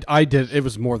 '98. I did. It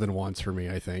was more than once for me,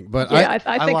 I think. But I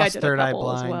think I lost did Third a Eye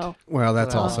couple as Blind. well. Well,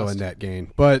 that's also a net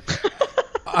gain. But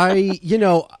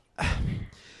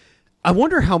I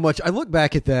wonder how much I look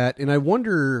back at that, and I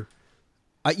wonder,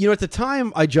 at the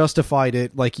time I justified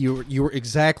it like you were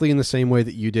exactly in the same way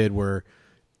that you did, where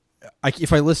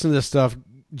if I listen to this stuff,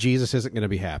 Jesus isn't going to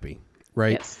be happy,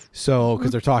 right? Yes. So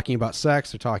because they're talking about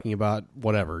sex, they're talking about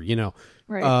whatever,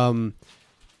 right?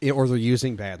 Or they're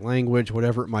using bad language,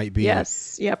 whatever it might be.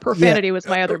 Yes, profanity was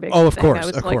my other big. Oh, of thing. course, I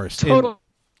was of course. Totally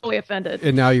offended.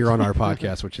 And now you're on our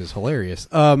podcast, which is hilarious.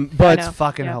 But it's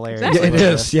fucking hilarious. Exactly. Yeah, it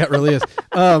is. Yeah, it really is.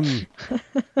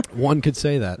 One could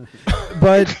say that,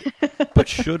 but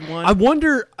should one? I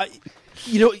wonder.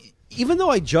 Even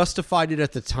though I justified it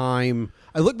at the time,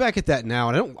 I look back at that now,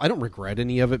 and I don't regret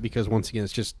any of it because once again,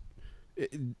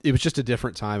 it was just a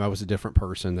different time. I was a different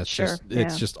person. That's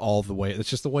it's just all the way. It's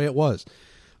just the way it was.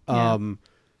 Yeah.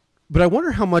 But I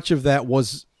wonder how much of that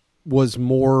was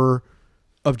more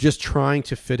of just trying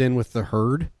to fit in with the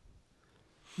herd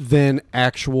than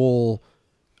actual.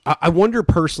 I wonder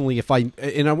personally if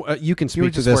you can speak you were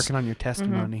to just this. Working on your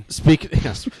testimony. Speak.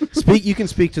 You can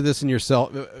speak to this in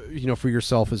yourself, for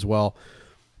yourself as well.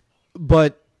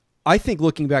 But I think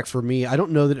looking back for me, I don't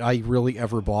know that I really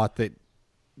ever bought that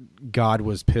God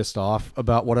was pissed off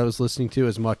about what I was listening to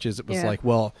as much as it was like,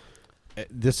 well,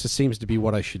 this just seems to be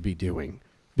what I should be doing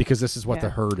because this is what the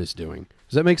herd is doing.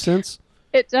 Does that make sense?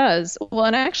 It does. Well,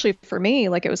 and actually for me,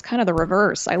 like it was kind of the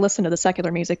reverse. I listened to the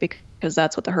secular music because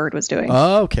that's what the herd was doing.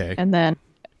 Oh, okay. And then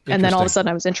all of a sudden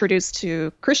I was introduced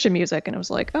to Christian music and it was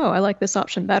like, oh, I like this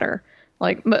option better.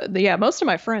 Like, most of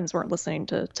my friends weren't listening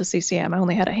to CCM. I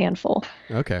only had a handful.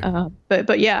 Okay. But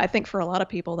I think for a lot of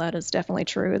people that is definitely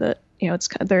true that, it's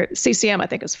CCM I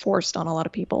think is forced on a lot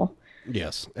of people.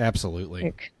 Yes, absolutely.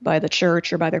 Like by the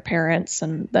church or by their parents.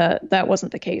 And that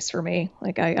wasn't the case for me.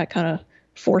 Like I kind of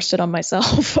forced it on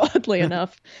myself, oddly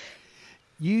enough.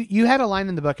 You had a line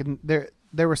in the book, and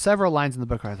there were several lines in the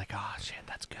book where I was like, oh shit,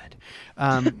 that's good.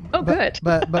 Good.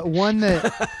 But one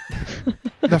that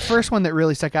the first one that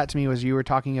really stuck out to me was you were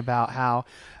talking about how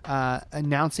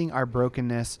announcing our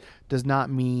brokenness does not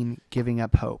mean giving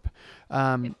up hope.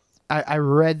 I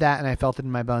read that and I felt it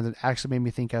in my bones. It actually made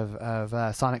me think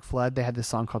of Sonic Flood. They had this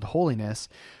song called Holiness.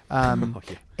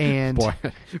 And boy,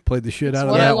 played the shit out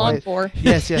of what that I long one. for.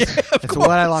 Yes, it's what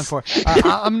I long for.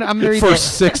 I'm going to read For it.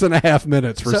 6.5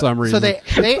 minutes for some reason.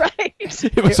 So they Right.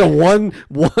 it was a one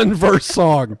verse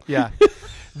song. yeah,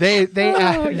 they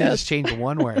just changed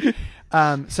one word.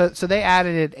 So they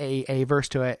added a verse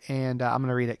to it, and I'm going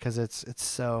to read it because it's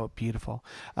so beautiful.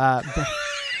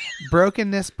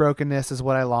 Brokenness is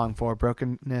what I long for.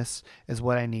 Brokenness is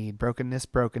what I need.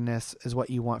 Brokenness is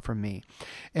what you want from me.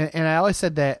 And I always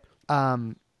said that.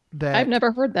 That I've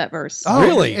never heard that verse. Oh,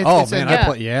 really? it's Man,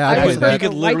 yeah. I played You that.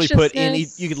 could literally put any.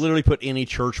 Righteousness. You could literally put any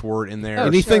church word in there. Oh,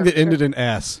 Anything sure, that ended in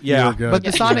S. Yeah. you were good. But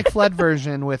the Sonic Flood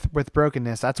version with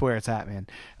brokenness, that's where it's at, man.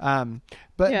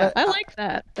 But I like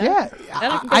that. yeah,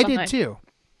 That I can get I did behind. too.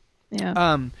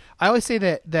 Yeah. I always say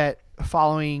that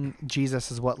following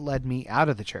Jesus is what led me out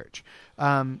of the church.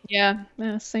 Yeah,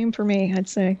 same for me, I'd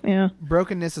say. Yeah.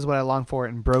 Brokenness is what I long for,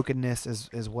 and brokenness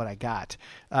is what I got.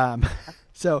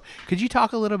 So could you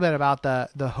talk a little bit about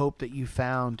the hope that you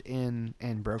found in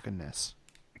brokenness?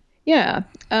 Yeah.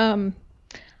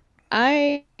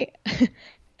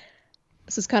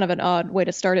 This is kind of an odd way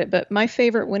to start it, but my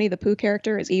favorite Winnie the Pooh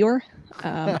character is Eeyore.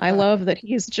 I love that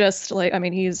he's just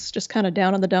he's just kind of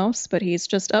down in the dumps, but he's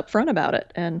just upfront about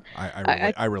it. And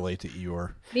I relate to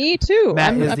Eeyore. me too.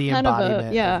 Matt I'm is the kind of embodiment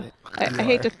of it. I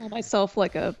hate to call myself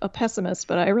like a pessimist,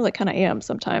 but I really kind of am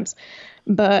sometimes.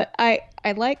 But I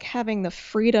like having the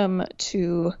freedom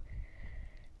to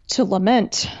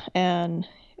lament and,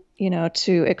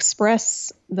 to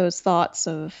express those thoughts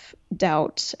of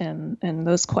doubt and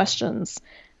those questions.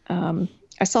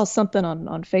 I saw something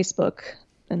on Facebook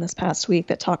in this past week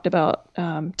that talked about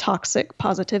toxic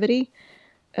positivity,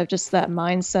 of just that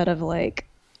mindset of like,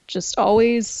 just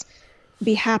always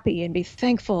be happy and be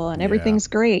thankful and everything's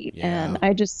great. Yeah.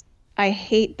 And I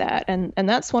hate that. And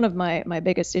that's one of my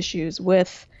biggest issues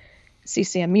with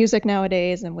CCM music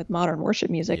nowadays and with modern worship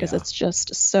music is it's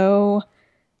just so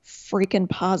freaking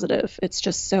positive. It's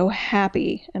just so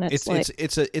happy. And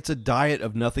it's a diet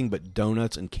of nothing but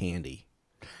donuts and candy.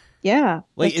 Yeah.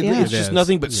 Like it's just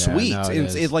nothing but Yeah, sweets. no,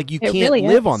 It's like you It can't really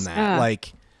live is. on that. Yeah.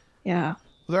 Like Yeah. Well,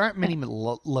 there aren't many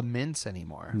laments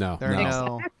anymore. No. There are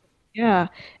no. Yeah.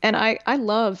 And I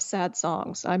love sad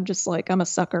songs. I'm a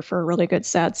sucker for a really good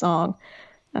sad song.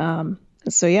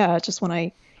 So yeah, it's just when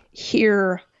I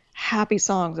hear happy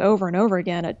songs over and over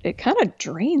again, it kind of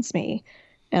drains me.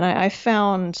 And I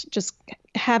found just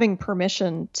having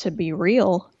permission to be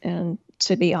real and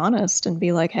to be honest and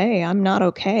be like, hey, I'm not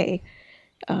okay,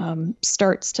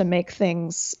 starts to make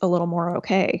things a little more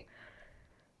okay.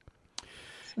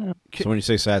 so when you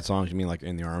say sad songs, you mean like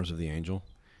In the Arms of the Angel?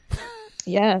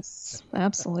 Yes,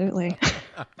 absolutely.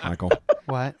 Michael,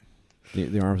 What?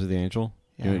 the Arms of the Angel.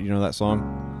 Yeah. You know that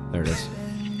song? There it is.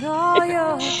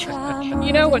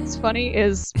 You know what's funny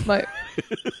is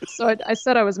I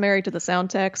said I was married to the sound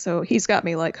tech, so he's got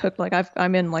me like hooked. Like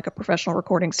I'm in like a professional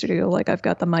recording studio. Like I've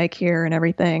got the mic here and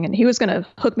everything, and he was gonna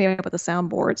hook me up with a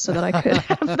soundboard so that I could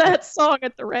have that song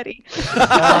at the ready.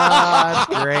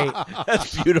 That's great.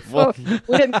 That's beautiful.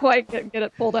 We didn't quite get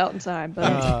it pulled out in time,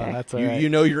 but it's okay. That's all right. You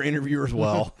know your interviewers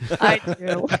well. I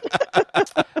do.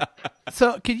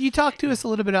 So could you talk to us a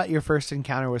little bit about your first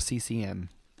encounter with CCM?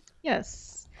 Yes.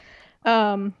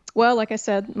 Well, like I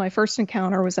said, my first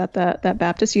encounter was at that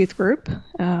Baptist youth group.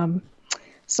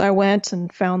 So I went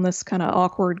and found this kind of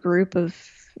awkward group of,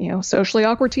 socially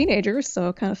awkward teenagers. So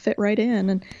it kind of fit right in,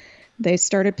 and they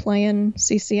started playing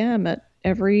CCM at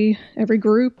every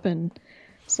group. And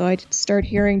so I started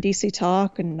hearing DC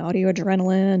Talk and Audio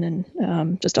Adrenaline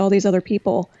and just all these other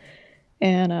people.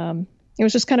 And I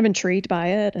was just kind of intrigued by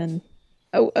it. And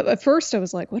at first I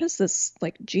was like, what is this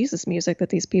like Jesus music that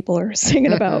these people are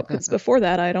singing about? Because before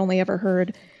that, I'd only ever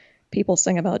heard people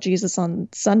sing about Jesus on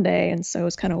Sunday. And so it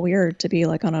was kind of weird to be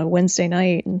like on a Wednesday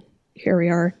night and here we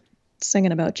are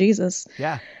singing about Jesus.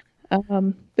 Yeah.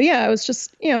 But yeah, I was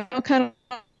just, kind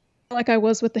of like I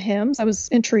was with the hymns. I was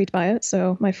intrigued by it.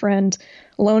 So my friend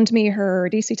loaned me her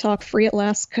DC Talk Free at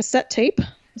Last cassette tape.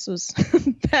 This was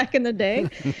back in the day.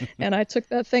 And I took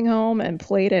that thing home and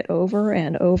played it over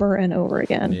and over and over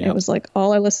again. Yep. It was like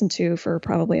all I listened to for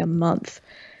probably a month.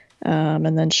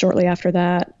 And then shortly after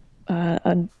that,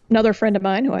 another friend of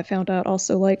mine who I found out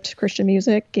also liked Christian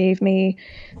music gave me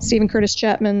Stephen Curtis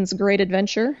Chapman's Great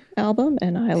Adventure album.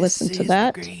 And I listened to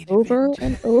that over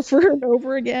and over and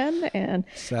over again. And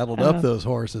saddled up those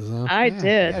horses, huh? I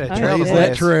did. Yeah, I trail did.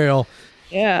 that trail.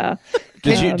 Yeah.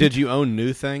 Did you own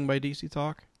New Thing by DC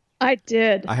Talk? I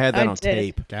did. I had that on did.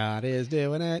 tape. God is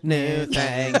doing it. New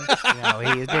thing.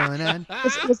 He's doing it.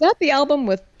 Was that the album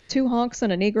with Two Honks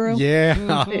and a Negro. Yeah.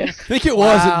 Yeah. I think it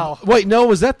was. Wow. Wait, no,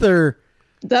 was that their...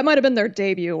 That might have been their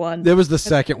debut one. That was the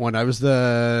second one. That was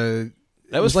the...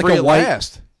 That was like Free a at white...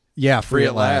 Last. Yeah, Free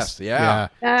at Last. Yeah.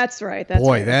 That's right. That's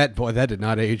boy, right. that did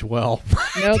not age well.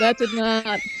 No, that did not.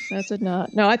 That did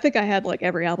not. No, I think I had like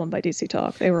every album by DC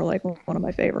Talk. They were like one of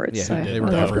my favorites. Yeah, they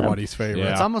were everybody's favorite.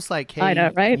 It's almost like, hey, I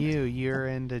know, right? you're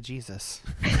into Jesus.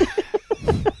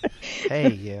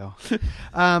 Hey, you.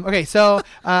 Okay, so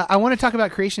I want to talk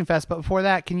about Creation Fest, but before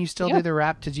that, can you still do the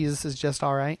rap to Jesus Is Just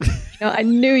All Right? I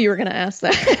knew you were going to ask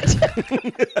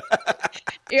that.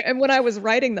 And when I was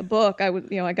writing the book, I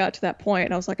got to that point,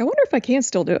 and I was like, I wonder if I can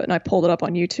still do it. And I pulled it up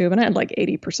on YouTube, and I had like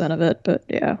 80% of it. But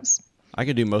yeah, I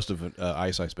could do most of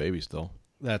Ice Ice Baby still.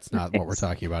 That's not what we're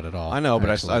talking about at all. I know, but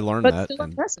I learned but that. still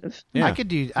impressive. Yeah. I could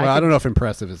do. I don't know if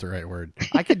impressive is the right word.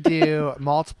 I could do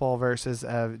multiple verses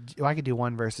of. I could do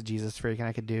one verse of Jesus Freak, and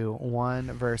I could do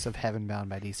one verse of Heaven Bound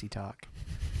by DC Talk.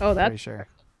 Oh, that's pretty sure.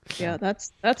 Yeah,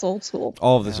 that's old school.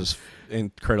 All of this is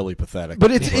incredibly pathetic.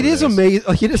 But it is amazing.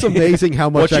 Like, it is amazing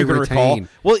how much what I you can recall. retain.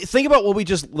 Well, think about what we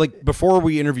just like before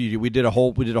we interviewed you. We did a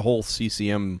whole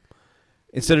CCM.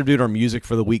 Instead of doing our music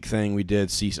for the week thing, we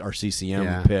did our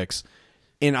CCM picks.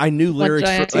 And I knew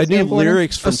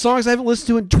lyrics from songs I haven't listened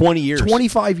to in 20 years,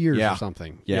 25 years or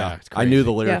something. Yeah, it's I knew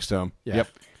the lyrics to them. Yeah. Yep.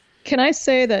 Can I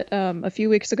say that a few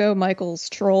weeks ago, Michael's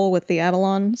troll with the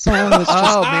Avalon song was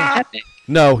just epic.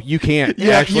 No, you can't.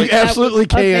 Yeah, you absolutely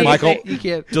can. Michael, you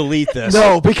can't delete this.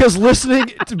 No, because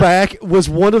listening back was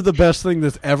one of the best things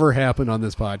that's ever happened on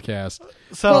this podcast.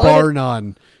 So, bar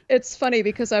none. It's funny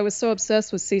because I was so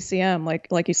obsessed with CCM,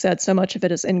 like you said, so much of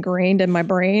it is ingrained in my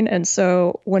brain. And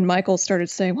so when Michael started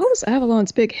saying, "What was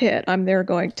Avalon's big hit?" I'm there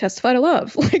going, "Testify to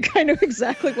Love." Like I knew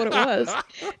exactly what it was.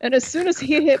 And as soon as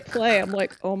he hit play, I'm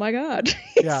like, "Oh my God,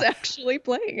 he's actually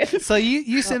playing it." So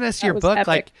you sent us your was book epic.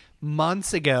 like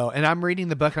months ago, and I'm reading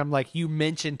the book, and I'm like, you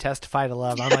mentioned "Testify to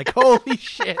Love." I'm like, holy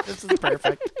shit, this is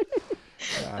perfect.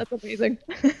 That's amazing.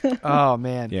 Oh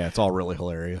man, yeah, it's all really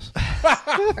hilarious.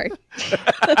 Sorry.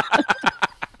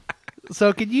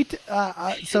 So could you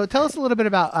so tell us a little bit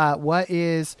about what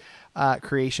is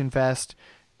Creation Fest,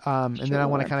 and then I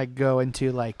want to kind of go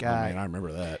into like I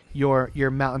remember that your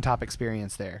mountaintop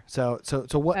experience there. So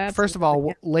what? Absolutely. First of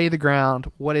all, lay the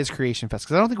ground. What is Creation Fest?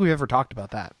 Because I don't think we've ever talked about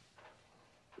that.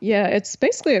 Yeah, it's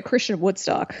basically a Christian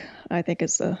Woodstock, I think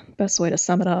is the best way to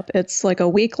sum it up. It's like a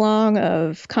week long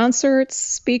of concerts,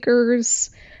 speakers.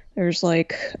 There's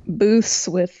like booths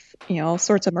with, all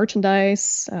sorts of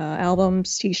merchandise,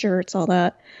 albums, T-shirts, all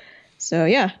that. So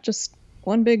yeah, just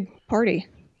one big party.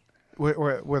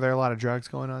 Were there a lot of drugs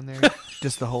going on there?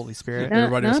 Just the Holy Spirit?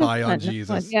 Everybody was high on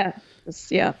Jesus.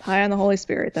 Yeah, high on the Holy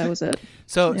Spirit. That was it.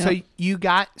 So you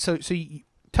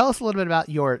tell us a little bit about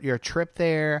your trip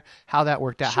there, how that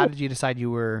worked out. Sure. How did you decide you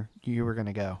were going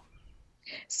to go?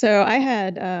 So I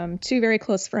had two very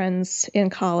close friends in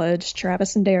college,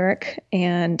 Travis and Derek,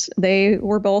 and they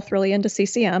were both really into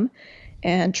CCM.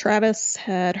 And Travis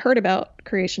had heard about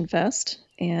Creation Fest,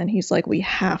 and he's like, "We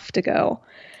have to go."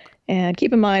 And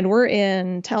keep in mind, we're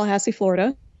in Tallahassee,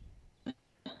 Florida,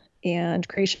 and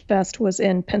Creation Fest was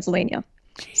in Pennsylvania.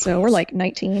 So we're like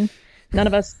 19. None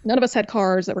of us had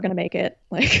cars that were going to make it.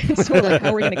 So we're like, how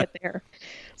are we going to get there?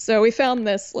 So we found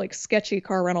this like sketchy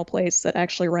car rental place that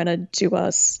actually rented to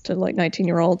us, to like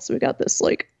 19-year-olds. So we got this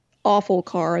like awful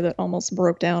car that almost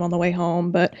broke down on the way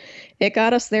home, but it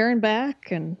got us there and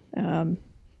back. And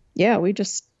we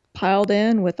just piled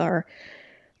in with our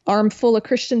arm full of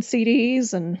Christian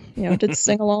CDs and, did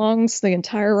sing-alongs the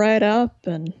entire ride up.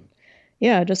 And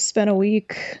just spent a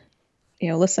week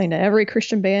listening to every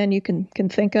Christian band you can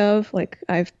think of. Like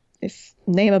if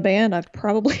name a band, I've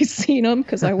probably seen them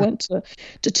because I went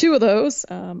to two of those,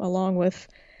 along with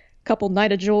a couple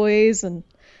Night of Joys and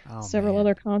several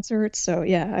other concerts. So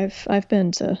yeah, I've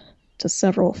been to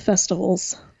several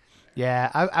festivals.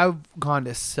 Yeah, I've gone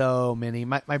to so many.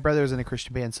 My brother was in a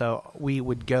Christian band, so we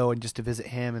would go and just to visit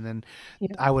him, and then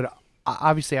I would.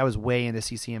 Obviously, I was way into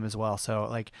CCM as well, so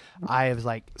like I have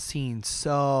like seen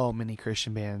so many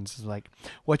Christian bands. It's like,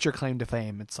 what's your claim to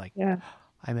fame? It's like,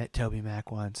 I met Toby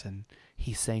Mac once, and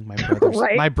he sang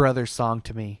my brother's song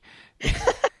to me. It's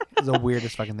the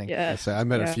weirdest fucking thing. Yeah, so I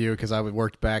met a few because I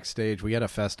worked backstage. We had a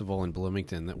festival in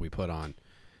Bloomington that we put on.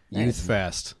 Nice. Youth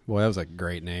Fest. Boy, that was a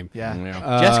great name. Yeah.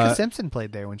 Jessica Simpson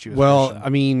played there when she was. Well, I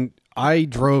mean, I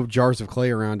drove Jars of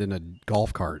Clay around in a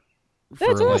golf cart.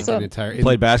 That's awesome. An entire.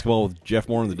 Played basketball with Jeff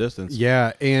Moore in the distance.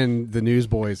 Yeah, and the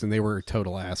Newsboys, and they were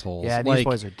total assholes. Yeah,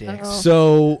 Newsboys are dicks.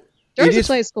 So Jars of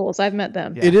Clay schools, I've met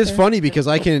them. It is funny because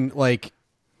I can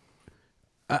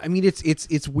I mean,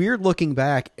 it's weird looking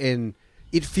back, and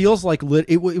it feels like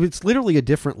it's literally a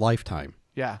different lifetime.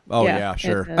 Yeah. Oh Yeah, yeah,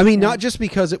 sure. it is, I mean, yeah. not just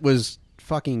because it was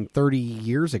fucking 30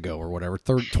 years ago or whatever,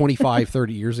 25,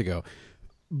 30 years ago,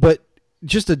 but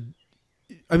just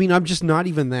I'm just not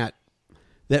even that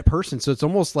person. So it's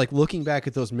almost like looking back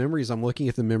at those memories, I'm looking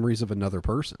at the memories of another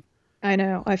person. I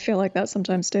know. I feel like that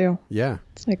sometimes too. Yeah.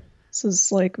 It's like, this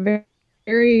is like very,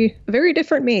 very, very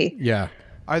different me. Yeah.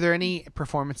 Are there any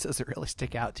performances that really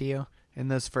stick out to you in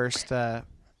those first? I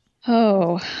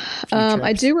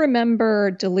do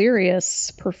remember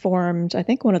Delirious performed, I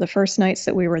think one of the first nights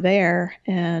that we were there,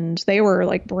 and they were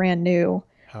like brand new.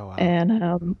 Oh, wow.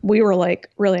 And we were like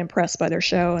really impressed by their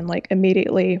show, and like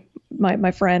immediately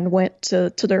my friend went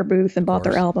to their booth and bought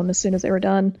their album as soon as they were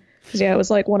done. 'Cause, yeah, it was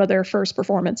like one of their first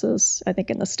performances, I think,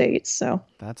 in the States. So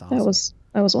that's awesome.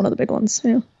 That was one of the big ones.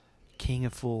 Yeah. King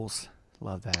of Fools.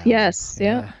 Love that album. Yes.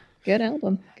 Yeah. Good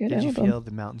album. Good Did album. you feel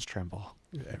the mountains tremble?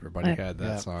 Everybody had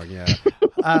that song. Yeah.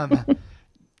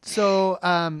 So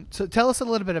tell us a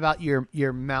little bit about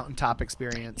your mountaintop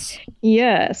experience.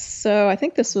 Yes. So I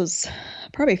think this was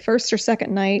probably first or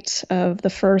second night of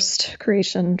the first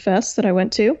Creation Fest that I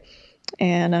went to.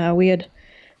 And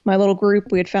my little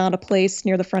group, we had found a place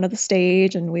near the front of the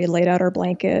stage, and we had laid out our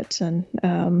blanket. And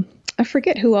I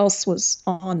forget who else was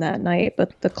on that night,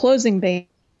 but the closing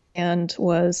band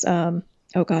was, oh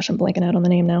gosh, I'm blanking out on the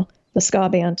name now. The ska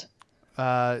band.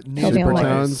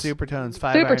 Supertones.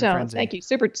 Five Iron Supertones. Frenzy. Thank you.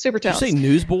 Supertones. Did you say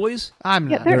Newsboys? I'm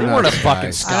not. they're They not weren't a those fucking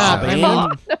guys. ska band.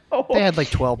 No. They had like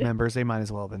 12 members. They might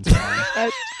as well have been ska.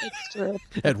 It's true.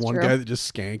 Had It's one true. guy that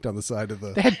just skanked on the side of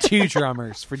the. They had 2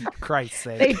 drummers, for Christ's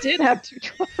sake. They did have 2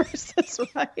 drummers. That's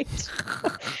right.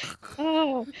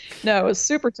 Oh no, it was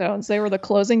Supertones. They were the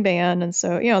closing band, and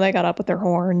so they got up with their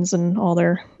horns and all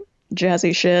their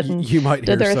jazzy shit. And You might hear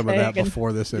did their some of that thing, and-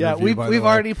 before this interview. Yeah, by the we've way.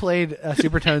 already played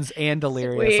Supertones and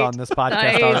Delirious Sweet. on this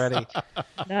podcast Nice. already.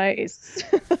 Nice.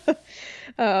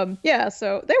 Yeah,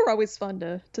 so they were always fun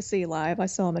to see live. I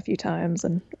saw them a few times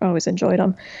and always enjoyed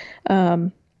them.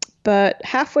 But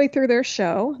halfway through their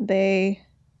show, they,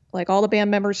 like all the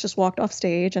band members, just walked off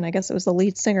stage, and I guess it was the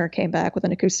lead singer came back with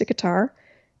an acoustic guitar.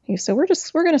 He said, we're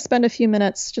going to spend a few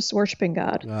minutes just worshiping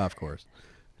God. Of course.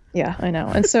 Yeah, I know.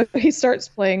 And so he starts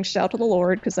playing Shout to the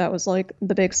Lord, because that was like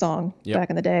the big song back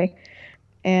in the day.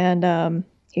 And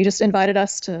he just invited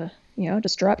us to,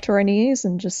 just drop to our knees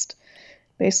and just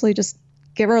basically just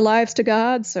give our lives to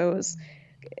God. So it was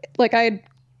like I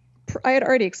had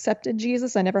already accepted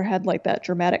Jesus. I never had like that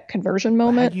dramatic conversion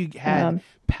moment. Had you had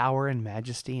power and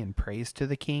majesty and praise to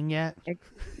the King yet?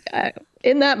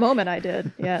 In that moment, I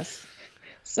did, yes.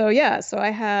 So I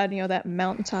had, that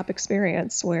mountaintop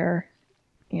experience where,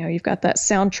 you've got that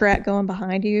soundtrack going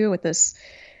behind you with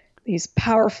these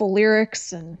powerful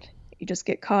lyrics, and you just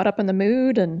get caught up in the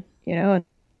mood, and, and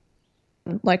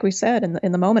like we said,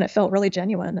 in the moment, it felt really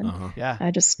genuine. And Yeah.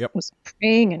 I just was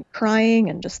praying and crying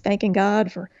and just thanking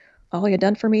God for all he had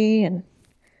done for me. And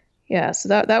yeah, so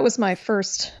that was my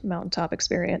first mountaintop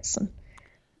experience.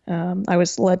 And I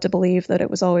was led to believe that it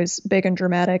was always big and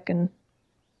dramatic and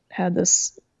had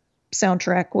this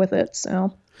soundtrack with it.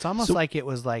 So It's almost like it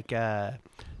was like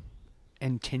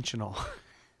intentional.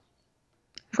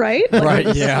 Right?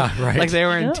 Right. Yeah. Right. Like they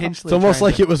were intentionally. It's almost trying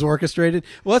like to- it was orchestrated.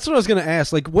 Well, that's what I was going to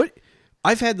ask. Like, what?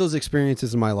 I've had those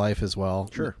experiences in my life as well.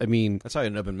 Sure. I mean, That's how you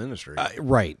end up in ministry.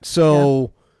 right.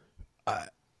 So,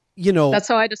 That's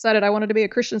how I decided I wanted to be a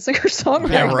Christian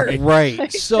singer-songwriter. Yeah,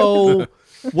 right. So,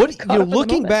 what Caught up in the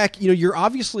looking moment. back, you're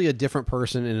obviously a different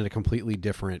person and in a completely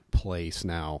different place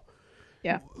now.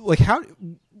 Yeah. Like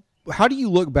how do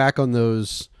you look back on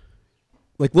those?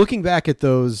 Like looking back at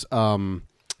those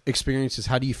experiences,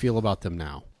 how do you feel about them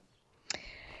now?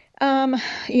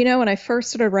 When I first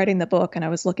started writing the book and I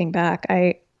was looking back,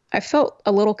 I felt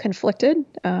a little conflicted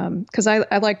because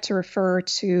I like to refer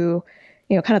to,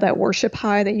 kind of that worship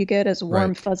high that you get as warm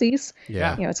Right. fuzzies.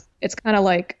 Yeah. It's kind of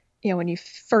like, when you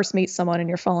first meet someone and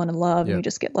you're falling in love Yeah. and you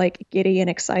just get like giddy and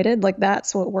excited. Like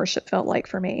that's what worship felt like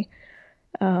for me.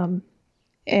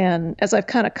 And as I've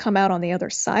kind of come out on the other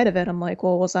side of it, I'm like,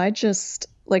 well, was I just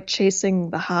like chasing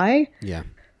the high? Yeah.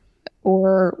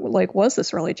 Or like, was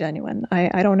this really genuine?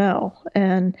 I don't know.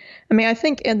 And I mean, I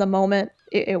think in the moment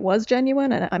it was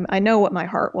genuine, and I know what my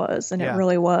heart was, and Yeah. it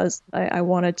really was. I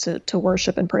wanted to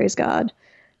worship and praise God.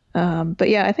 But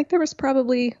yeah, I think there was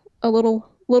probably a little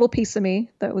piece of me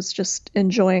that was just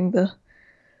enjoying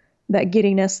that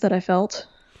giddiness that I felt.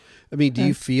 I mean, do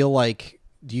you feel like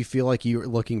you were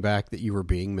looking back that you were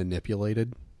being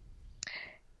manipulated?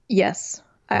 Yes,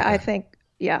 I think,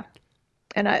 yeah.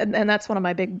 And that's one of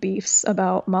my big beefs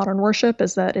about modern worship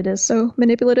is that it is so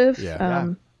manipulative. Yeah.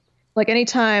 Like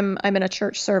anytime I'm in a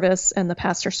church service and the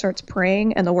pastor starts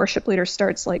praying and the worship leader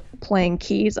starts like playing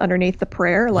keys underneath the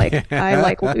prayer, like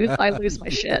I lose my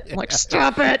shit. I'm like,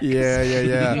 stop it.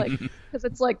 Yeah. Because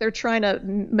it's like they're trying to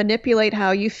manipulate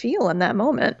how you feel in that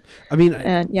moment. I mean,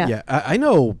 and I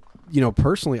know,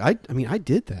 personally, I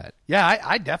did that. Yeah,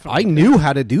 I definitely. I knew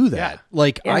how to do that. Yeah.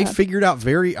 Like I figured out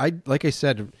like I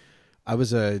said, I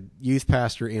was a youth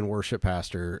pastor and worship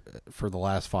pastor for the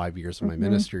last 5 years of my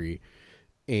ministry.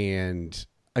 And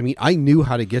I mean, I knew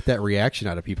how to get that reaction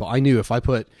out of people. I knew if I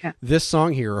put this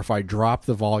song here, or if I drop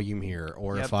the volume here,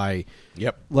 or if I,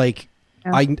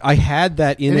 I had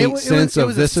that innate sense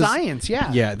of this is science.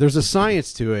 Yeah. Yeah. There's a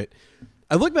science to it.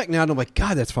 I look back now and I'm like,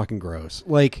 God, that's fucking gross.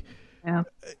 Like,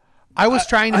 I was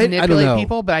trying to I don't manipulate know.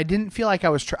 people, but I didn't feel like I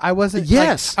was. I wasn't.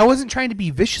 Yes. I wasn't trying to be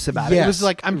vicious about it. It was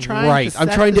like I'm trying. To set I'm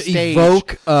trying the to stage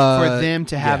evoke for them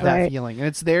to have that feeling, and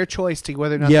it's their choice to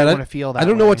whether or not they want to feel that. I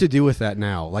don't know way. what to do with that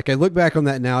now. Like I look back on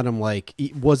that now and I'm like,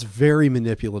 it was very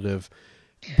manipulative,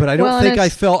 but I don't think I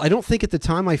felt. I don't think at the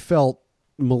time I felt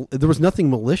there was nothing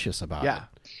malicious about it.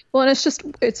 Well, and it's just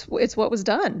it's what was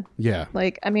done. Yeah.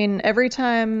 Like, I mean, every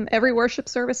worship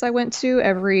service I went to,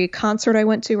 every concert I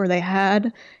went to where they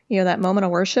had, that moment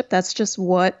of worship, that's just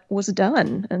what was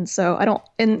done. And so I don't,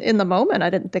 in the moment, I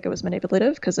didn't think it was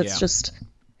manipulative because it's just,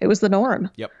 it was the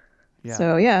norm. Yep. Yeah.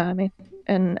 So yeah, I mean,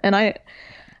 and I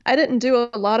didn't do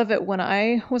a lot of it when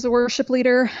I was a worship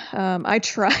leader. I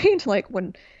tried like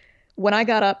when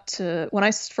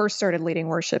I first started leading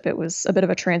worship, it was a bit of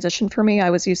a transition for me.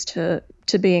 I was used to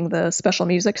being the special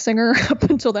music singer up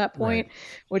until that point,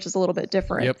 which is a little bit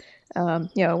different. Yep.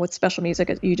 With special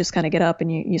music, you just kind of get up and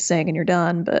you sing and you're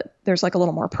done. But there's like a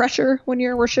little more pressure when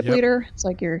you're a worship leader. It's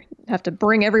like you have to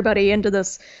bring everybody into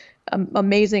this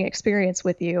amazing experience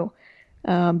with you.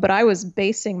 But I was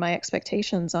basing my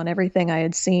expectations on everything I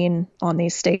had seen on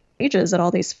these stages at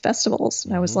all these festivals.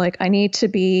 And I was like, I need to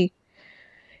be,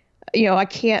 there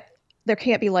can't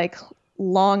be like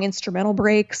long instrumental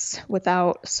breaks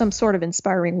without some sort of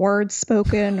inspiring words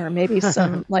spoken or maybe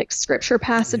some like scripture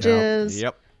passages.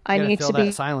 Yep. I need to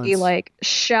be like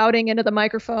shouting into the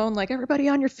microphone, like everybody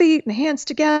on your feet and hands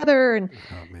together.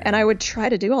 And I would try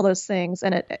to do all those things.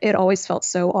 And it always felt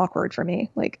so awkward for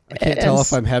me. Like I can't tell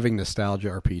if I'm having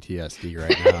nostalgia or PTSD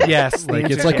right now. Yes.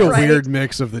 Like it's like a weird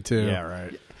mix of the two. Yeah.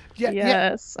 Right.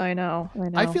 Yes, I know.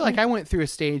 I feel like I went through a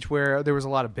stage where there was a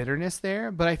lot of bitterness there,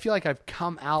 but I feel like I've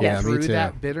come out through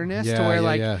that bitterness to where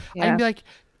I'd be like,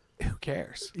 who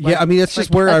cares? Like, I mean, it's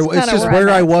just where I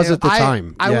was at the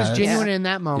time. I was genuine in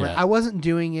that moment. I wasn't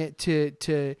doing it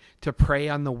to prey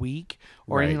on the weak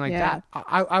or anything like that.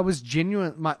 I was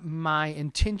genuine. My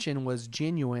intention was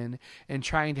genuine and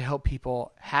trying to help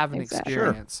people have an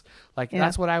experience. Like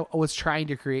that's what I was trying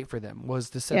to create for them,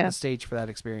 was to set the stage for that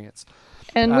experience.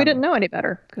 And we didn't know any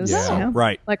better because,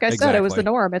 like I said, it was the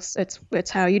norm. It's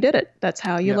how you did it. That's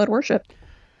how you led worship.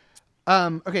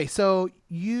 Okay, so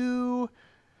you,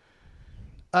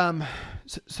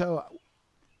 so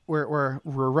we're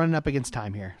running up against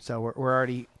time here. So we're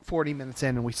already 40 minutes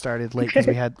in, and we started late because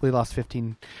we lost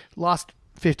 15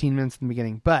 minutes in the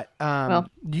beginning. But I'm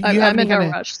in no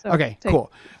rush. So okay,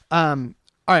 cool. All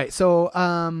right,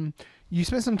 so you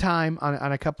spent some time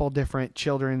on a couple different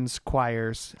children's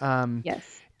choirs.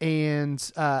 Yes.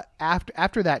 And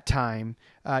after that time,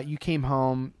 you came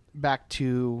home back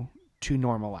to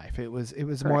normal life. It was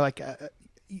Correct. more like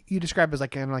you described it as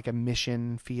like kind of like a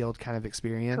mission field kind of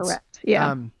experience. Correct.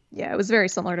 Yeah. It was very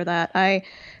similar to that. I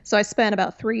spent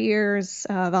about 3 years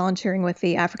volunteering with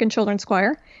the African Children's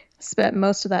Choir. Spent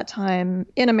most of that time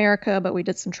in America, but we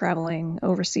did some traveling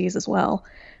overseas as well.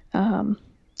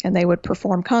 And they would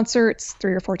perform concerts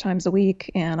 3 or 4 times a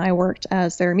week, and I worked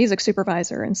as their music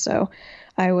supervisor. And so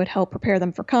I would help prepare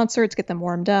them for concerts, get them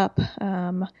warmed up.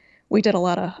 We did a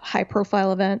lot of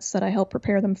high-profile events that I helped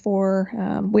prepare them for.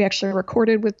 We actually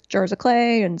recorded with Jars of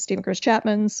Clay and Stephen Chris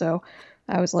Chapman, so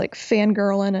I was like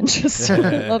fangirling and just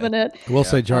loving it. I will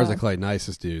say Jars of Clay,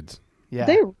 nicest dudes. Yeah,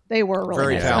 they were really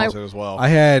very nice. talented as well. I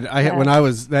had when I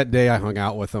was that day, I hung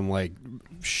out with them, like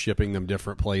shipping them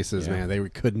different places. Man, they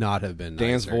could not have been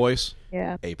Dan's nicer. voice,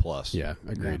 A+. Yeah,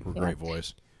 agreed. Great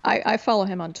voice. I follow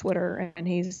him on Twitter, and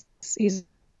he's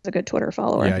a good Twitter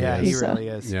follower. Yeah, he really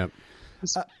is. Yep.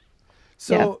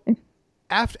 So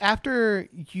after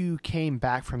you came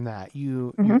back from that,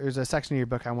 there's a section of your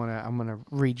book I'm gonna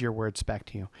read your words back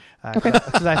to you,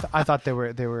 because I thought they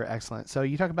were excellent. So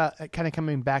you talk about kind of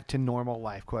coming back to normal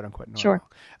life, quote unquote normal. Sure.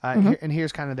 And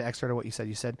here's kind of the excerpt of what you said.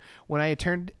 You said when you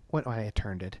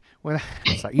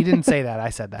didn't say that, I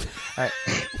said that.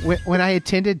 When I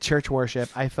attended church worship,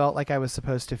 I felt like I was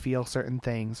supposed to feel certain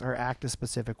things or act a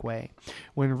specific way,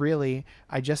 when really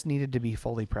I just needed to be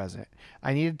fully present.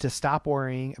 I needed to stop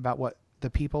worrying about the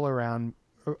people around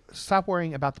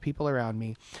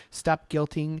me, stop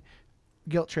guilt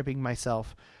tripping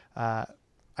myself. I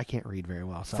can't read very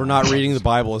well. So for not reading the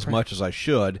Bible as much as I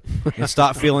should, and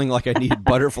stop feeling like I need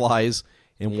butterflies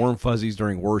and warm fuzzies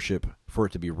during worship for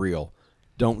it to be real.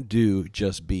 Don't do,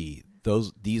 just be.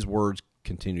 These words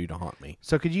continue to haunt me.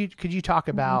 So could you talk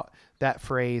about that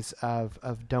phrase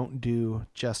of don't do,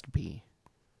 just be?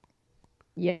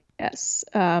 Yes.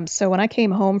 So when I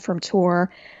came home from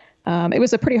tour, it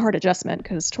was a pretty hard adjustment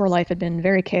because tour life had been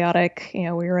very chaotic. We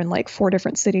were in like 4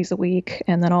 different cities a week.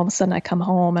 And then all of a sudden I come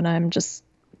home and I'm just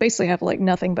basically have like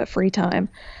nothing but free time.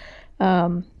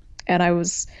 And I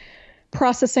was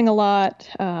processing a lot.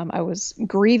 I was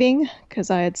grieving because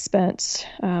I had spent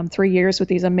 3 years with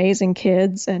these amazing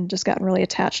kids and just gotten really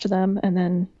attached to them. And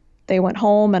then they went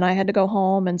home and I had to go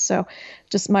home. And so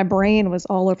just my brain was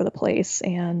all over the place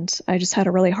and I just had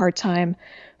a really hard time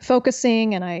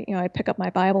focusing. And I'd pick up my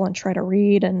Bible and try to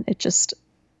read, and it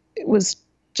was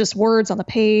just words on the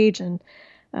page. And,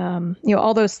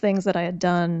 all those things that I had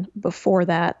done before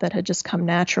that had just come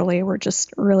naturally were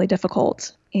just really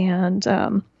difficult.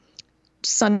 And,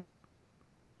 Sunday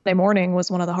morning was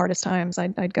one of the hardest times.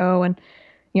 I'd go and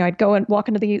walk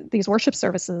into these worship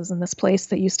services in this place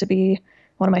that used to be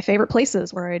one of my favorite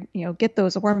places where I'd, get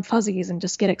those warm fuzzies and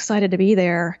just get excited to be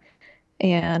there.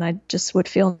 And I just would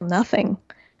feel nothing.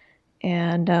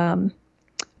 And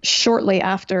shortly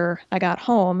after I got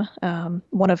home,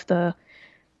 one of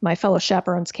my fellow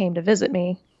chaperones came to visit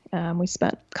me. We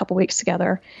spent a couple weeks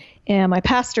together. And my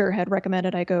pastor had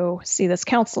recommended I go see this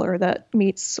counselor that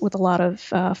meets with a lot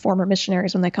of former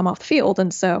missionaries when they come off the field.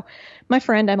 And so my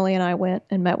friend Emily and I went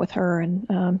and met with her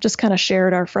and just kind of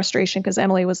shared our frustration because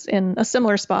Emily was in a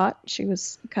similar spot. She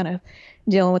was kind of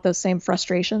dealing with those same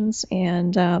frustrations.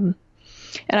 And I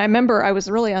remember I was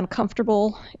really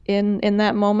uncomfortable in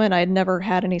that moment. I had never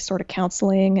had any sort of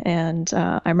counseling. And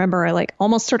I remember I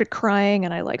almost started crying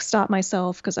and I stopped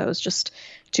myself because I was just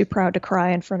too proud to cry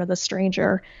in front of the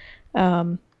stranger. So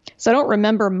I don't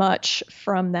remember much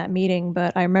from that meeting,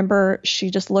 but I remember she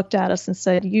just looked at us and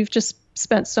said, "You've just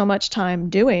spent so much time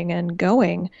doing and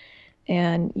going,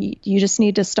 and you just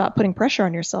need to stop putting pressure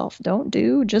on yourself. Don't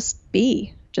do, just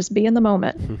be in the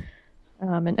moment."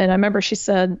 And I remember she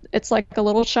said, "It's like a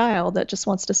little child that just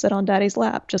wants to sit on daddy's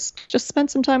lap. Just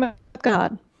spend some time with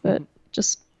God, but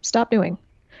just stop doing."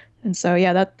 And so,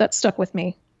 yeah, that stuck with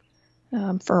me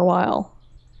for a while.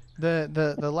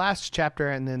 The last chapter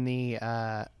and then the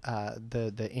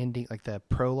ending, like the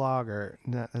prologue, or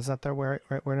is that the right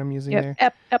word I'm using there?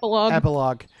 Epilogue.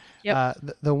 Epilogue. Yep.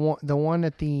 The one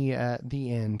at the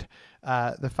end,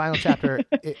 the final chapter.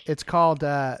 It's called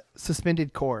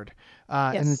Suspended Chord,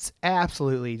 yes. And it's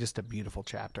absolutely just a beautiful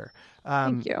chapter.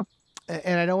 Thank you.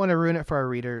 And I don't want to ruin it for our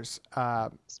readers.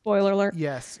 Spoiler alert.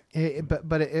 Yes,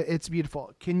 but it's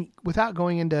beautiful. Without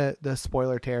going into the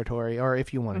spoiler territory, or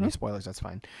if you want any spoilers, that's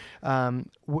fine.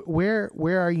 Where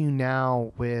are you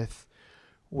now with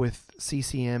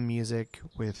CCM music,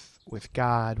 with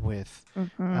God, with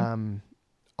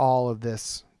all of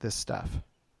this stuff?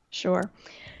 Sure.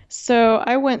 So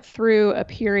I went through a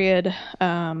period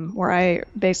where I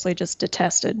basically just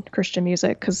detested Christian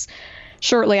music because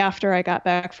shortly after I got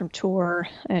back from tour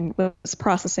and was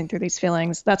processing through these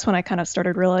feelings, that's when I kind of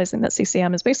started realizing that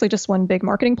CCM is basically just one big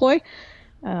marketing ploy,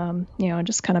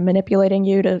 just kind of manipulating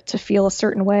you to feel a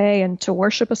certain way and to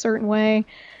worship a certain way.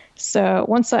 So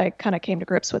once I kind of came to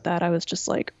grips with that, I was just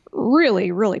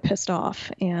really, really pissed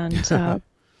off and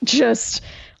just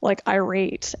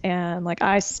irate. And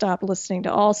I stopped listening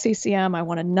to all CCM. I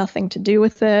wanted nothing to do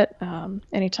with it.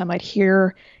 Anytime I'd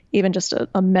hear even just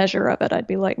a measure of it, I'd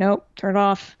be like, nope, turn it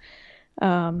off.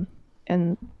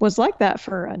 And was like that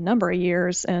for a number of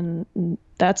years. And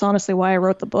that's honestly why I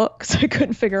wrote the book, because I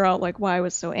couldn't figure out why I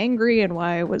was so angry and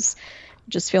why I was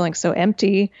just feeling so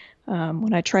empty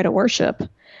when I try to worship.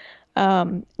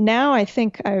 Now I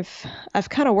think I've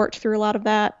kind of worked through a lot of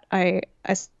that. I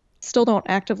still don't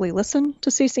actively listen to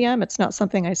CCM. It's not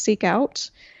something I seek out.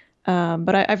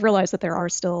 But I've realized that there are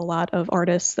still a lot of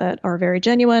artists that are very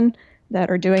genuine, that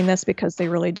are doing this because they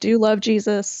really do love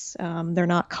Jesus. They're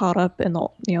not caught up in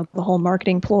the whole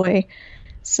marketing ploy.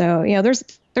 So, there's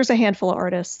there's a handful of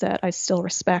artists that I still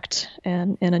respect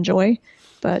and enjoy,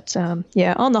 but on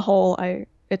the whole,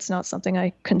 it's not something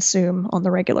I consume on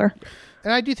the regular.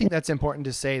 And I do think that's important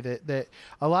to say that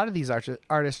a lot of these artists,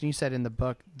 and you said in the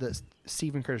book that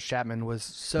Steven Curtis Chapman was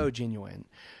so genuine.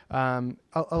 A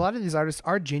lot of these artists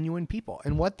are genuine people,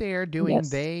 and what they are doing,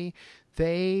 Yes.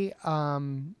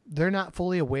 they're not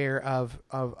fully aware of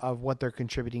what they're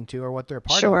contributing to or what they're a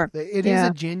part Sure. of. It is a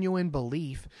genuine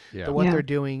belief that what they're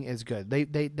doing is good. They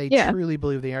truly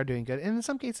believe they are doing good, and in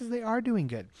some cases they are doing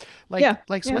good. Like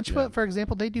Switchfoot, for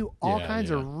example, they do all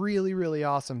kinds of really, really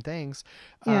awesome things.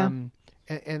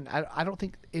 And I don't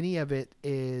think any of it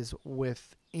is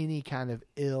with any kind of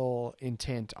ill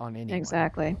intent on anyone.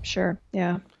 Exactly. Sure.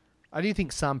 Yeah. I do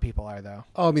think some people are, though.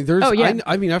 Oh,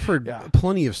 I mean, I've heard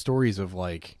plenty of stories of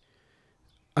like,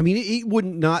 I mean, it would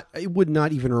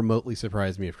not even remotely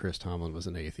surprise me if Chris Tomlin was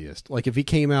an atheist. Like if he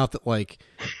came out that like,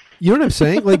 you know what I'm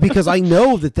saying? Like, because I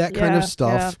know that kind of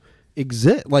stuff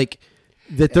exists. Like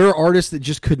that there are artists that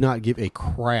just could not give a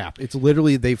crap. It's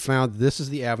literally, they found this is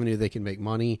the avenue they can make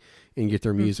money and get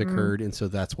their music heard. And so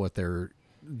that's what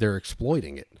they're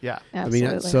exploiting it. Yeah. Absolutely.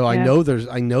 I mean, so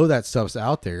I know that stuff's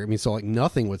out there. I mean, so like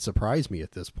nothing would surprise me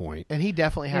at this point. And he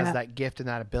definitely has that gift and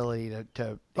that ability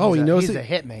to he knows he's a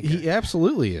hit maker. He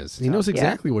absolutely is. He knows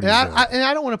exactly what he's doing. And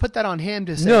I don't want to put that on him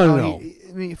to say, no.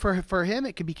 I mean, for him,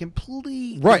 it could be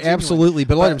completely right. genuine. Absolutely.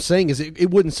 But what I'm saying is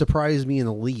it wouldn't surprise me in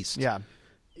the least. Yeah.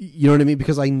 You know what I mean?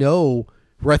 Because I know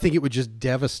where I think it would just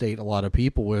devastate a lot of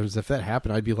people. Whereas if that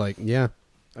happened, I'd be like,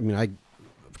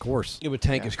 of course. It would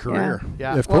tank his career.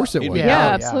 Yeah. Of course it would. Yeah,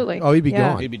 absolutely. Oh, he'd be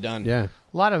gone. He'd be done. Yeah.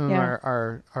 A lot of them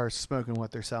are smoking what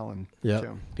they're selling. Yeah.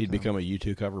 Too. He'd become a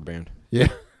U2 cover band. Yeah.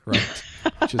 Right.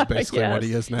 Which is basically what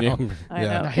he is now. Yeah. I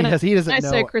know. He doesn't I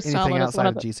know say Chris anything Tomlin is outside one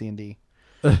of of the- GC&D.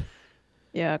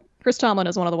 Yeah. Chris Tomlin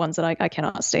is one of the ones that I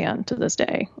cannot stand to this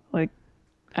day. Like,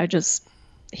 I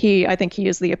think he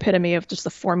is the epitome of just the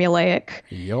formulaic,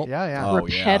 Yep. Yeah.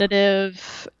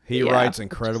 repetitive. He writes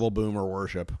incredible boomer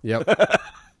worship. Yep.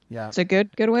 Yeah. It's a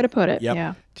good way to put it. Yep.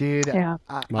 Yeah. Dude. Yeah.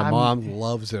 My mom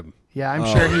loves him. Yeah, I'm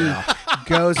sure he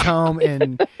goes home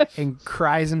and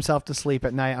cries himself to sleep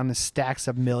at night on the stacks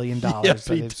of $1 million that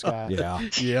he's got. Yeah.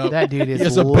 Yep. That dude is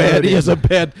He has a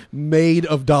bed made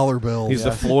of dollar bills. He's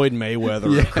the Floyd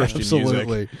Mayweather of Christian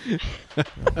absolutely. music.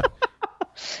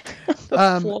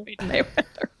 Floyd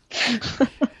Mayweather.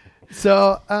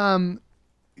 So,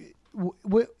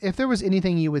 if there was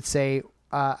anything you would say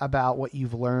about what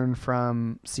you've learned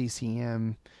from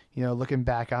CCM, looking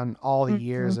back on all the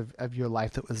years of your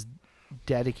life that was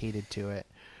dedicated to it,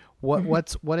 what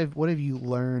have you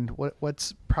learned?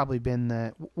 What's probably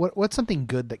been what's something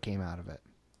good that came out of it?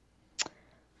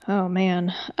 Oh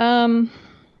man.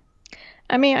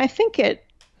 I mean, I think it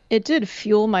did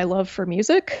fuel my love for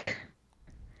music,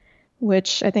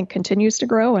 which I think continues to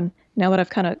grow. And now that I've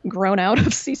kind of grown out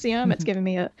of CCM, it's given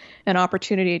me an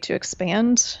opportunity to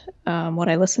expand what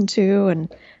I listen to.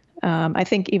 And I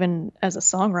think even as a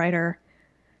songwriter,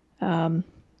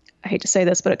 I hate to say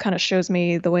this, but it kind of shows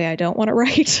me the way I don't want to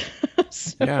write.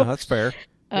 Yeah, that's fair.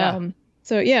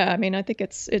 So yeah, I mean, I think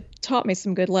it taught me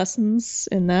some good lessons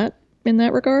in that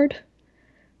regard.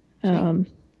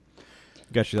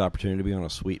 Got you the opportunity to be on a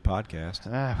sweet podcast.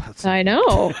 I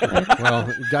know. Well,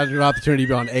 you got an opportunity to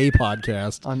be on a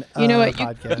podcast. You know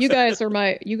what? You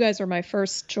guys are my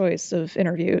first choice of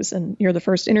interviews, and you're the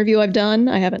first interview I've done.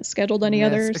 I haven't scheduled any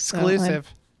others. Exclusive.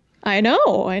 So I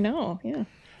know. Yeah.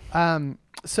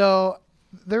 So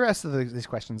the rest of these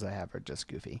questions I have are just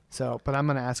goofy. But I'm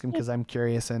going to ask them because I'm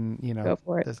curious, and Go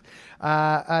for it.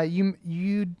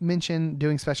 You mentioned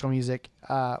doing special music,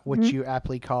 which you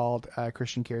aptly called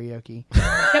Christian karaoke.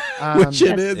 Which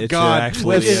it is. God,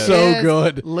 it's so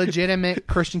good. Legitimate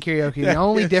Christian karaoke. The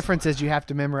only difference is you have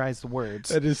to memorize the words.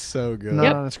 That is so good.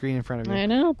 Not on a screen in front of you. I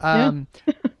know.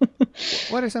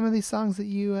 What are some of these songs that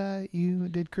you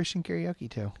did Christian karaoke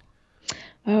to?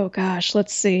 Oh gosh,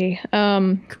 let's see. I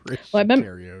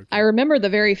remember the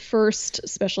very first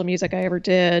special music I ever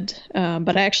did,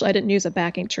 but I didn't use a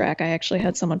backing track. I actually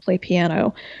had someone play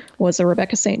piano. Was a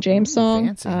Rebecca St. James song.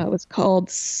 It was called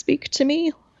 "Speak to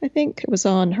Me." I think it was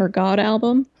on her God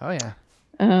album. Oh yeah.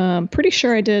 Pretty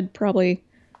sure I did probably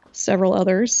several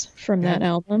others from that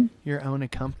album. Your own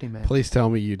accompaniment. Please tell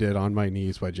me you did "On My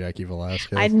Knees" by Jackie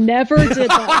Velasquez. I never did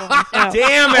that one. No.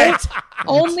 Damn it!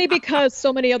 Only because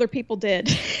so many other people did.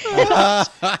 I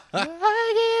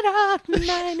get off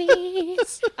my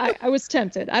knees. I was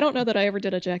tempted. I don't know that I ever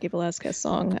did a Jackie Velasquez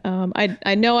song.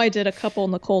 I know I did a couple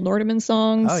Nicole Nordeman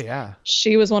songs. Oh yeah,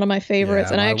 she was one of my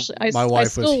favorites, Yeah, and I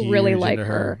still really like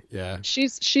her. Yeah,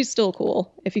 she's still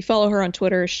cool. If you follow her on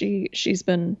Twitter, she's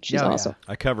awesome. Yeah.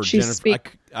 I covered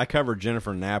I covered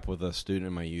Jennifer Knapp with a student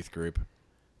in my youth group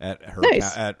at her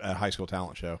at a high school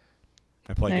talent show.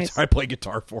 I play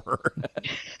guitar for her.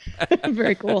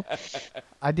 Very cool.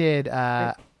 I did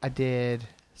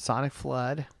Sonic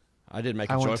Flood. I did Make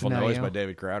a Joyful Noise by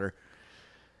David Crowder.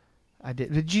 I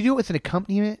did. Did you do it with an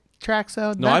accompaniment track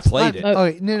though? No, I played it.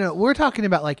 Oh no, we're talking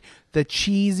about like the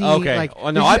cheesy. Okay. Like,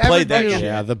 no, I played that shit.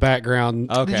 Yeah, the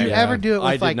background. Okay. Did you ever do it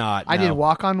with I did not. I no. did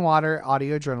Walk on Water,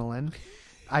 Audio Adrenaline.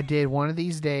 I did One of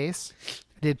These Days.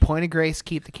 I did Point of Grace,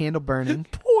 Keep the Candle Burning.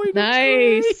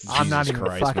 Nice. I'm not even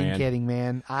Christ, fucking man. kidding,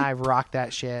 man. I rocked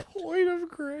that shit. Point of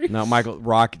Grace. No, Michael,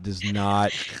 rock does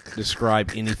not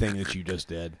describe anything that you just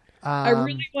did. I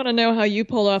really want to know how you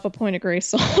pulled off a Point of Grace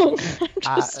song.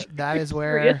 That is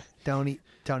where curious.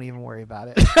 don't even worry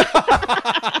about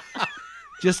it.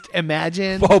 Just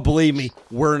imagine. Oh, believe me,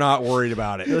 we're not worried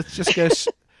about it. Let's just go.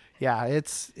 Yeah, it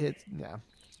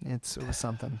was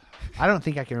something. I don't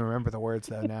think I can remember the words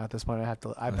though. Now at this point,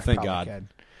 I thank God. Could.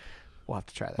 We'll have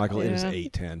to try that. Michael, it is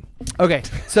 8:10. Okay,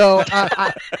 so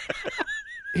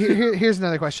here's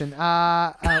another question.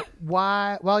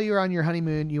 Why, while you were on your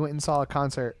honeymoon, you went and saw a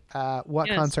concert? What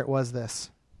concert was this?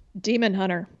 Demon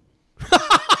Hunter.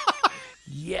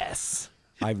 Yes.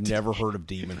 I've never heard of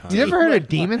Demon Hunter. You never heard of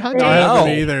Demon Hunter? I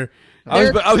haven't either.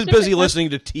 I was busy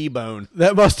listening to T-Bone.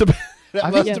 That must have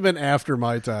been after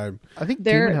my time. I think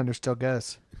Demon Hunter still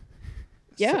goes.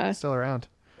 Yeah, still around.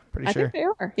 Pretty I sure. think they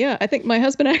are. Yeah, I think my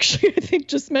husband actually,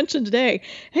 just mentioned today,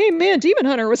 hey man, Demon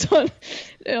Hunter was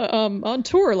on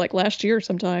tour like last year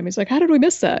sometime. He's like, how did we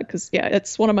miss that? Because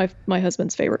it's one of my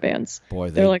husband's favorite bands. Boy,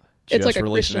 they're like, just it's like a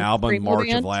released Christian an album screamo March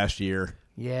band. of last year.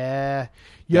 Yeah.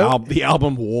 The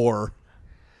album War.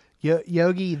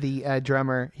 Yogi, the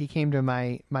drummer, he came to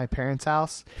my parents'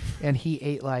 house and he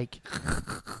ate like.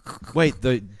 Wait,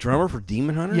 the drummer for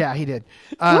Demon Hunter? Yeah, he did.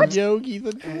 Yogi,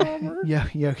 the drummer. Yeah,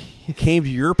 Yogi came to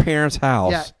your parents'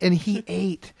 house. Yeah, and he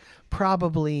ate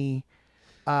probably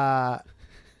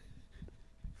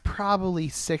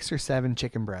 6 or 7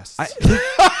 chicken breasts.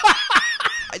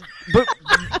 But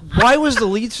why was the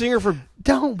lead singer for?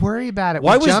 Don't worry about it.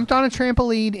 We jumped on a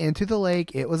trampoline into the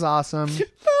lake. It was awesome.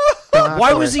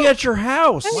 Why was he at your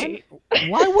house? Why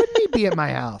wouldn't he be at my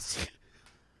house?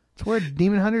 It's where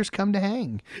demon hunters come to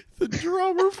hang. The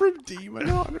drummer from Demon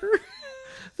Hunter.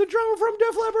 The drummer from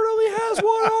Def Leppard only has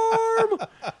one arm.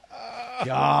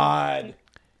 God.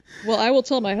 Well, I will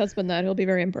tell my husband that. He'll be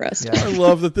very impressed. Yeah. I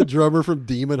love that the drummer from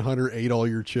Demon Hunter ate all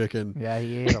your chicken. Yeah,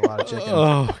 he ate a lot of chicken.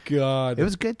 Oh, God. It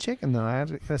was good chicken, though. I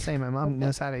have to say, my mom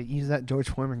knows how to use that George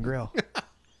Foreman grill.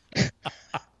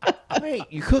 Wait,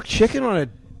 you cook chicken on a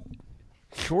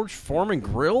George Foreman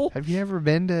grill? Have you ever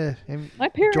been to my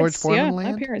parents, George Foreman my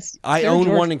land? parents. I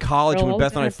owned one in college when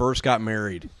Beth and I first got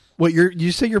married. What,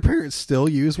 you say your parents still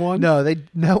use one? No,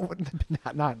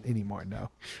 not anymore, no.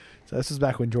 So this is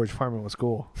back when George Foreman was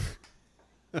cool.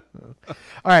 All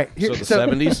right. So the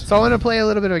 70s? So I want to play a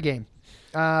little bit of a game.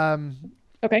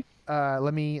 Okay.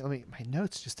 Let me. My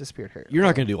notes just disappeared here. You're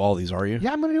not going to do all these, are you?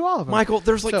 Yeah, I'm going to do all of them. Michael,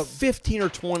 there's like 15 or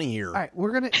 20 here. All right,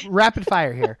 we're going to rapid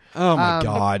fire here. Oh my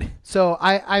God. So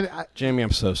I Jamie,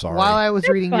 I'm so sorry. While I was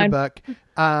reading your book,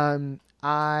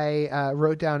 I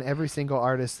wrote down every single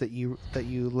artist that you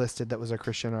listed that was a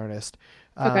Christian artist.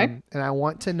 Okay. And I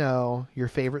want to know your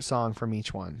favorite song from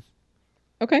each one.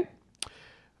 Okay.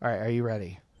 All right, are you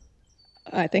ready?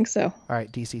 I think so. All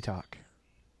right, DC Talk.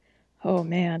 Oh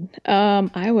man.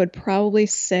 I would probably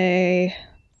say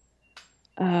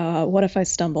What If I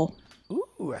Stumble?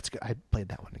 Ooh, that's good. I played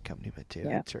that one accompaniment too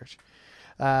Yeah. at church.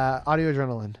 Audio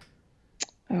Adrenaline.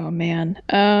 Oh man.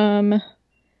 God,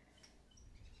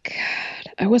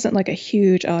 I wasn't like a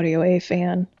huge Audio A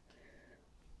fan.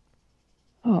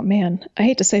 Oh man, I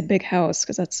hate to say Big House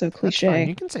because that's so cliche. That's fine.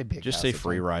 You can say Big Just House. say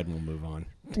Free Ride and we'll move on.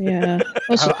 Yeah.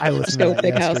 Let's I just listened go to with that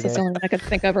Big House. yesterday. That's the only one I could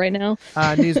think of right now.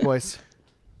 Newsboys.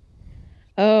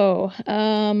 Oh,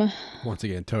 Once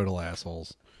again, total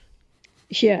assholes.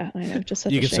 yeah, I know. Just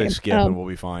such You a can shame. say Skip and we'll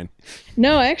be fine.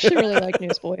 No, I actually really like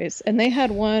Newsboys, and they had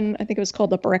one. I think it was called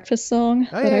the Breakfast Song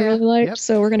that I yeah. really liked. Yep.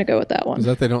 So we're gonna go with that one. Is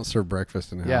that they don't serve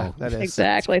breakfast in hell? Yeah, that is.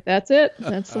 Exactly. That's it.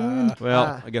 That's the one.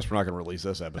 Well, I guess we're not going to release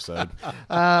this episode.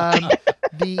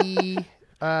 The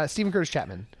Stephen Curtis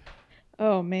Chapman.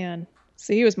 Oh man.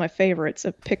 See, he was my favorite,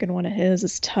 so picking one of his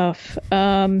is tough.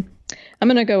 I'm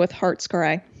gonna go with Heart's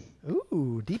Cry.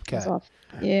 Ooh, deep cut.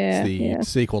 Yeah. It's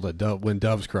the sequel to When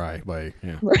Doves Cry by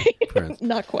Right. Prince.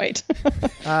 Not quite.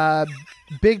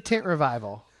 Big Tent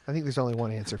Revival. I think there's only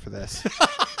one answer for this.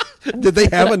 Did they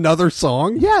have another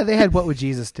song? Yeah, they had What Would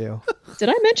Jesus Do? Did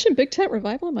I mention Big Tent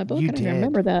Revival in my book? You I don't did.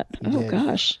 remember that. You Oh did.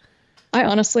 gosh. I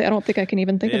don't think I can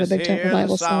even think of a Big Tent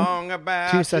Revival song.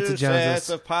 About Two sets of Joneses.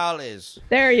 of Polly's.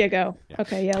 There you go.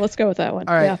 Okay, yeah, let's go with that one.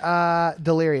 All right, Yeah.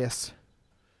 Delirious.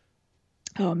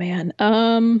 Oh man.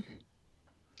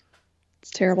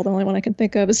 It's terrible. The only one I can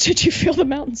think of is Did You Feel the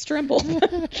Mountains Tremble?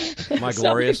 My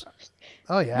Glorious.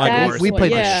 Oh yeah, My Glorious. we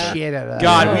played Yeah. the shit out of that.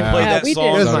 God, we played Yeah, that we song.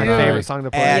 did. It was my Yeah. favorite song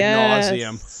to play. Ad nauseum.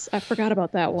 Yes. I forgot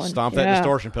about that one. Stomp Yeah. that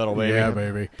distortion pedal, baby. Yeah,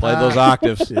 baby. Play those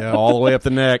octaves all the way up the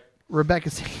neck. Rebecca.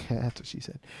 That's what she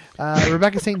said.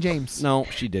 Rebecca St. James. No,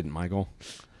 she didn't, Michael.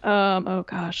 Oh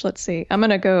gosh, let's see. I'm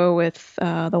gonna go with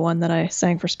the one that I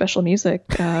sang for special music.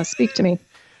 Speak to Me.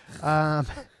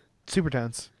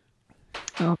 Supertones.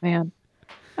 Oh man,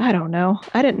 I don't know.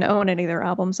 I didn't own any of their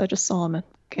albums. I just saw them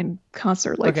in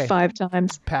concert like Okay. 5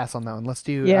 times. Pass on that one. Let's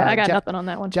do. Yeah, I got nothing on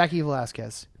that one. Jackie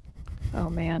Velasquez. Oh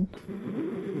man,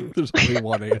 There's only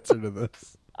one answer to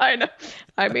this. I know.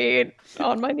 I mean,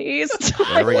 on my knees.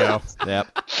 There we go.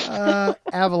 Yep.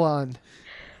 Avalon.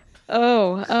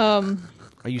 Oh,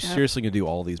 Are you seriously going to do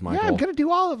all these, Michael? Yeah, I'm gonna do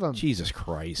all of them. Jesus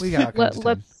Christ. We got.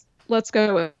 let's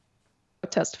go with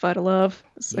Testify to Love.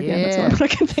 Again, that's Yeah. what I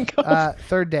can think of.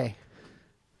 Third Day.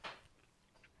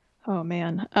 Oh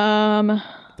man.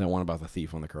 That one about the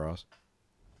thief on the cross.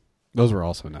 Those were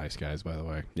also nice guys, by the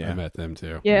way. Yeah. I met them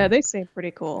too. Yeah, they seem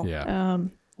pretty cool. Yeah.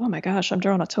 Oh my gosh, I'm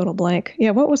drawing a total blank.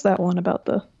 Yeah, what was that one about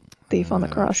the thief on the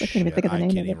cross? I can't even think of the name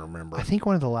of it. Remember. I think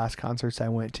one of the last concerts I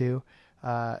went to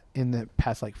in the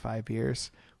past like 5 years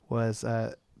was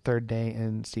Third Day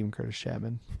and Stephen Curtis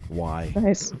Chapman. Why?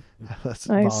 Nice. I was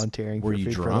Nice. volunteering. Were for you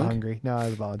Food for the drunk? Hungry. No, I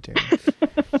was volunteering.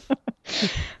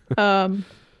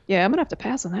 Yeah, I'm gonna have to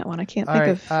pass on that one. I can't All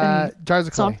think right, of any Jars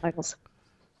of song Clay. titles.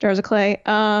 Jars of Clay.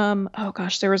 Oh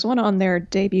gosh, there was one on their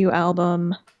debut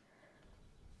album.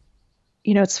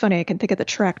 You know, it's funny. I can think of the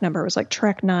track number. It was like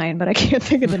track 9, but I can't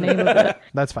think of the name of it.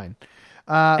 That's fine.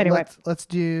 Anyway. let's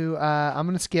do. I'm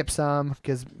gonna skip some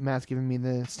because Matt's giving me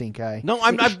the stink eye. No,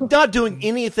 I'm not doing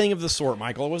anything of the sort,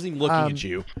 Michael. I wasn't even looking at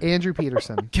you. Andrew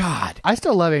Peterson. God, I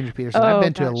still love Andrew Peterson. I've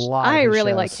been to a gosh. lot. Of I his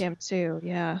really shows. like him too.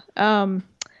 Yeah.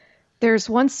 There's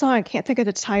one song, I can't think of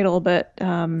the title, but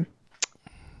some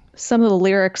of the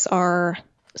lyrics are,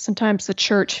 sometimes the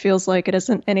church feels like it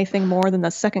isn't anything more than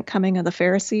the second coming of the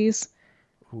Pharisees.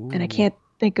 Ooh. And I can't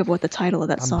think of what the title of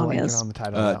that I'm song blanking is. on the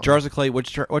title. of that Jars of Clay. What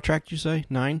track did you say?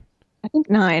 9. I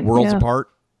think 9. Worlds yeah. Apart.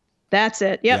 That's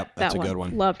it. Yep, that's that a one. good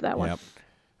one. Loved that one.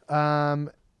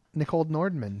 Yep. Nicole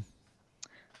Nordman.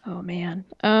 Oh man.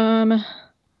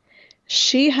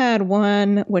 She had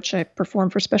one which I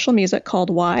performed for special music called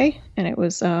Why, and it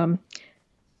was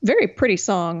very pretty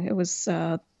song. It was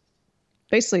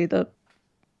basically the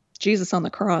Jesus on the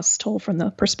cross told from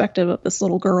the perspective of this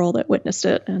little girl that witnessed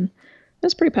it, and it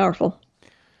was pretty powerful.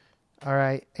 All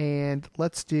right, and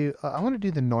let's do. I want to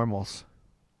do the Normals.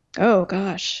 Oh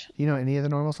gosh. You know any of the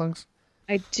Normal songs?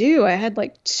 I do. I had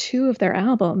like 2 of their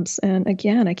albums, and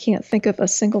again, I can't think of a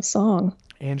single song.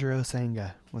 Andrew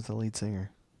Osanga was the lead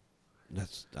singer.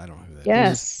 I don't know who that is.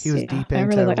 Yes. He was Yeah, deep I into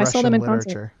really like- I saw Russian them in concert.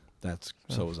 literature.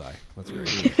 So was I. That's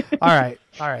great. All right.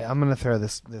 I'm gonna throw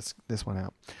this one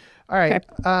out. All right.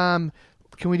 Okay.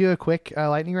 Can we do a quick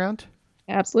lightning round?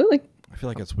 Absolutely. I feel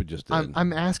like that's what we just did.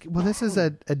 I'm asking. Well, this is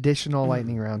an additional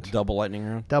lightning round. Double lightning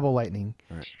round. Double lightning.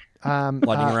 All right.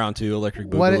 Lightning round 2. Electric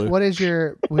Boogaloo. What is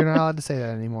your? We're not allowed to say that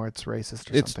anymore. It's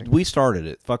racist or something. We started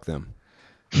it. Fuck them.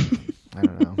 I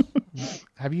don't know.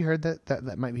 Have you heard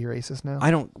that might be racist now?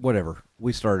 I don't. Whatever.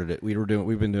 We started it. We've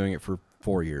been doing it for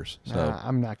 4 years. So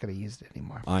I'm not going to use it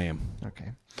anymore. I am.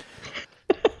 Okay.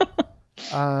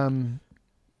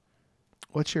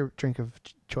 What's your drink of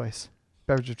choice?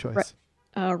 Beverage of choice?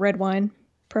 Red wine,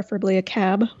 preferably a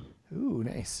cab. Ooh,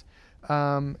 nice.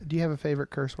 Do you have a favorite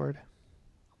curse word?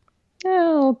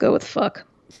 I'll go with fuck.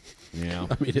 Yeah.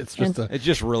 I mean, it's just it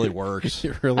just really works.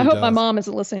 It really I hope does. my mom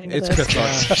isn't listening to It's this.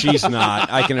 cathartic. She's not.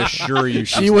 I can assure you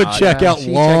she's She would not. check out She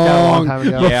checked out a long time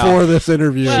ago. before this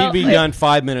interview. Well, She'd be done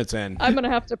 5 minutes in. I'm gonna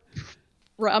have to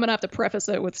preface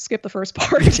it with skip the first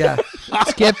part. Yeah.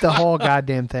 Skip the whole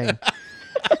goddamn thing.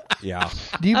 Yeah.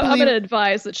 Do you I'm believe? gonna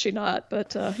advise that she not,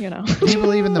 but you know. Do you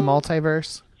believe in the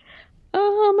multiverse?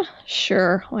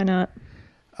 Sure, why not?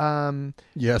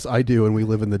 Yes, I do, and we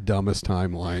live in the dumbest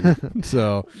timeline.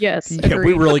 So Yes, Yeah, we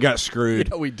agreed. really got screwed.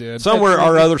 yeah, we did. Somewhere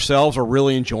our other selves are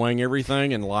really enjoying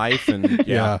everything in life, and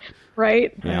Yeah.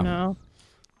 Right? Yeah.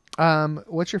 I know.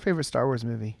 What's your favorite Star Wars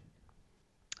movie?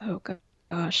 Oh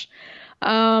gosh.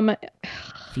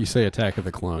 If you say Attack of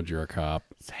the Clones, you're a cop.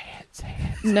 Say it.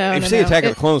 No, If you say Attack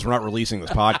of the Clones, we're not releasing this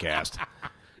podcast.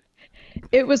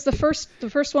 It was the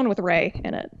first one with Rey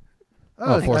in it.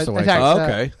 Force Awakens.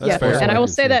 Okay, that's fair. And I will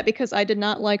say that because I did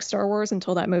not like Star Wars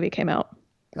until that movie came out.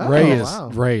 Ray is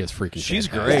freaking. She's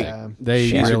fantastic. great. They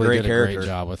She's really a great did character. a great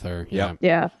job with her. Yep.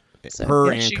 Yeah. So,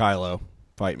 her and she- Kylo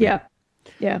fight me.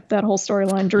 Yeah, that whole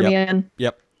storyline drew me in.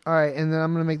 Yep. All right, and then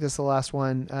I'm going to make this the last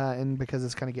one, and because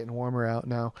it's kind of getting warmer out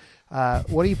now.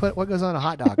 What do you put? What goes on a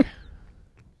hot dog?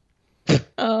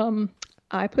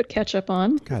 I put ketchup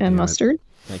on God damn and it. mustard.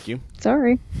 Thank you.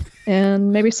 Sorry,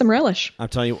 and maybe some relish. I'm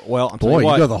telling you. Well, I'm Boy, telling you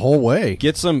what. you go the whole way.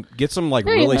 Get some like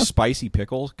There you really go. spicy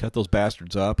pickles. Cut those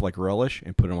bastards up like relish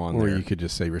and put them on Or there. you could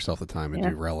just save yourself the time and Yeah.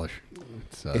 do relish.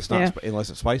 So. It's not unless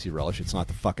it's spicy relish. It's not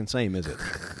the fucking same, is it?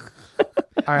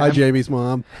 All Hi, Jamie's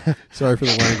mom. Sorry for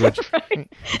the language.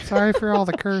 Sorry for all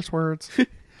the curse words.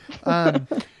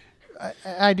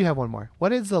 I do have one more.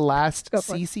 What is the last Go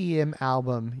for it. CCM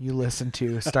album you listened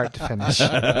to, start to finish?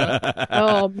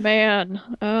 Oh man,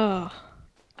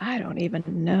 I don't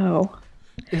even know.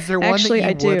 Is there one Actually,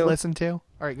 that you I would do. listen to? All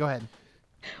right, go ahead.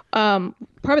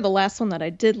 Probably the last one that I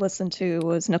did listen to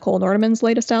was Nicole Nordeman's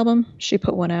latest album. She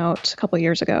put one out a couple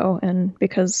years ago, and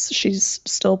because she's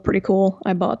still pretty cool,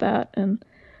 I bought that and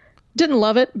didn't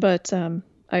love it, but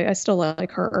I still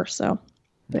like her. So,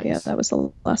 but yeah, that was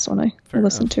the last one I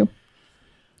listened to.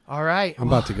 All right. I'm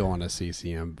about to go on a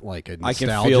CCM, like a I can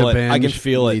nostalgia feel it. binge. I can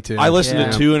feel Me it. too. I listened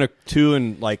Yeah. to two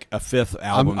and like a fifth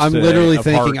album. I'm today literally of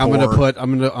thinking I'm hardcore.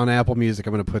 gonna on Apple Music.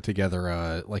 I'm gonna put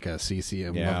together like a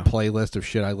CCM playlist of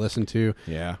shit I listened to.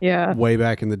 Yeah. Way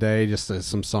back in the day, just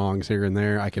some songs here and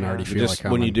there. I can already feel Just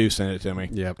like when you do send it to me.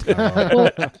 Yep.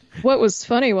 Well, what was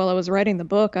funny while I was writing the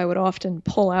book, I would often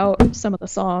pull out some of the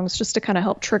songs just to kind of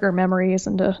help trigger memories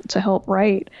and to help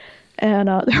write. And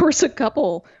there was a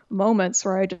couple moments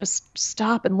where I just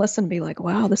stop and listen and be like,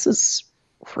 wow, this is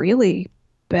really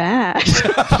bad.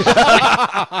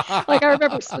 Like I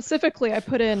remember specifically I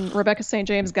put in Rebecca St.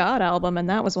 James God album, and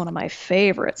that was one of my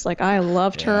favorites. Like I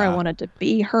loved her. I wanted to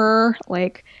be her.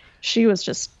 Like she was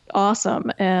just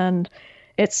awesome. And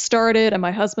it started, and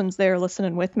my husband's there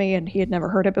listening with me, and he had never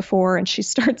heard it before. And she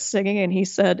starts singing, and he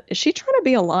said, "Is she trying to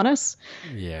be Alanis?"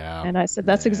 Yeah. And I said,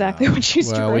 "That's exactly what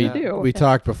she's trying to do." We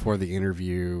talked before the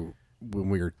interview when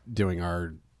we were doing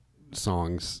our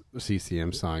songs,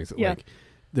 CCM songs. Yeah. Like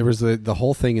there was the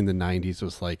whole thing in the 90s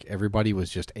was like everybody was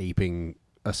just aping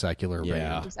a secular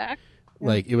band. Exactly.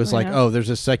 Like it was like, oh, there's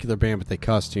a secular band, but they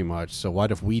cuss too much. So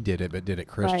what if we did it, but did it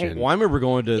Christian? Well, I remember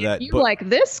going to that. You like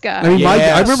this guy? I mean,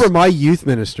 I remember my youth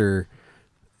minister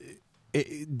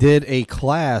did a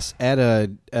class at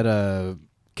a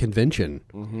convention,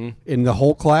 and the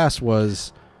whole class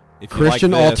was If you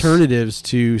Christian like this- alternatives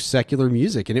to secular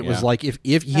music, and it was Yeah. like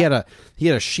if he had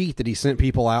a sheet that he sent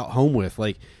people out home with,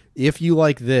 like if you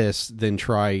like this, then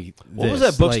try. What was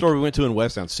this. that bookstore we went to in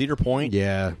Westtown? Cedar Point.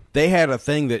 Yeah, they had a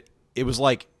thing that it was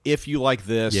like, if you like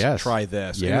this, Yes. try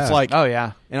this. And Yeah. it's like, oh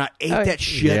yeah, and I ate Oh, that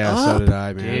shit yeah, up. so did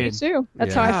I, man. Me too.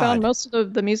 That's Yeah. how I found most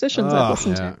of the musicians I Ugh.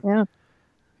 listened to. Yeah.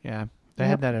 Yeah, they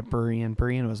had that at Berean.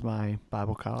 Berean was my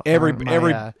Bible college. Every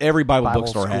Bible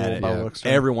bookstore school, had it. Bible Yeah.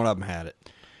 bookstore. Every one of them had it.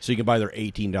 So you can buy their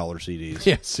 $18 CDs.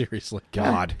 Yeah, seriously.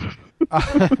 God.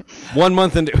 1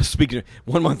 month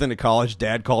into college,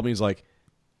 Dad called me. He's like,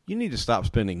 "You need to stop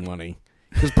spending money."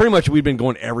 Because pretty much we'd been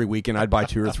going every weekend. I'd buy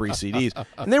 2 or 3 CDs,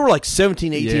 and they were like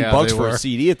 17, 18 Yeah, bucks they for were. a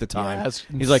CD at the time. Yeah, that's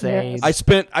He's like, insane. I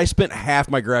spent half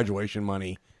my graduation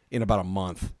money in about a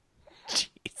month.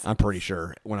 I'm pretty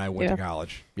sure when I went to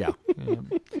college. Yeah.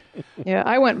 Yeah,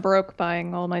 I went broke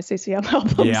buying all my CCM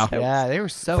albums. Yeah. Yeah, they were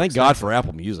so. Thank God expensive. for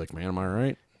Apple Music, man. Am I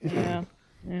right? Yeah.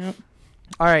 Yeah.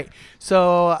 All right,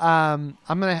 so I'm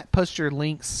gonna post your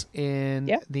links in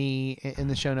the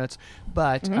show notes.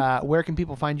 But where can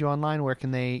people find you online? Where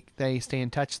can they stay in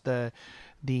touch? Where's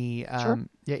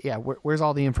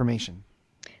all the information?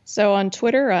 So on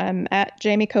Twitter, I'm at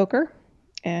Jamie Coker,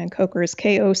 and Coker is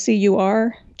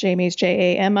Kocur. Jamie's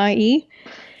Jamie.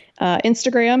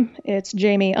 Instagram, it's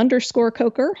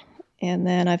Jamie_Coker. And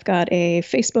then I've got a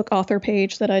Facebook author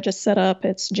page that I just set up.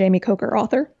 It's Jamie Coker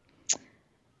Author.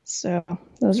 So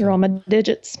those are all my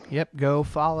digits. Yep, go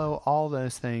follow all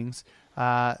those things.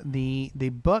 The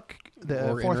book,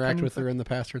 or interact with her in the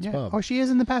pastor's pub. Oh, she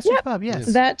is in the pastor's pub. Yes,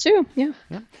 That too. Yeah.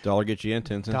 $1 gets you in,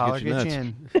 10 cents $1 gets you gets nuts. you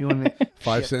in. If you want to,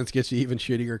 5 cents gets you even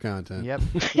shittier content. Yep.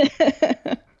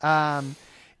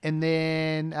 And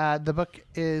then the book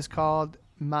is called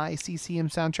My CCM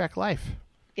Soundtrack Life.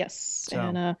 Yes. So-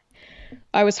 And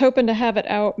I was hoping to have it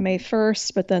out May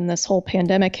 1st, but then this whole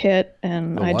pandemic hit,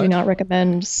 and The I do what? not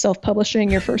recommend self-publishing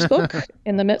your first book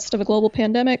in the midst of a global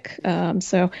pandemic.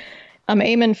 So I'm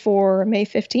aiming for May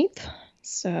 15th.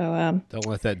 So Don't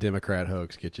let that Democrat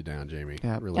hoax get you down, Jamie.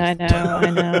 Yeah. I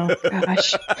know.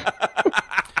 Gosh.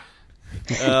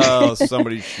 Oh,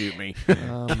 somebody shoot me.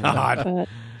 God. But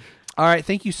All right.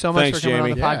 Thank you so much Thanks, for coming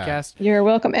Jamie. on the Yeah. podcast. you're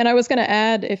welcome. And I was going to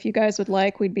add, if you guys would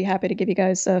like, we'd be happy to give you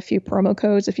guys a few promo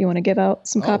codes if you want to give out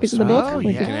some copies of the book. oh,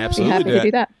 We'd yeah. be Can absolutely happy do to that.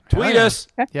 do that. Tweet yeah. us.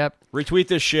 Yep. Retweet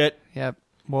this shit. Yep.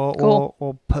 We'll Cool.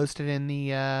 we'll post it in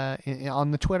the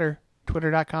on the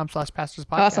twitter.com/pastors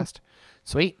podcast. Awesome.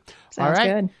 Sweet. All Sounds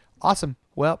right. good. Awesome.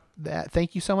 Well,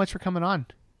 thank you so much for coming on.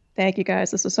 Thank you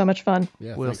guys. This was so much fun.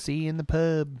 Yeah, We'll thanks. see you in the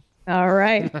pub. All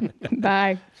right.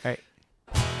 Bye. All right.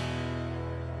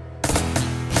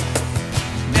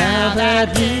 Now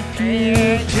that he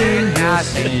pictured your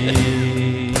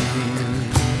sea,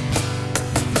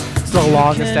 It's the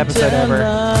longest episode ever.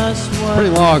 Pretty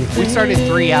long. We started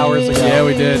 3 hours ago. Yeah,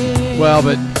 we did. Well,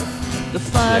 but the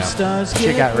 5 stars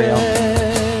Shit got real.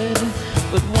 red,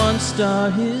 but 1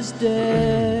 star is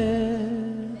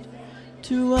dead.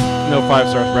 To us. No 5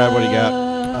 stars, Brad. What do you got?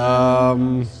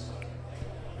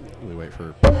 let me wait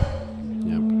for.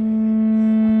 Yep.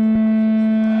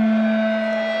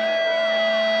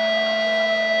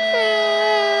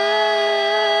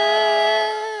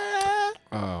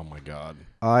 Oh my God.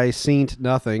 I seen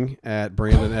nothing at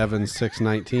Brandon Evans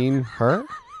 619. Her?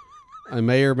 I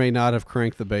may or may not have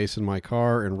cranked the bass in my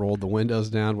car and rolled the windows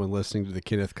down when listening to the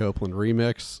Kenneth Copeland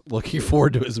remix. Looking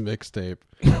forward to his mixtape.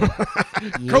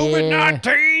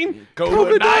 COVID-19.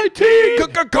 COVID-19.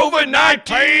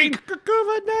 COVID-19.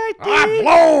 COVID-19. I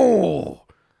blow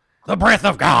the breath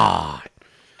of God.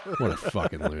 What a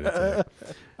fucking lunatic.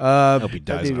 I hope he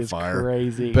dies That in dude a is fire.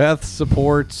 crazy. Beth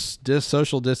supports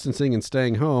social distancing and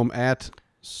staying home at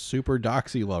Super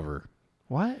Doxy Lover.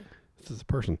 What? This is a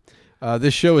person.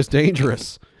 This show is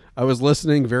dangerous. I was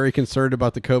listening, very concerned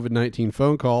about the COVID-19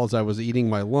 phone call as I was eating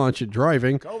my lunch and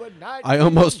driving. I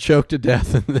almost choked to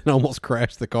death and then almost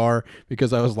crashed the car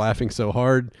because I was laughing so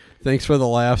hard. Thanks for the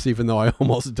laughs, even though I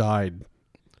almost died.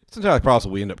 It's entirely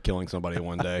possible we end up killing somebody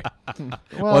one day.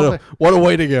 Well, What a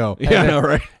way to go. Yeah, I know,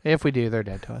 right? if we do, they're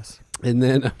dead to us. And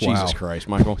then, Jesus wow. Christ,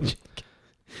 Michael.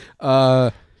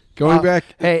 Going back.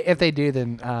 Hey, if they do,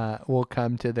 then we'll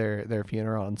come to their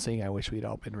funeral and sing "I Wish We'd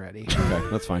All Been Ready." Okay,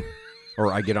 that's fine.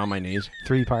 Or I get on my knees.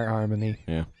 3-part harmony.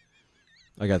 Yeah.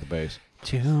 I got the bass.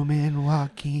 2 men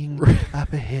walking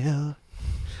up a hill.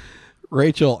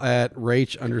 Rachel at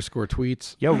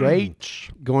Rach_tweets. Yo,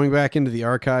 Rach. Going back into the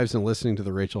archives and listening to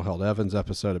the Rachel Held Evans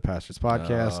episode of Pastor's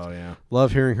Podcast. Oh, yeah.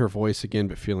 Love hearing her voice again,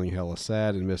 but feeling hella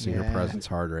sad and missing her Yeah. presence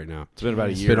hard right now. It's been about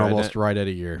a It's year. been hasn't almost it? right at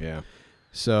a year. Yeah.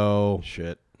 So,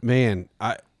 Shit. man,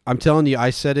 I'm telling you,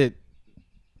 I've said it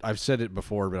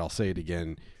before, but I'll say it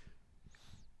again.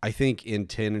 I think in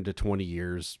 10 to 20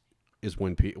 years is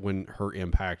when her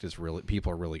impact is really,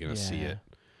 people are really going to see it.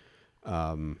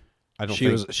 I don't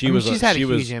think She's had a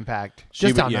huge impact.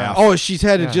 Just on us. Oh, she's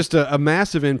had just a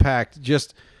massive impact.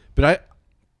 But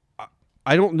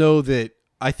I don't know that.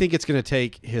 I think it's going to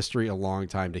take history a long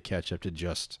time to catch up to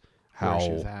just Where she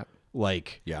was how at.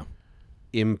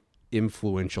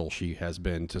 influential she has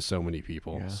been to so many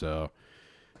people. Yeah. So,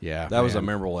 yeah, That was a man.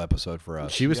 memorable episode for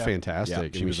us. She was Yeah.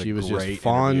 fantastic. Yeah, I mean, she she was was a just great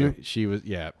fun. interview. She was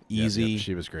Easy.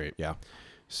 she was great. Yeah.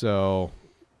 So,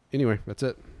 anyway, that's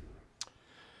it.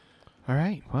 All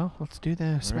right. Well, let's do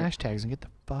the smash tags and get the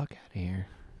fuck out of here.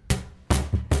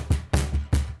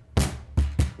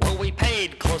 Well, we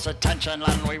paid close attention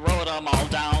and we wrote them all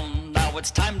down. Now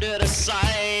it's time to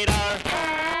decide our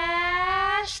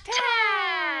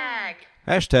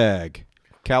Hashtag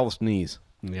calloused knees.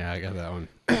 Yeah, I got that one.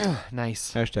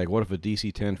 Nice. Hashtag what if a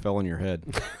DC-10 fell on your head?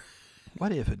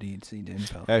 What if a DC-10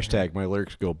 fell? Hashtag my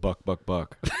lyrics go buck, buck,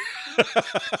 buck.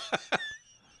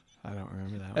 I don't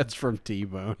remember that one. That's from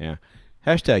T-Bone. Yeah.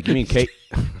 Hashtag you mean Kate?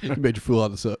 You made a fool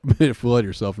out of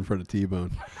yourself in front of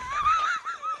T-Bone.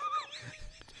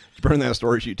 You burn that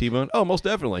story shoot T-Bone? Oh, most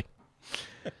definitely.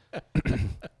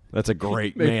 That's a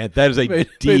great Made- man. That is a made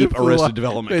deep a fool Arrested out-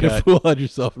 Development made cut. a fool out of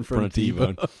yourself in front of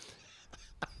T-Bone.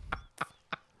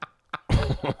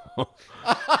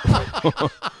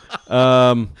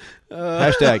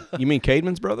 Hashtag you mean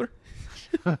Caedmon's brother?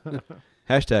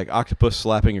 Hashtag octopus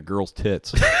slapping a girl's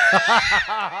tits.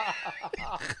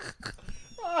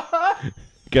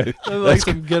 Okay, Like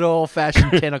some good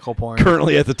old-fashioned tentacle porn.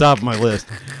 currently at the top of my list.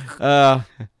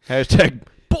 Hashtag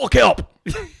bull kelp.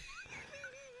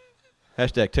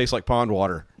 Hashtag tastes like pond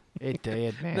water. It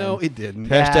did, man. No, it didn't.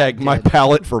 Hashtag it my did.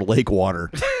 palate for lake water.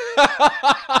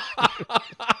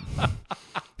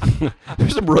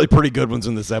 There's some really pretty good ones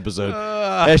in this episode.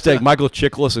 Hashtag Michael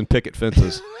Chiklis and picket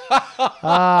fences.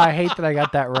 I hate that I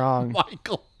got that wrong.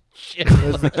 Michael It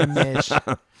was the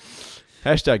commish.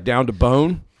 Hashtag down to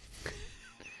bone.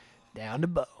 Down to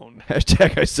bone.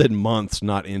 Hashtag I said months,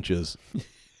 not inches.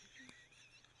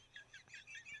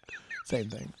 Same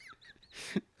thing.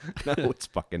 No, it's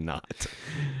fucking not.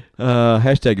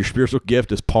 Hashtag your spiritual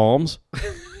gift is palms.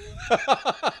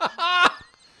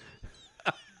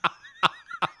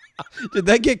 Did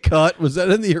that get cut? Was that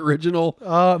in the original?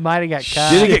 Oh, it might have got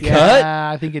cut. Did it get cut?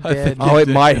 Yeah, I think it did. Oh, it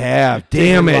might have.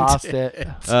 Damn We it. lost it.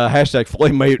 Hashtag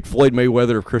Floyd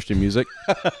Mayweather of Christian music.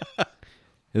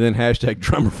 And then hashtag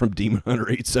drummer from Demon Hunter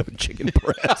 87 chicken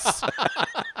breasts.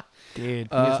 Dude,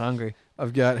 he was hungry.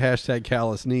 I've got hashtag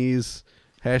callous knees.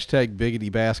 Hashtag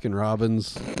Biggity Baskin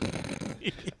Robbins.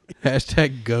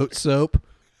 Hashtag goat soap.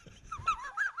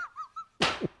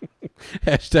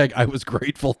 Hashtag I was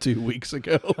grateful 2 weeks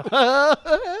ago.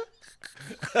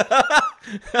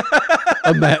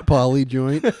 A Matt Polly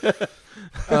joint.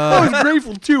 I was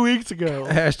grateful 2 weeks ago.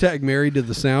 Hashtag married to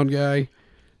the sound guy.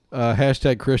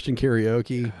 Hashtag Christian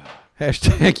karaoke.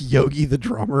 Hashtag Yogi the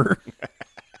drummer.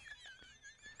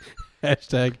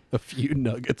 Hashtag a few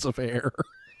nuggets of air.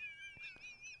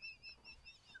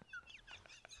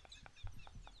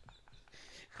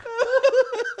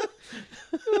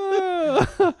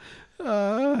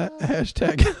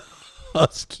 Hashtag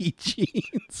husky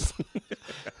jeans.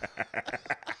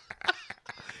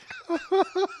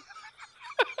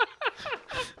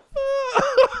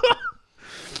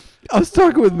 I was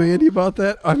talking with Mandy about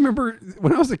that. I remember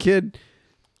when I was a kid,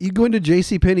 you'd go into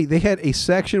JCPenney, they had a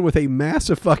section with a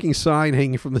massive fucking sign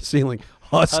hanging from the ceiling.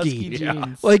 Husky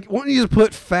jeans. Like, why don't you just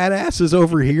put fat asses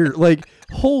over here? Like,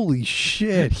 holy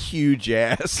shit. Huge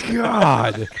ass.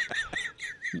 God.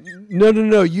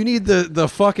 No. You need the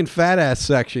fucking fat ass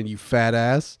section, you fat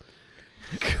ass.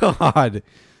 God.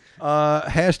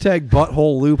 Hashtag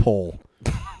butthole loophole.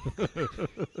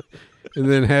 And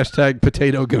then hashtag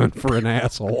potato gun for an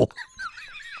asshole.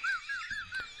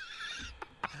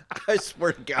 I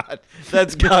swear to God,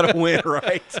 that's got to win,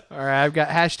 right? All right, I've got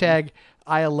hashtag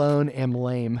I alone am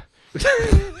lame.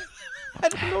 I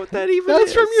don't know what that even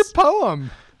That's is. from your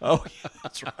poem. Oh, yeah,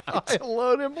 that's right. I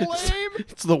alone am lame.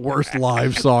 It's the worst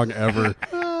live song ever.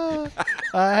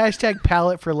 Hashtag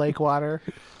palette for lake water.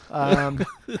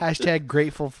 Hashtag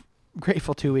grateful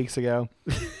 2 weeks ago.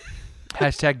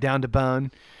 Hashtag down to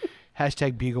bone.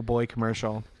 Hashtag Bugle Boy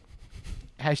commercial.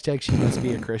 Hashtag she must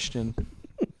be a Christian.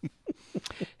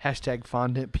 Hashtag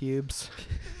fondant pubes.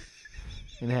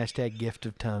 And hashtag gift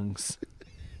of tongues.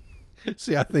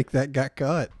 See, I think that got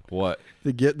cut. What?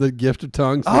 The gift of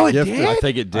tongues. Oh, the it gift did? I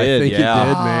think it did. I think yeah. it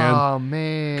did, man. Oh,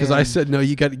 man. Because I said, no,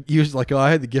 you got to use, like, oh, I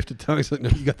had the gift of tongues. Like, no,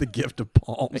 you got the gift of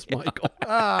palms, Michael.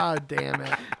 Ah, damn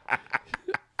it.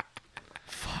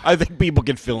 I think people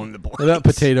can fill in the blanks. What about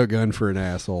potato gun for an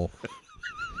asshole?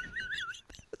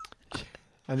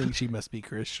 I think she must be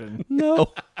Christian.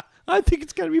 No. I think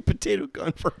it's got to be potato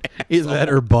gun for asshole. Is that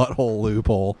her butthole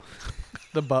loophole?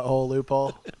 The butthole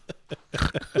loophole.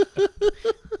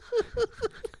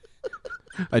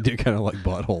 I do kind of like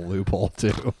butthole loophole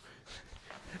too.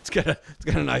 It's got a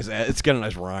nice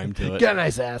rhyme to it. Got a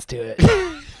nice ass to it.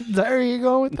 Is that where you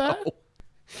going with that? No.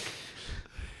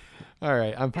 All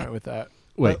right, I'm fine with that.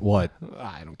 Wait, what?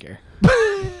 I don't care.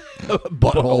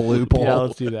 Butthole loophole. Yeah,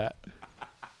 let's do that.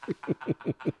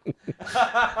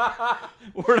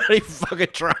 We're not even fucking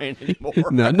trying anymore.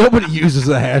 No, nobody uses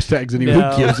the hashtags anymore.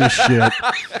 No. Who gives a shit?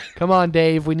 Come on,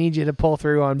 Dave. We need you to pull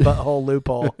through on butthole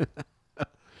loophole.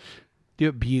 Do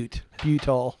it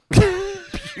Butte-hole.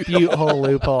 Butte-hole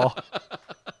loophole.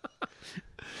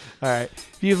 All right.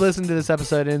 If you've listened to this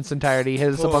episode in its entirety,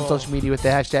 hit us up on social media with the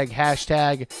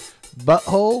hashtag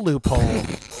butthole loophole.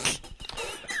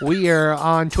 We are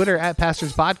on Twitter at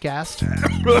Pastors Podcast.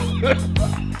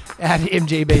 At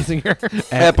MJ Basinger.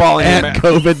 At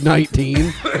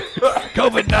COVID-19.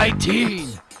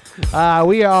 COVID-19.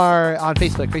 We are on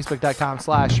Facebook,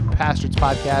 facebook.com/Pastors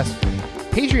Podcast,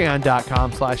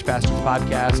 patreon.com/Pastors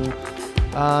Podcast,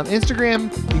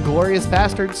 Instagram, The Glorious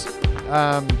Bastards.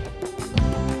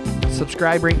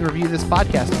 Subscribe, rate, and review this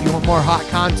podcast. If you want more hot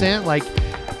content like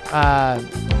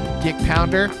Dick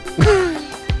Pounder,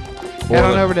 head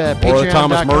on over to patreon.com. Or the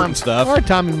Thomas Merton stuff. Or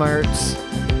Tommy Mertz.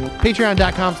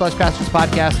 Patreon.com/Pastors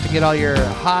Podcast to get all your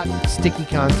hot, sticky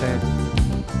content.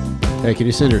 Hey, can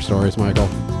you send your stories, Michael?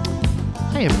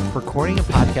 I am recording a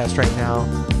podcast right now.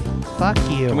 Fuck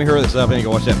you. Can we hurry this up and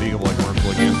go watch that Bugle Boy commercial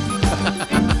again?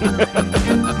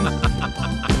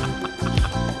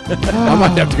 I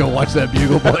might have to go watch that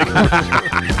Bugle Boy.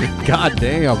 God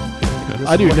damn.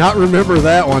 I do not remember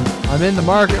that one. I'm in the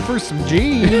market for some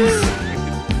jeans.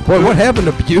 Boy, what happened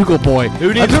to Bugle Boy? I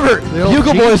remember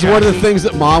Bugle Boy is one of the things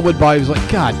that Mom would buy. He was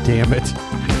like, God damn it.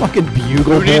 Fucking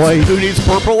Bugle Boy. Who needs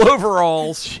purple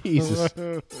overalls? Jesus.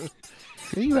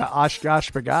 You got Oshkosh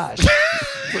Bagosh.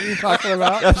 What are you talking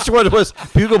about? That's what it was.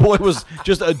 Bugle Boy was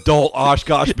just adult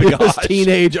Oshkosh It was Bagosh.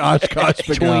 teenage Oshkosh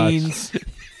Bagosh. Tweens.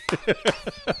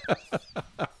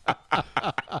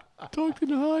 Talking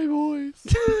to high voice.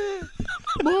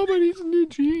 Mom, I need some new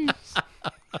jeans.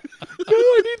 No,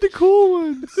 I need the cool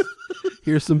ones.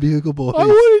 Here's some Bugle Boys. I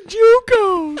wanted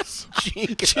Jukos.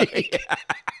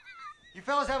 You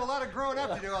fellas have a lot of growing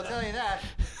up to do, I'll tell you that.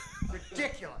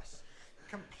 Ridiculous.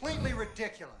 Completely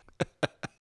ridiculous.